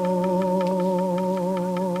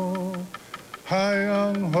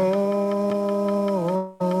 Hayang ho.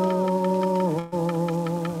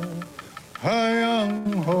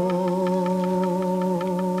 Hayang ho.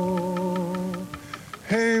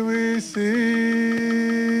 Hey, we see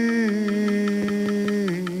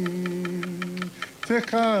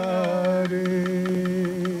Tekare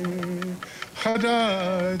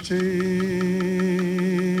Hadachi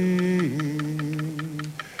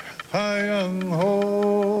Hayang ho.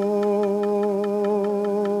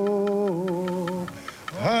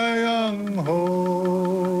 Hayang ho.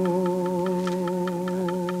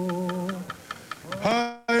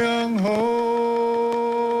 Hayang ho.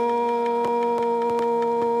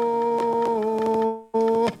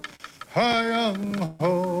 Hayang ho.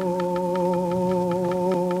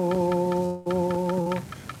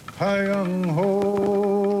 Hayang ho.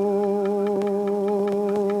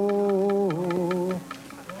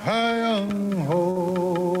 Hayang ho.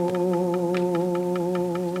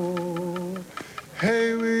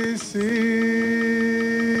 Hey, we see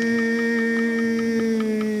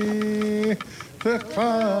the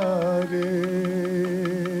Kare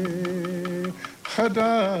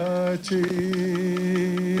Hadachi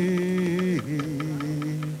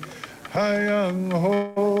Hayang ho.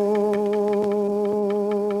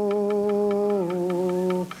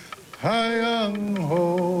 Hayang ho.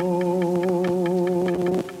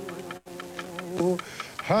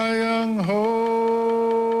 Hayang ho.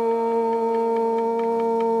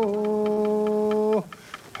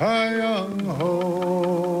 Hayang ho.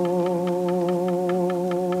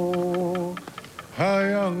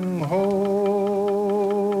 Hayang ho.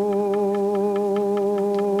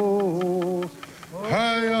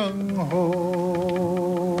 Hayang ho.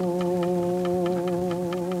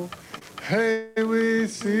 Hey, we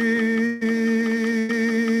see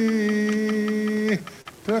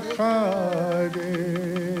the Khade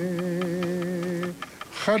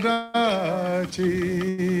Khadachi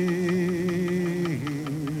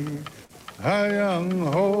Hayang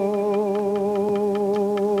ho.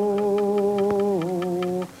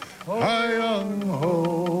 Hayang ho.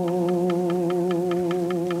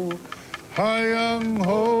 Hayang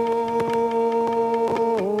ho.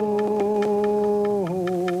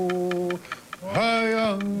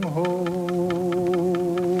 Hayang ho.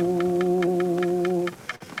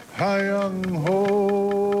 Hayang ho.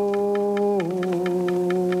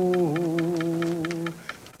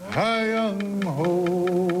 Hayang ho.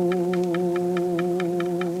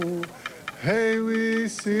 Hey, we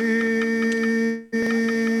see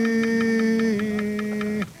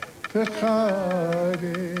the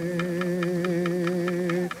Khade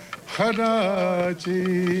Khadachi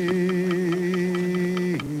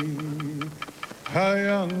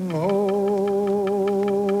Hayang ho.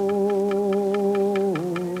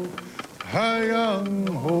 Hayang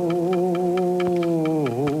ho.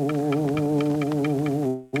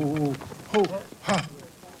 Ho. Ha.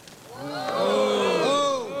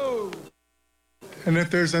 And if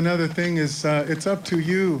there's another thing, is it's up to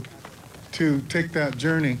you to take that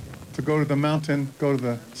journey, to go to the mountain, go to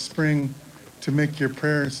the spring, to make your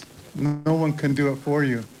prayers. No one can do it for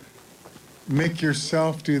you. Make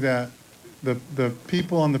yourself do that. The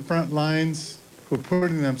people on the front lines who are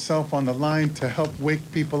putting themselves on the line to help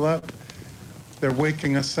wake people up, they're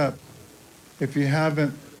waking us up. If you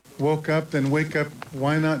haven't woke up, then wake up.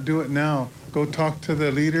 Why not do it now? Go talk to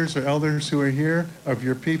the leaders or elders who are here of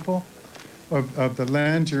your people, of the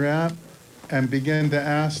land you're at, and begin to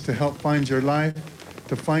ask to help find your life,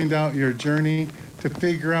 to find out your journey, to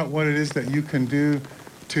figure out what it is that you can do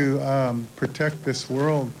to protect this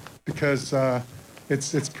world, because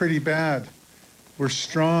it's pretty bad. We're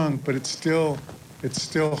strong, but it's still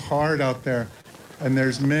hard out there, and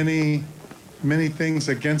there's many things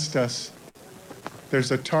against us.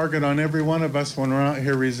 There's a target on every one of us when we're out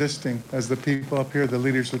here resisting. As the people up here, the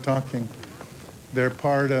leaders are talking, they're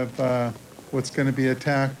part of what's going to be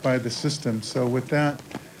attacked by the system. So with that,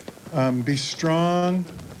 be strong,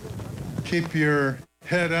 keep your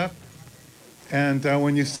head up, And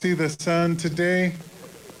when you see the sun today,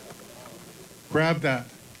 grab that,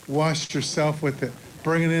 wash yourself with it,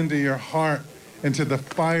 bring it into your heart, into the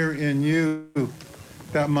fire in you,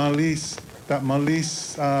 that malis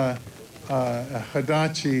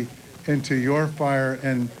hadachi into your fire,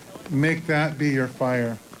 and make that be your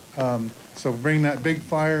fire. So bring that big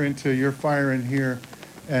fire into your fire in here,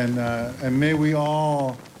 and may we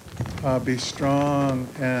all be strong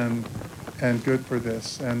and good for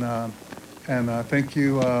this. And thank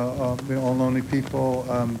you, the All Lonely people,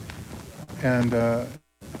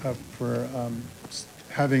 for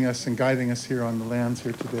having us and guiding us here on the lands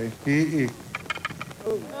here today.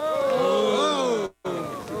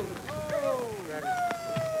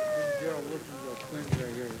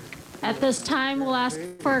 At this time, we'll ask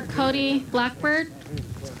for Cody Blackbird.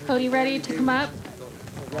 Cody, ready to come up?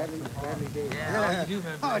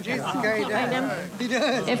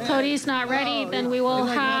 If Cody's not ready, then we will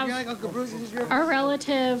have our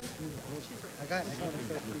relative,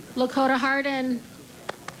 Lakota Hardin.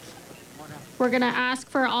 We're going to ask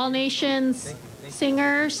for All Nations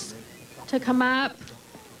singers to come up.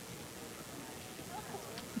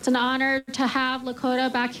 It's an honor to have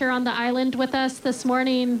Lakota back here on the island with us this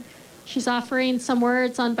morning. She's offering some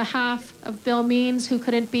words on behalf of Bill Means, who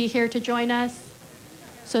couldn't be here to join us.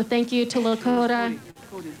 So thank you to Lakota.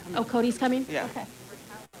 Oh, Cody's coming? Yeah. Okay.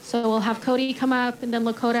 So we'll have Cody come up, and then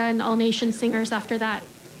Lakota and All Nation singers after that.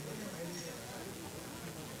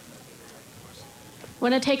 I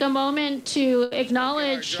want to take a moment to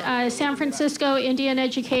acknowledge San Francisco Indian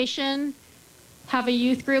Education. Have a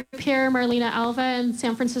youth group here, Marlena Alva and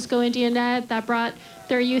San Francisco Indian Ed, that brought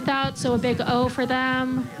their youth out, so a big O for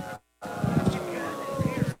them.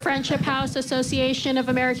 Friendship House Association of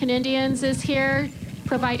American Indians is here,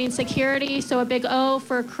 providing security, so a big O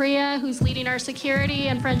for Kriya, who's leading our security,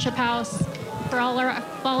 and Friendship House for all our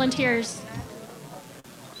volunteers.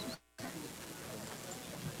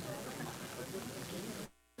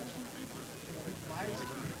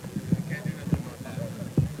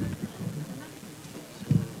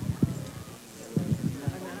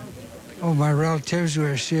 Oh, my relatives who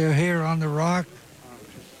are still here on the rock.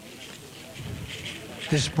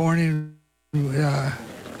 This morning,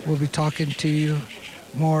 we'll be talking to you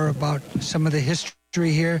more about some of the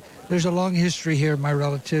history here. There's a long history here, my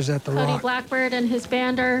relatives at the Cody rock. Blackbird and his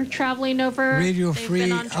band are traveling over. Radio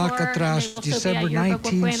Free Alcatraz, December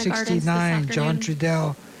 1969. John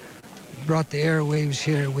Trudell brought the airwaves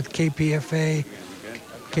here with KPFA.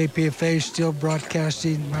 KPFA still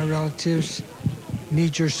broadcasting. My relatives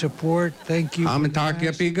need your support. Thank you. I'm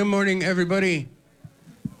Takiapi. Good morning, everybody.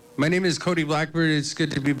 My name is Cody Blackbird. It's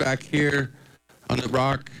good to be back here on the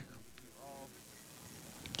rock.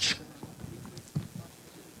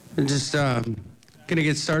 I'm just gonna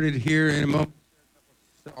get started here in a moment.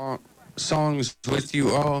 Songs with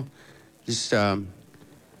you all. Just gonna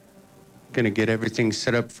get everything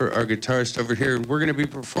set up for our guitarist over here. We're gonna be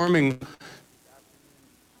performing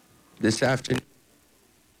this afternoon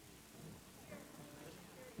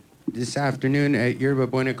at Yerba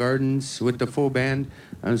Buena Gardens with the full band,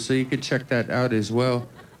 so you could check that out as well.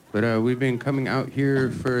 But we've been coming out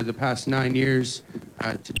here for the past 9 years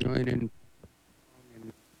to join in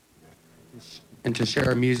and to share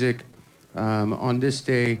our music on this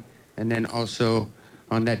day, and then also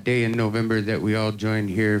on that day in November that we all joined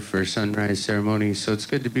here for sunrise ceremony. So it's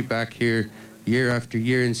good to be back here year after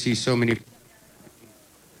year and see so many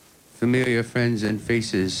familiar friends and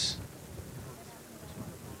faces.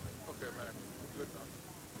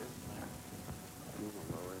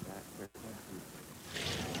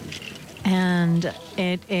 And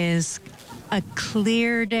it is a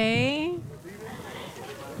clear day.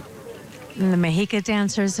 And the Mexica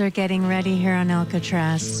dancers are getting ready here on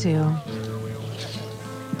Alcatraz too.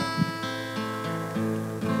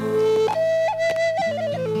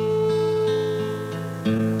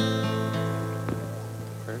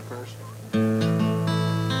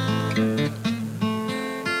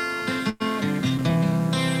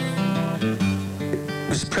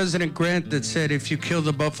 President Grant that said, if you kill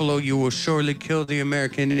the buffalo, you will surely kill the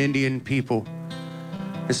American Indian people.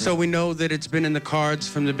 And so we know that it's been in the cards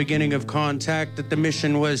from the beginning of contact that the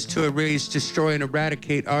mission was to erase, destroy, and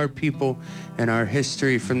eradicate our people and our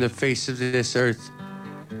history from the face of this earth.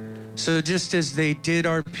 So just as they did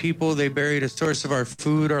our people, they buried a source of our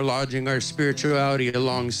food, our lodging, our spirituality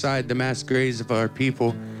alongside the mass graves of our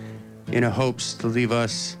people in a hopes to leave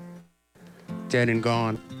us dead and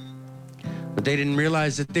gone. But they didn't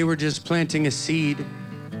realize that they were just planting a seed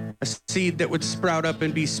that would sprout up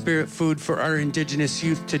and be spirit food for our indigenous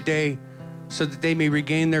youth today, so that they may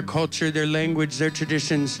regain their culture, their language, their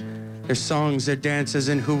traditions, their songs, their dances,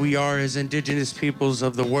 and who we are as indigenous peoples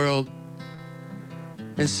of the world.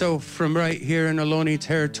 And so from right here in Ohlone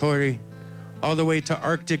territory, all the way to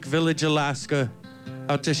Arctic Village, Alaska,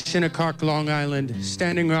 out to Shinnecock, Long Island,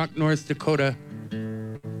 Standing Rock, North Dakota,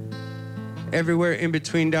 everywhere in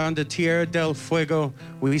between down to Tierra del Fuego,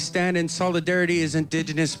 we stand in solidarity as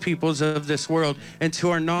indigenous peoples of this world. And to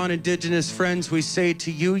our non-indigenous friends, we say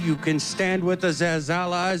to you, you can stand with us as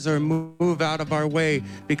allies or move out of our way,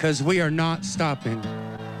 because we are not stopping.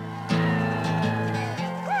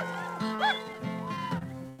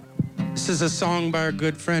 This is a song by our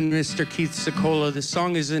good friend, Mr. Keith Sikola. The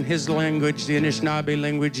song is in his language, the Anishinaabe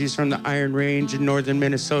language. He's from the Iron Range in northern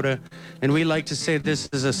Minnesota. And we like to say this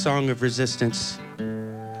is a song of resistance.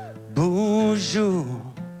 Bonjour,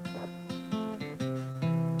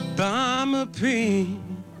 Bamapi,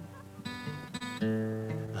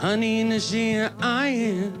 Honey Najia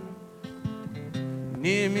Ayan,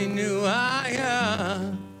 Nimi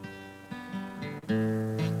Nuaya,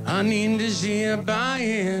 Honey Najia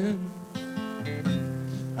Bayan.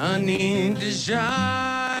 I need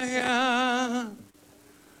desire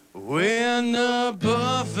when the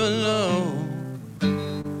buffalo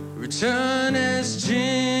return as children,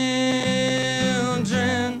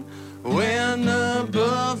 when the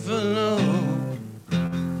buffalo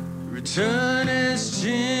return as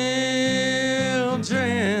children,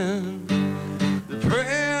 the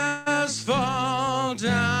prayers fall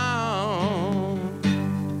down,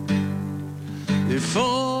 they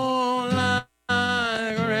fall like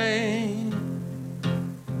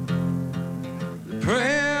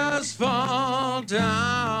prayers fall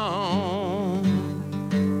down,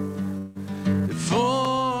 they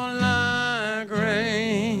fall like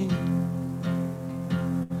rain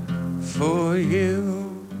for you.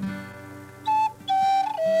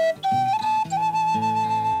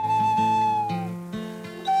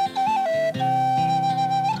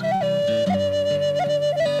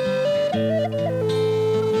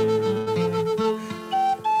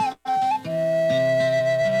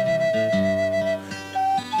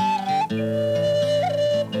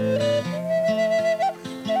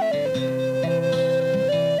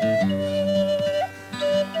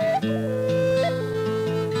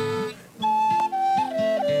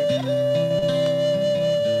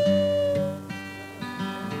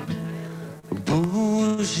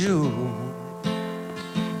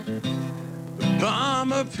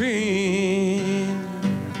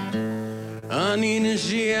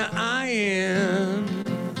 Aninajia Ayan,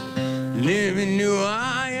 living new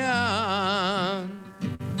Ayan,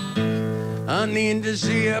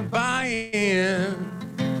 Aninajia Bayan,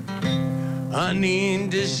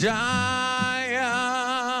 Anindajaya,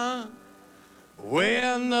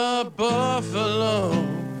 when the buffalo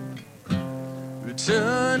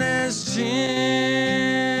return as children,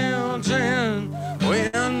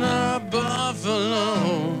 when the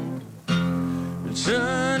buffalo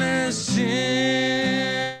return as children,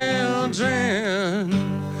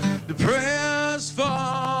 the prayers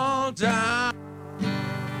fall down,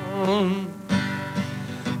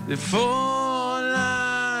 they fall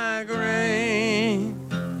like rain,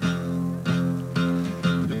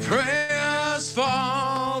 the prayers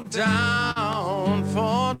fall down,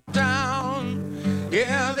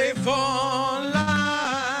 yeah, they fall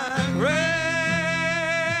like rain,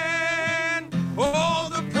 oh,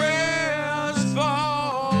 the prayers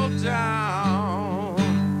fall down,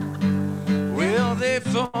 will they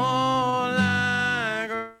fall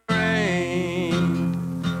like rain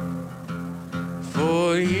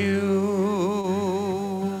for you?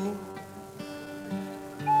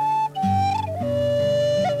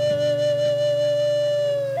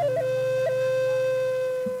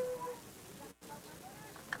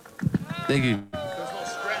 Thank you.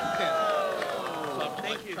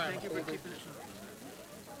 Thank you for keeping it.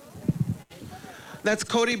 That's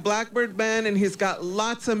Cody Blackbird Band, and he's got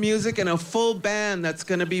lots of music and a full band that's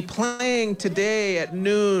going to be playing today at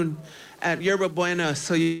noon at Yerba Buena.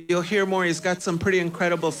 So you'll hear more. He's got some pretty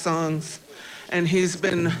incredible songs, and he's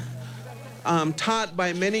been taught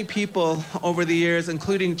by many people over the years,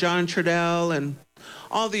 including John Trudell and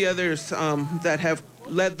all the others that have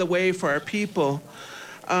led the way for our people.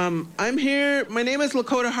 I'm here. My name is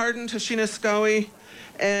Lakota Hardin Tashinaskawi,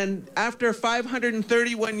 and after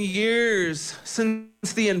 531 years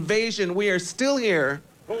since the invasion, we are still here.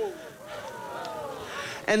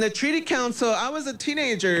 And the Treaty Council, I was a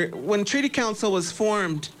teenager when Treaty Council was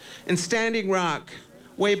formed in Standing Rock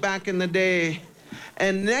way back in the day.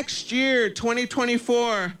 And next year,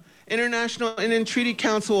 2024, International Indian Treaty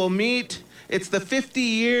Council will meet. It's the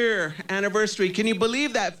 50-year anniversary. Can you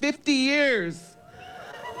believe that? 50 years.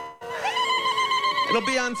 It'll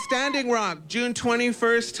be on Standing Rock, June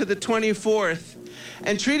 21st to the 24th.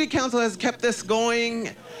 And Treaty Council has kept this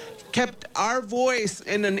going, kept our voice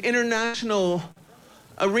in an international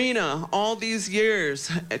arena all these years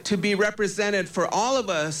to be represented for all of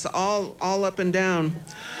us, all up and down.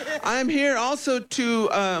 I'm here also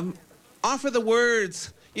to offer the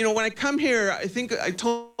words. You know, when I come here, I think I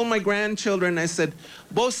told my grandchildren, I said,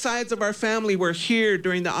 both sides of our family were here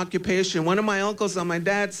during the occupation. One of my uncles on my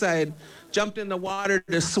dad's side jumped in the water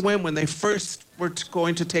to swim when they first were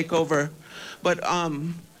going to take over. But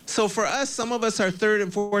so for us, some of us are third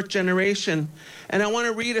and fourth generation. And I want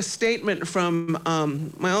to read a statement from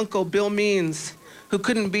my uncle, Bill Means, who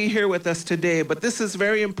couldn't be here with us today, but this is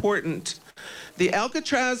very important. The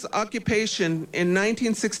Alcatraz occupation in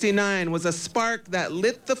 1969 was a spark that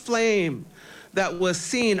lit the flame that was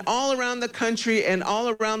seen all around the country and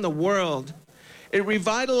all around the world. It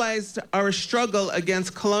revitalized our struggle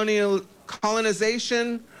against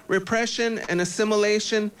colonization, repression, and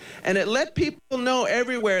assimilation, and it let people know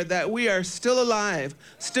everywhere that we are still alive,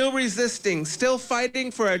 still resisting, still fighting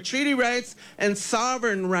for our treaty rights and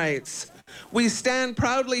sovereign rights. We stand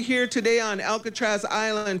proudly here today on Alcatraz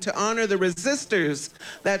Island to honor the resistors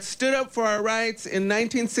that stood up for our rights in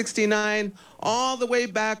 1969 all the way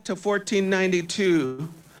back to 1492.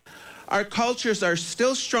 Our cultures are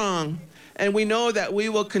still strong, and we know that we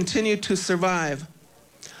will continue to survive.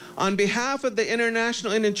 On behalf of the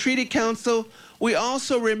International Indian Treaty Council, we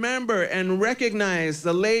also remember and recognize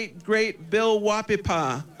the late, great Bill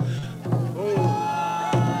Wapipa.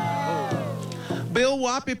 Bill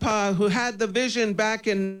Wapipa, who had the vision back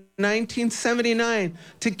in 1979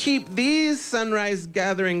 to keep these sunrise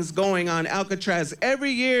gatherings going on Alcatraz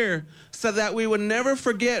every year so that we would never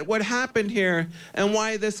forget what happened here and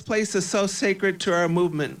why this place is so sacred to our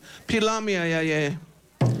movement. Pilamia Yaye.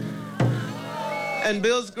 And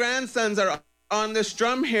Bill's grandsons are on this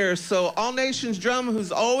drum here, so All Nations Drum,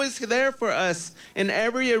 who's always there for us in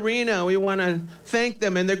every arena, we want to thank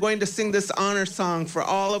them, and they're going to sing this honor song for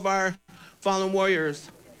all of our fallen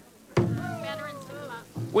warriors.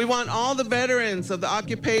 We want all the veterans of the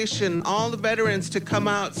occupation, all the veterans to come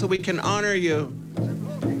out so we can honor you. Was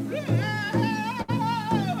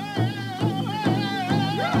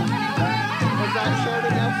that short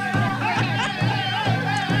enough?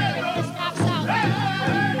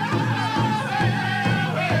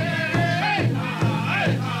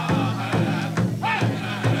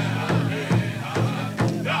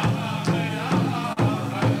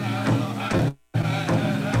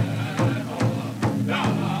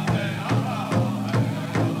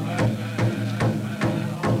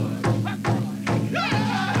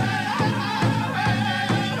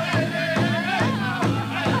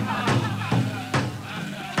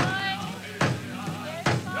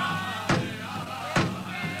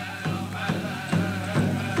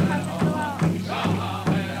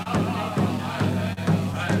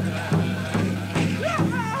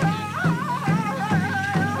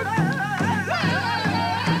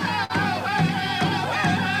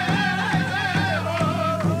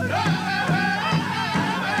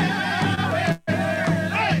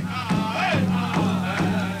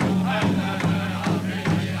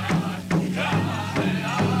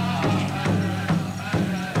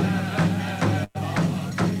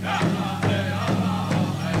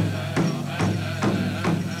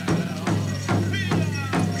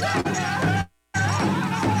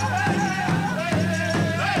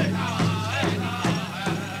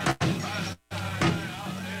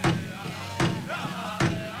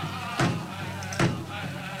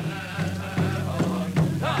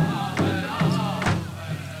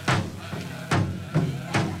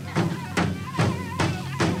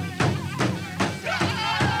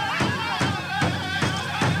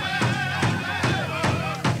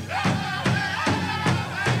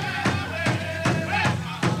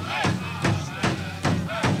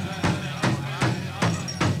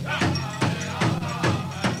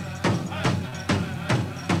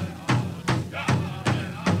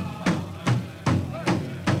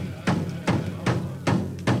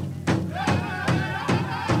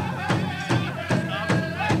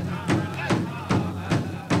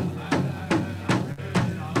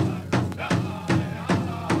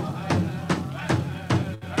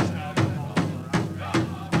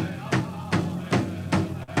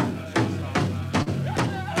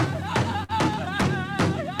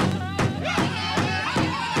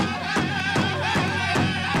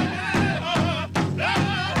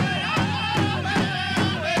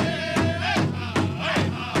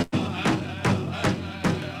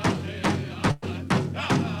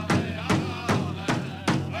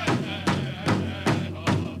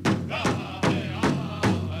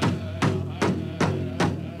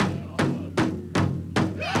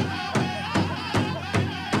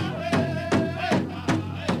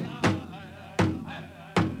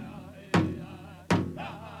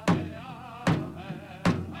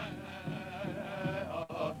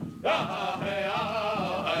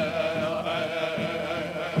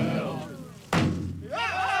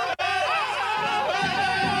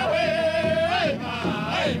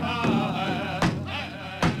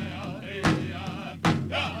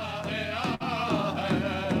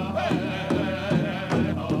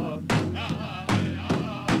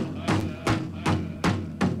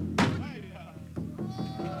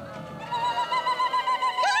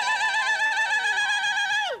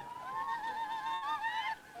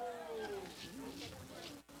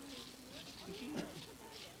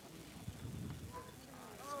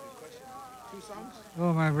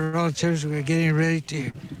 Oh, my relatives were getting ready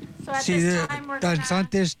to So at see this the time, we're gonna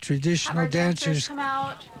danzantes, traditional have our dancers dancers. come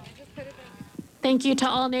out. Thank you to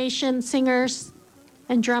All Nation singers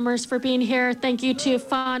and drummers for being here. Thank you to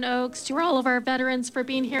Fawn Oaks, to all of our veterans for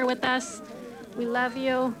being here with us. We love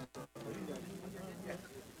you.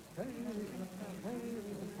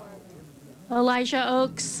 Elijah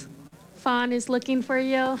Oaks, Fawn is looking for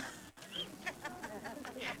you.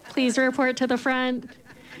 Please report to the front.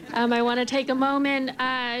 I want to take a moment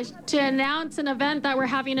to announce an event that we're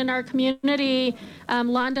having in our community.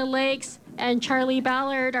 Londa Lakes and Charlie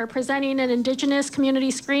Ballard are presenting an Indigenous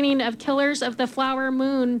community screening of Killers of the Flower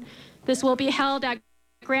Moon. This will be held at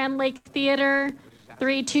Grand Lake Theater,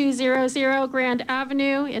 3200 Grand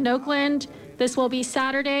Avenue in Oakland. This will be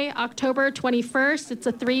Saturday, October 21st. It's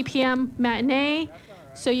a 3 p.m. matinee.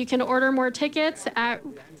 So you can order more tickets at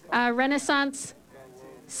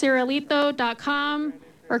renaissancecirolito.com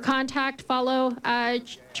or follow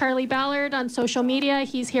Charlie Ballard on social media.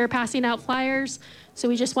 He's here passing out flyers. So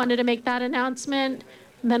we just wanted to make that announcement.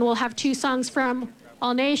 And then we'll have 2 songs from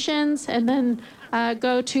All Nations and then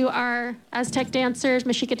go to our Aztec dancers,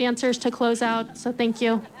 Mexica dancers to close out. So thank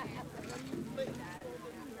you.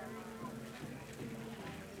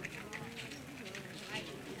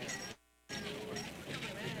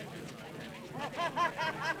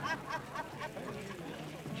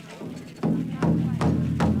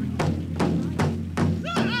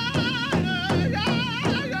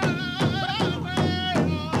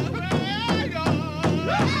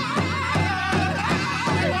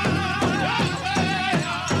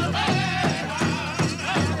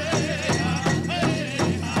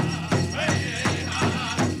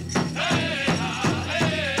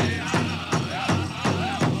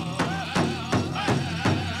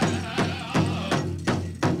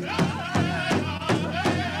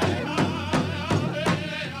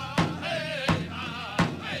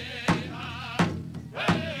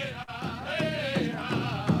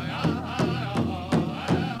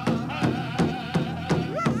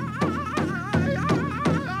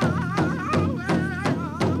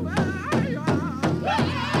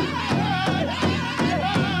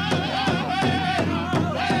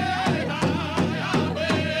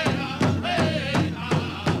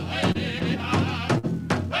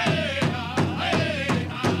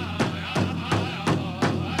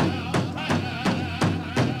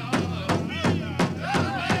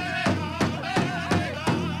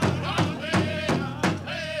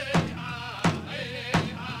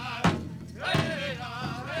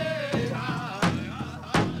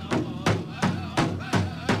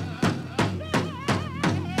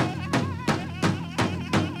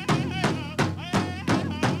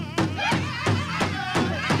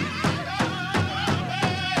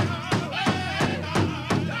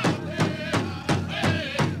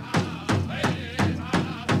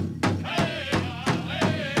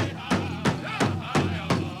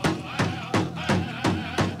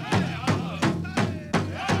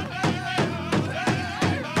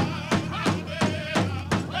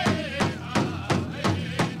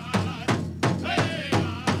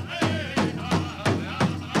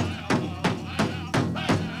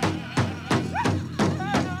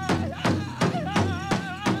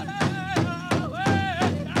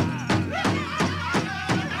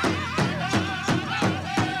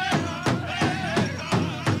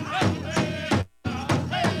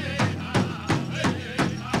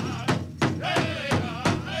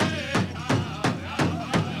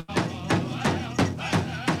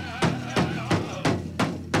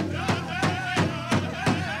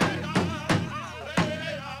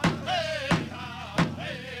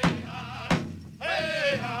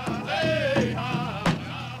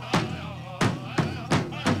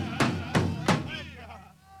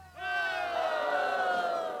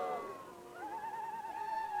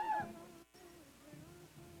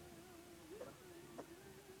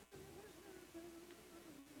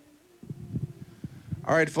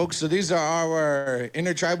 All right, folks, so these are our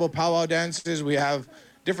intertribal powwow dances. We have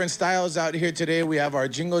different styles out here today. We have our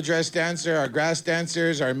jingle dress dancer, our grass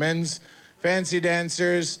dancers, our men's fancy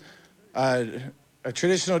dancers. a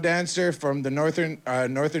traditional dancer from the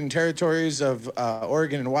northern territories of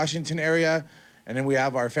Oregon and Washington area. And then we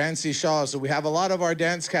have our fancy shawl. So we have a lot of our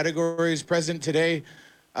dance categories present today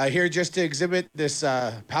here just to exhibit this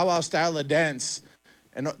powwow style of dance.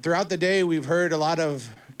 And throughout the day, we've heard a lot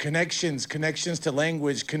of connections to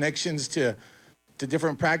language, connections to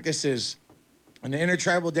different practices. And the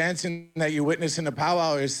intertribal dancing that you witness in the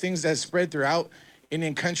powwow is things that spread throughout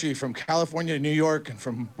Indian country, from California to New York, and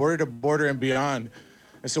from border to border and beyond.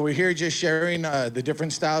 And so we're here just sharing the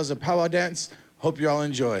different styles of powwow dance. Hope you all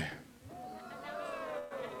enjoy.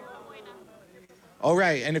 All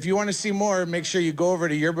right, and if you want to see more, make sure you go over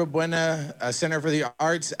to Yerba Buena Center for the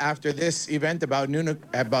Arts after this event about noon,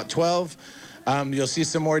 at about 12. You'll see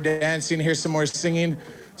some more dancing, hear some more singing,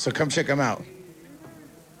 so come check them out.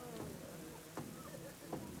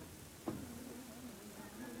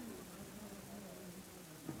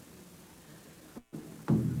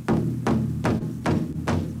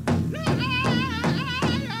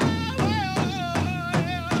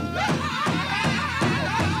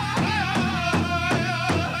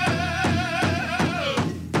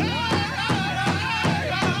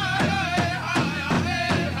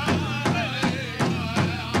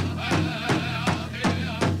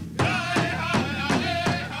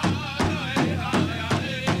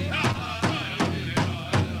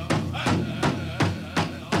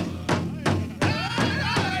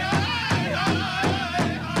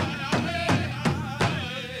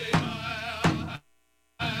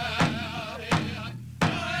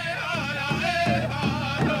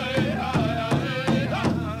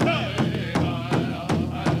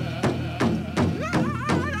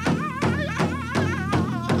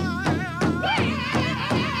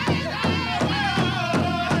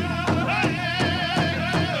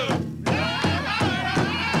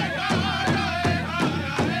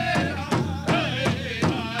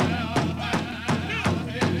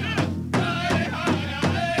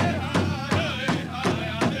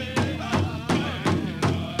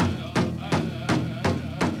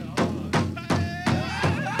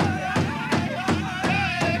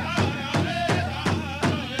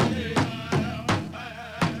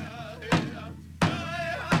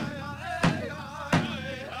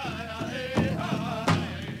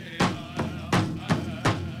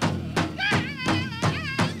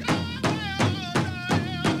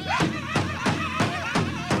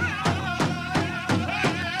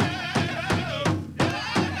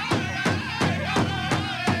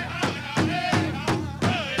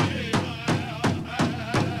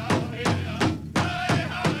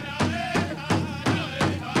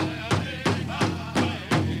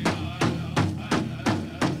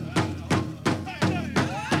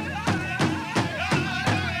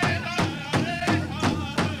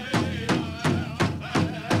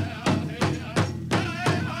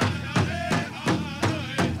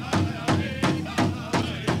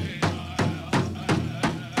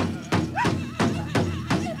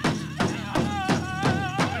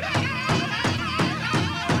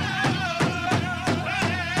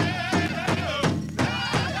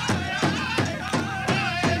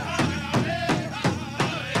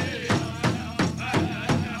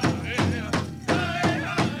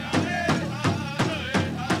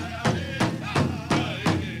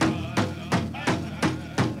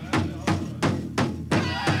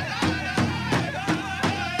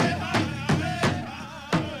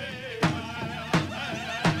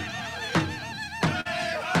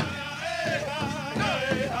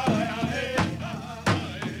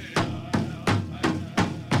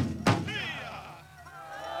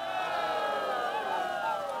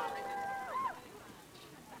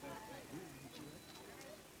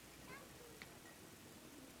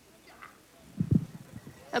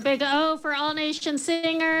 A big O for All Nation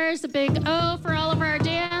Singers, a big O for all of our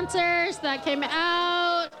dancers that came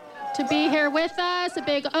out to be here with us, a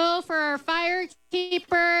big O for our fire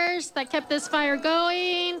keepers that kept this fire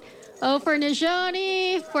going, O for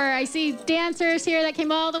Nijoni, where I see dancers here that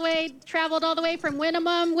came all the way, traveled all the way from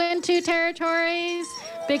Winnemem, Wintu territories,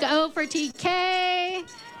 big O for TK.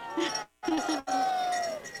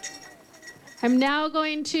 I'm now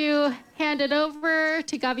going to hand it over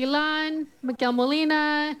to Gavilan, Miguel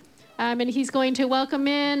Molina, and he's going to welcome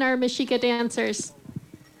in our Mexica dancers.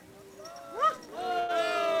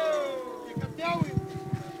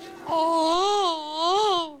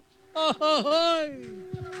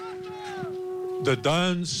 The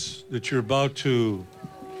dance that you're about to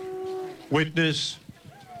witness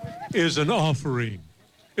is an offering.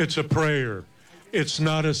 It's a prayer. It's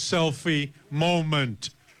not a selfie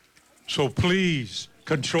moment. So please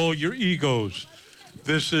control your egos.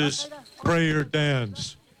 This is prayer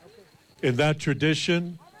dance. In that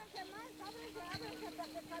tradition,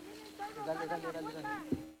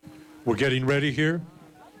 We're getting ready here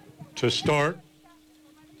to start.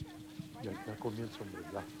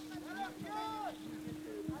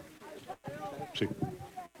 Sí.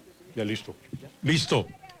 Ya listo. Listo.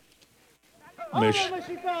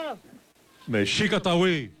 Mexica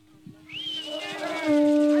Tawi.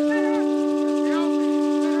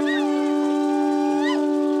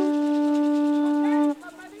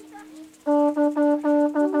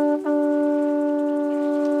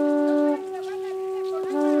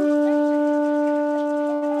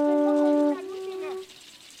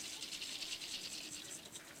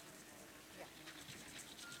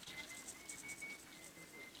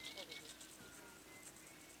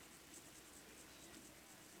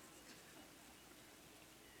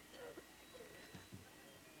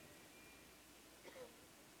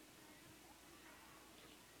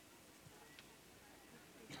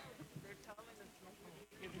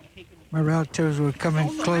 My relatives were coming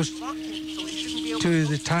close to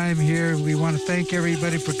the time here. We want to thank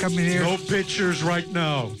everybody for coming here. No pictures right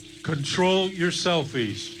now. Control your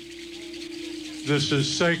selfies. This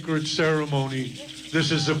is sacred ceremony.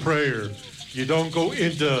 This is a prayer. You don't go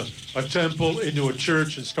into a temple, into a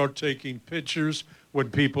church, and start taking pictures when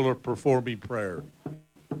people are performing prayer.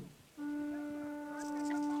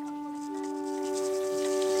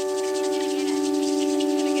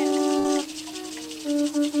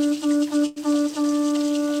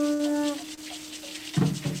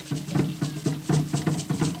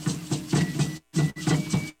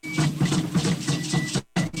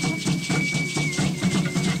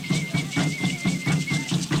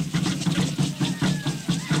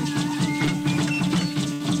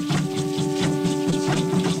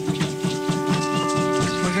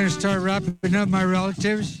 Start wrapping up, my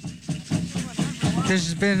relatives. This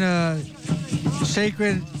has been a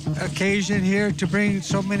sacred occasion here to bring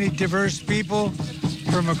so many diverse people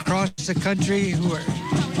from across the country who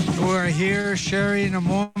are here sharing a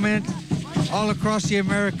moment all across the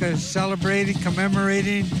Americas, celebrating,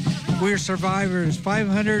 commemorating. We're survivors.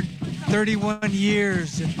 531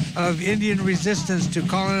 years of Indian resistance to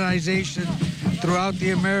colonization throughout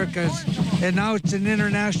the Americas. And now it's an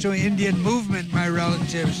international Indian movement, my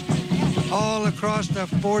relatives, all across the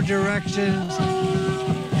four directions.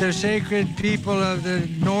 The sacred people of the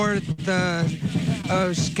north,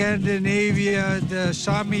 of Scandinavia, the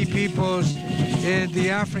Sami peoples in the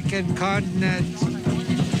African continent,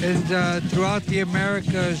 and throughout the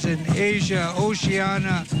Americas and Asia,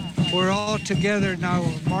 Oceania. We're all together now,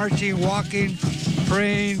 marching, walking,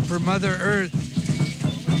 praying for Mother Earth.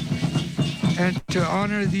 And to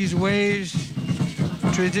honor these ways,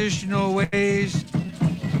 traditional ways,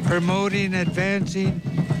 promoting, advancing,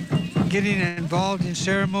 getting involved in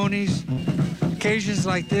ceremonies, occasions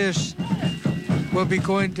like this, we'll be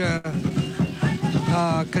going to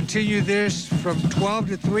continue this from 12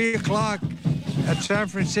 to 3 o'clock at San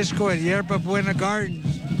Francisco at Yerba Buena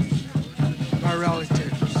Gardens, our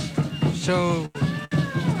relatives. So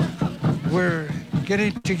we're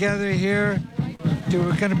getting together here.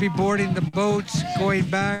 We're going to be boarding the boats, going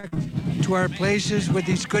back to our places with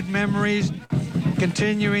these good memories,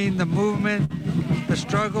 continuing the movement, the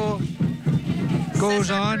struggle goes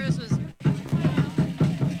on.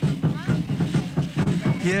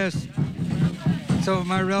 Yes. So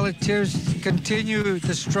my relatives, continue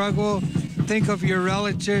the struggle. Think of your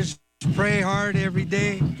relatives. Pray hard every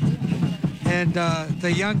day. And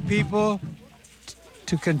the young people,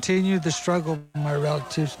 to continue the struggle, my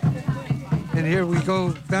relatives. And here we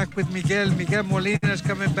go back with Miguel. Miguel Molina is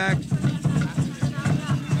coming back.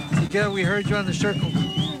 Miguel, we heard you on the circle.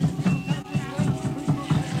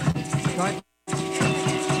 Right.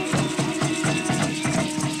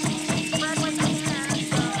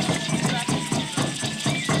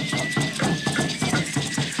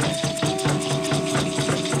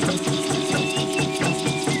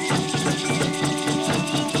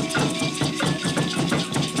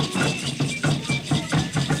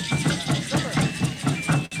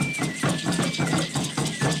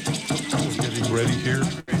 Ready here.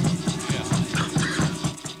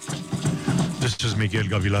 This is Miguel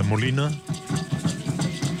Gavilan Molina.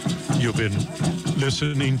 You've been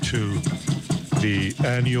listening to the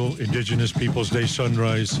annual Indigenous Peoples Day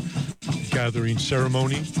Sunrise Gathering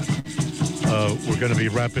Ceremony. We're going to be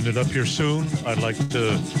wrapping it up here soon. I'd like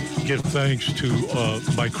to give thanks to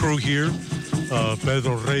my crew here,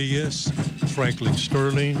 Pedro Reyes, Franklin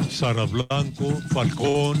Sterling, Sara Blanco,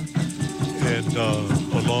 Falcón, and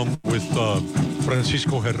along with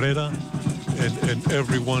Francisco Herrera and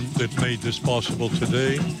everyone that made this possible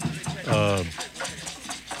today.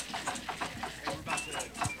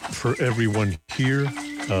 For everyone here,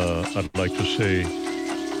 I'd like to say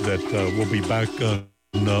that we'll be back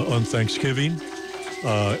on Thanksgiving.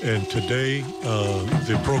 And today,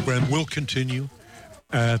 the program will continue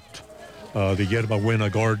at the Yerba Buena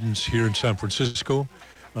Gardens here in San Francisco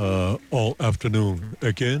all afternoon.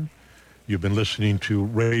 Again, you've been listening to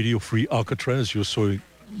Radio Free Alcatraz.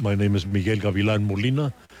 My name is Miguel Gavilan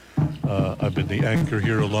Molina. I've been the anchor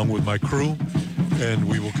here along with my crew, and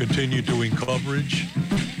we will continue doing coverage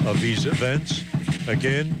of these events.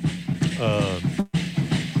 Again,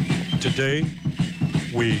 today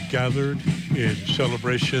we gathered in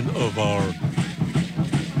celebration of our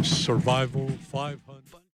Survival 500.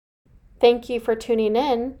 Thank you for tuning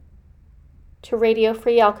in to Radio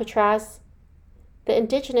Free Alcatraz, the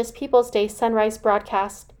Indigenous Peoples Day Sunrise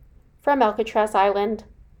broadcast from Alcatraz Island.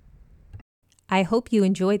 I hope you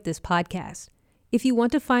enjoyed this podcast. If you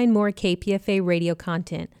want to find more KPFA radio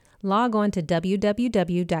content, log on to www.kpfa.org.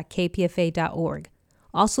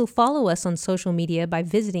 Also follow us on social media by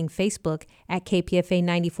visiting Facebook at KPFA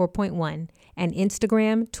 94.1 and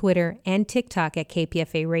Instagram, Twitter, and TikTok at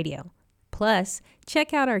KPFA Radio. Plus,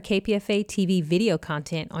 check out our KPFA TV video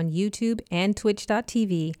content on YouTube and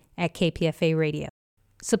twitch.tv at KPFA Radio.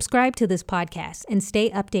 Subscribe to this podcast and stay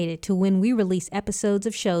updated to when we release episodes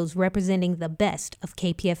of shows representing the best of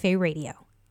KPFA Radio.